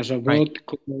unsuccessful. It was a Right. vote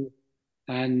called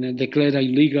and declared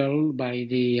illegal by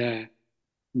the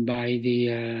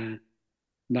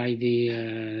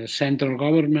central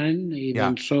government. Yeah.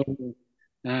 Even so,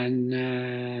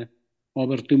 and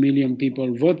over 2 million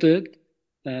people voted,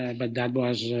 but that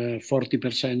was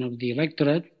 40% of the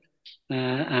electorate,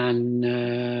 and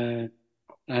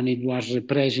it was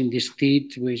repressed in the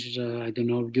state, which I don't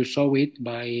know if you saw it,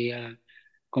 by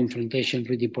confrontation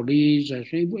with the police.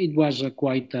 It was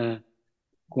quite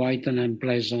quite an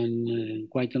unpleasant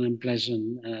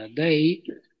day,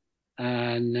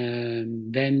 and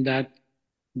then that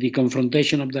the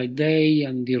confrontation of that day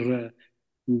and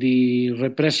the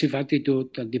repressive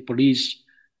attitude and the police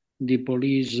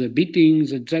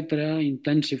beatings, etc.,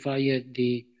 intensified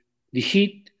the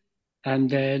heat, and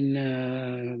then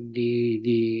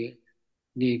the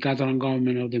Catalan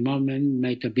government of the moment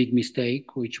made a big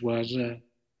mistake, which was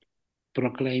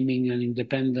proclaiming an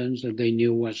independence that they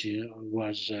knew was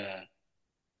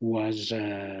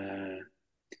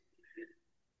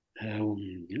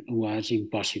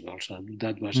impossible. So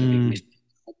that was a big Mm, mistake.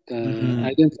 But, mm-hmm,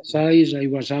 I emphasize I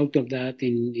was out of that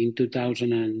in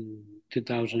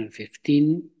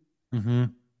 2015. mm-hmm,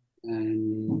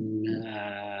 And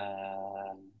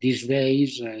these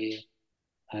days,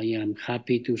 I am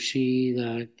happy to see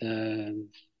that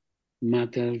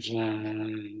matters are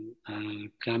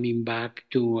coming back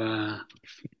to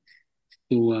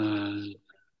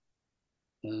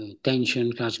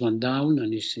tension has gone down,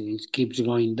 and it keeps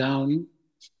going down.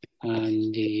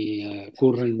 And the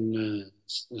current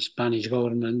Spanish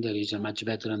government, there is a much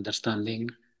better understanding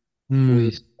mm.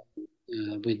 with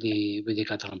with the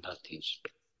Catalan parties.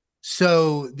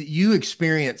 So you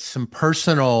experienced some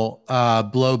personal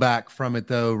blowback from it,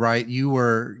 though, right? You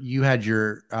had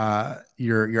your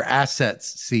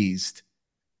assets seized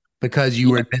because you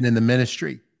Yeah. had been in the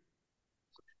ministry.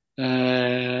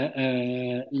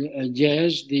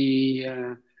 Yes,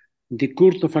 the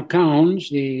Court of Accounts,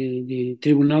 the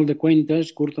Tribunal de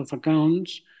Cuentas, Court of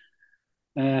Accounts,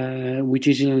 which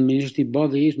is an administrative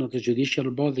body, it's not a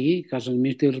judicial body, it has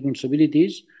administrative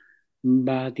responsibilities,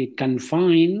 but it can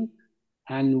fine,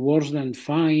 and worse than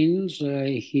fines,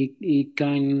 it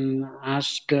can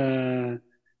ask, it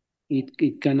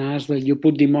can ask that you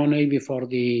put the money before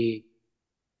the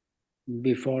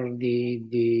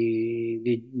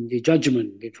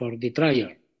judgment, before the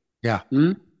trial. Yeah.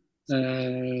 Hmm?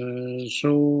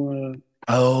 So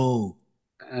Oh.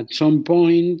 at some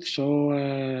point,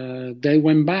 they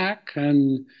went back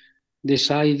and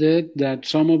decided that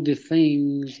some of the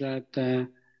things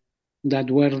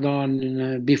that were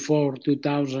done before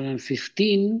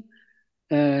 2015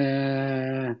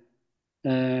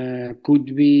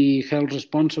 could be held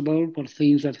responsible for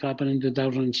things that happened in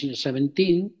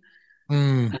 2017.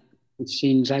 Mm.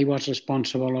 Since I was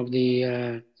responsible of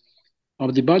the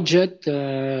budget,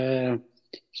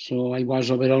 so I was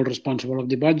overall responsible of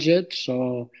the budget.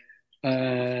 So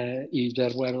if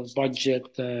there were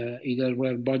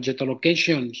budget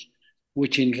allocations,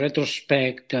 which in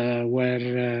retrospect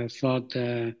were thought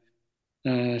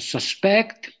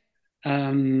suspect. They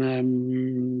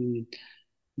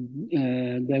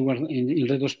were in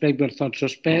retrospect were thought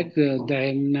suspect.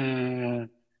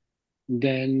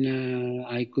 Then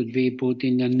I could be put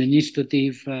in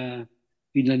administrative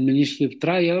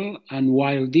trial. And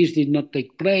while this did not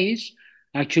take place,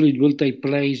 actually it will take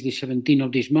place the 17th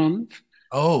of this month.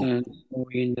 Oh. So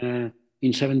in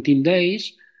 17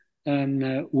 days,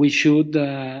 we should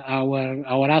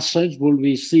our assets will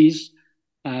be seized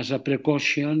as a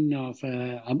precaution of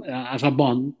as a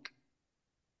bond,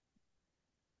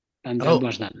 and that Oh.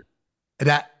 was done.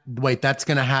 That's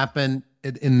going to happen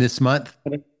in this month.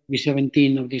 The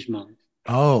 17th of this month.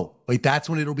 Oh, wait, that's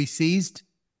when it'll be seized?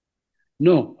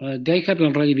 No, they have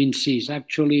already been seized.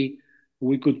 Actually,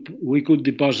 we could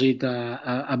deposit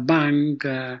a bank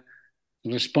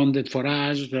responded for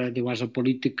us. There was a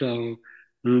political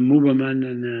movement,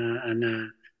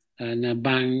 and a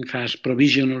bank has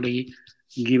provisionally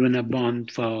given a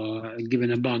bond for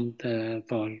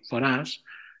us.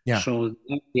 Yeah. So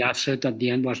the asset at the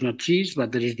end was not seized,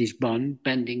 but there is this bond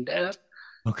pending there.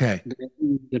 Okay.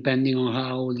 Depending on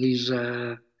how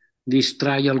this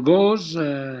trial goes,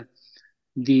 there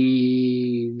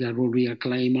will be a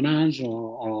claim on us,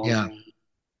 Yeah.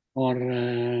 or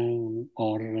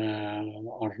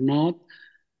not.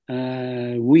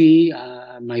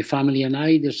 My family and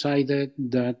I decided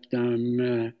that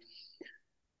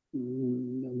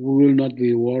we will not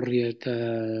be worried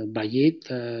by it.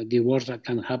 The worst that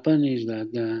can happen is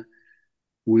that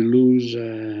we lose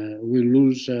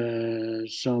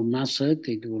some asset.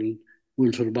 It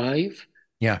will survive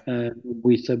Yeah.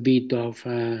 with a bit of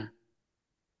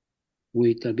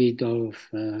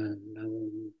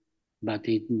but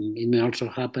it may also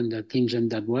happen that things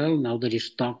end up well. Now there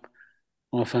is talk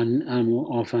of an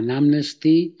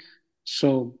amnesty,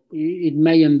 so it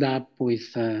may end up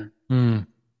with Mm.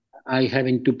 I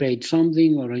having to pay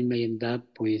something, or I may end up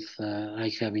with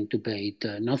I having to pay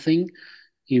nothing.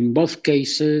 In both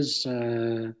cases,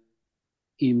 in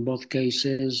both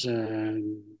cases,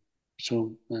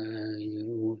 so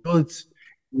Well,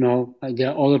 No,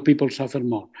 the other people suffer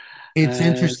more. It's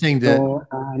interesting that,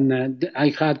 I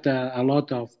had a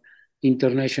lot of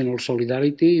international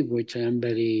solidarity, which I am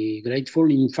very grateful.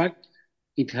 In fact,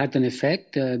 it had an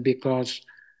effect because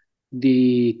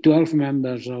the 12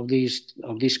 members of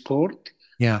this court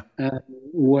yeah.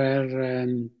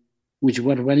 were which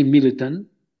were very militant,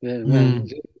 Mm,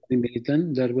 very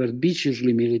militant. They were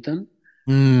viciously militant.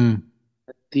 mm,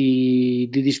 The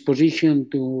disposition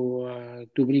to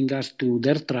bring us to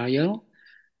their trial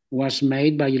was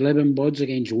made by 11 votes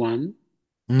against one,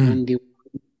 mm, and the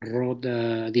wrote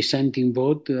dissenting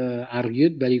vote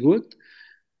argued very good.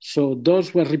 So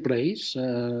those were replaced.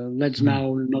 Let's mm,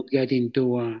 now not get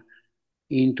into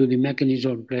the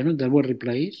mechanism of payment that were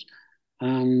replaced.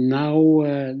 And now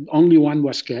only one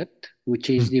was kept,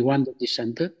 which is mm, the one that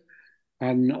dissented,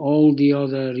 and all the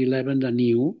other 11 are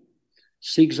new.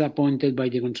 6 appointed by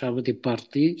the Conservative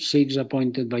Party, 6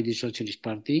 appointed by the Socialist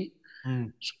Party.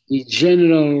 mm.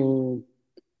 So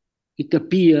it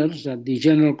appears that the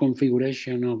general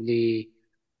configuration of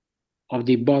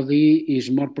the body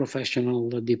is more professional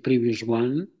than the previous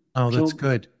one. Oh, that's So,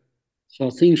 good.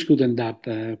 so things could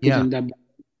Yeah. end up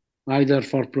either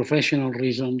for professional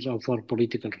reasons or for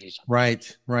political reasons.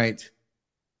 Right. Right.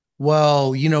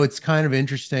 Well, it's kind of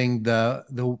interesting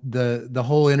the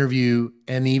whole interview,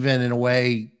 and even in a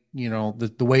way,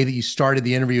 the way that you started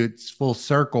the interview, it's full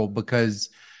circle because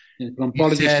From you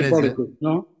politics said to politics,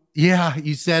 no?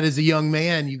 you said as a young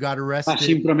man you got arrested.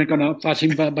 Passing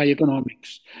by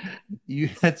economics.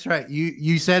 That's right.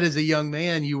 You said as a young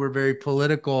man you were very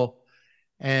political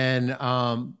and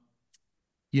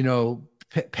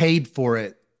paid for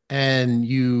it, and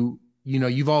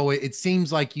you've always, it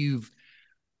seems like you've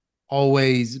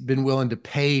always been willing to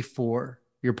pay for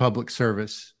your public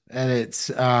service, and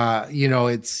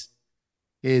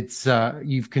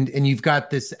you've got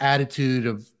this attitude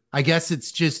of, I guess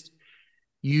it's just,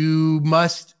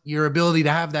 your ability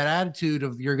to have that attitude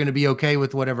of you're going to be okay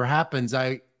with whatever happens.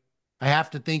 I have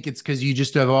to think it's because you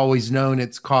just have always known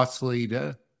it's costly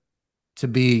to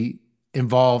be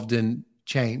involved in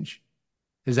change.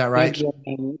 Is that right?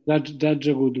 That's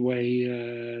a good way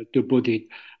to put it.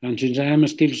 And since I am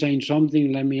still saying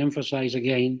something, let me emphasize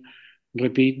again,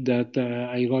 repeat that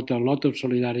I got a lot of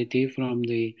solidarity from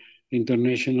the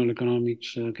international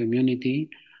economics community,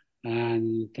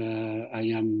 and I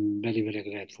am very, very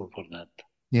grateful for that.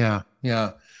 Yeah,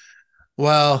 yeah.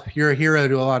 Well, you're a hero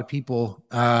to a lot of people.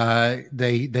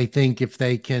 They think if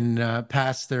they can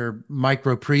pass their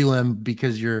micro prelim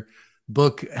because your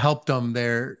book helped them,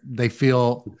 they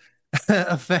feel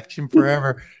affection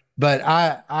forever. But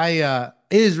it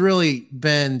has really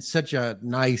been such a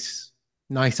nice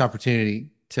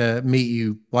opportunity to meet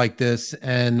you like this,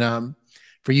 and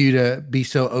for you to be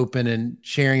so open and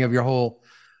sharing of your whole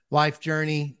life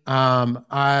journey.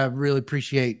 I really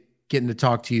appreciate getting to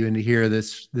talk to you and to hear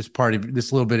this part of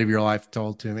this little bit of your life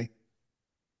told to me.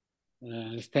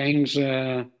 Thanks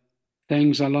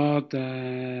a lot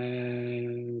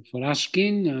for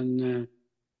asking, and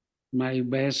my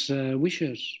best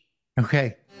wishes.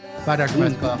 Okay. Bye, Dr.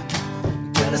 Mas-Colell.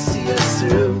 Gonna see us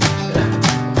through.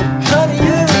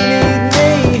 Honey,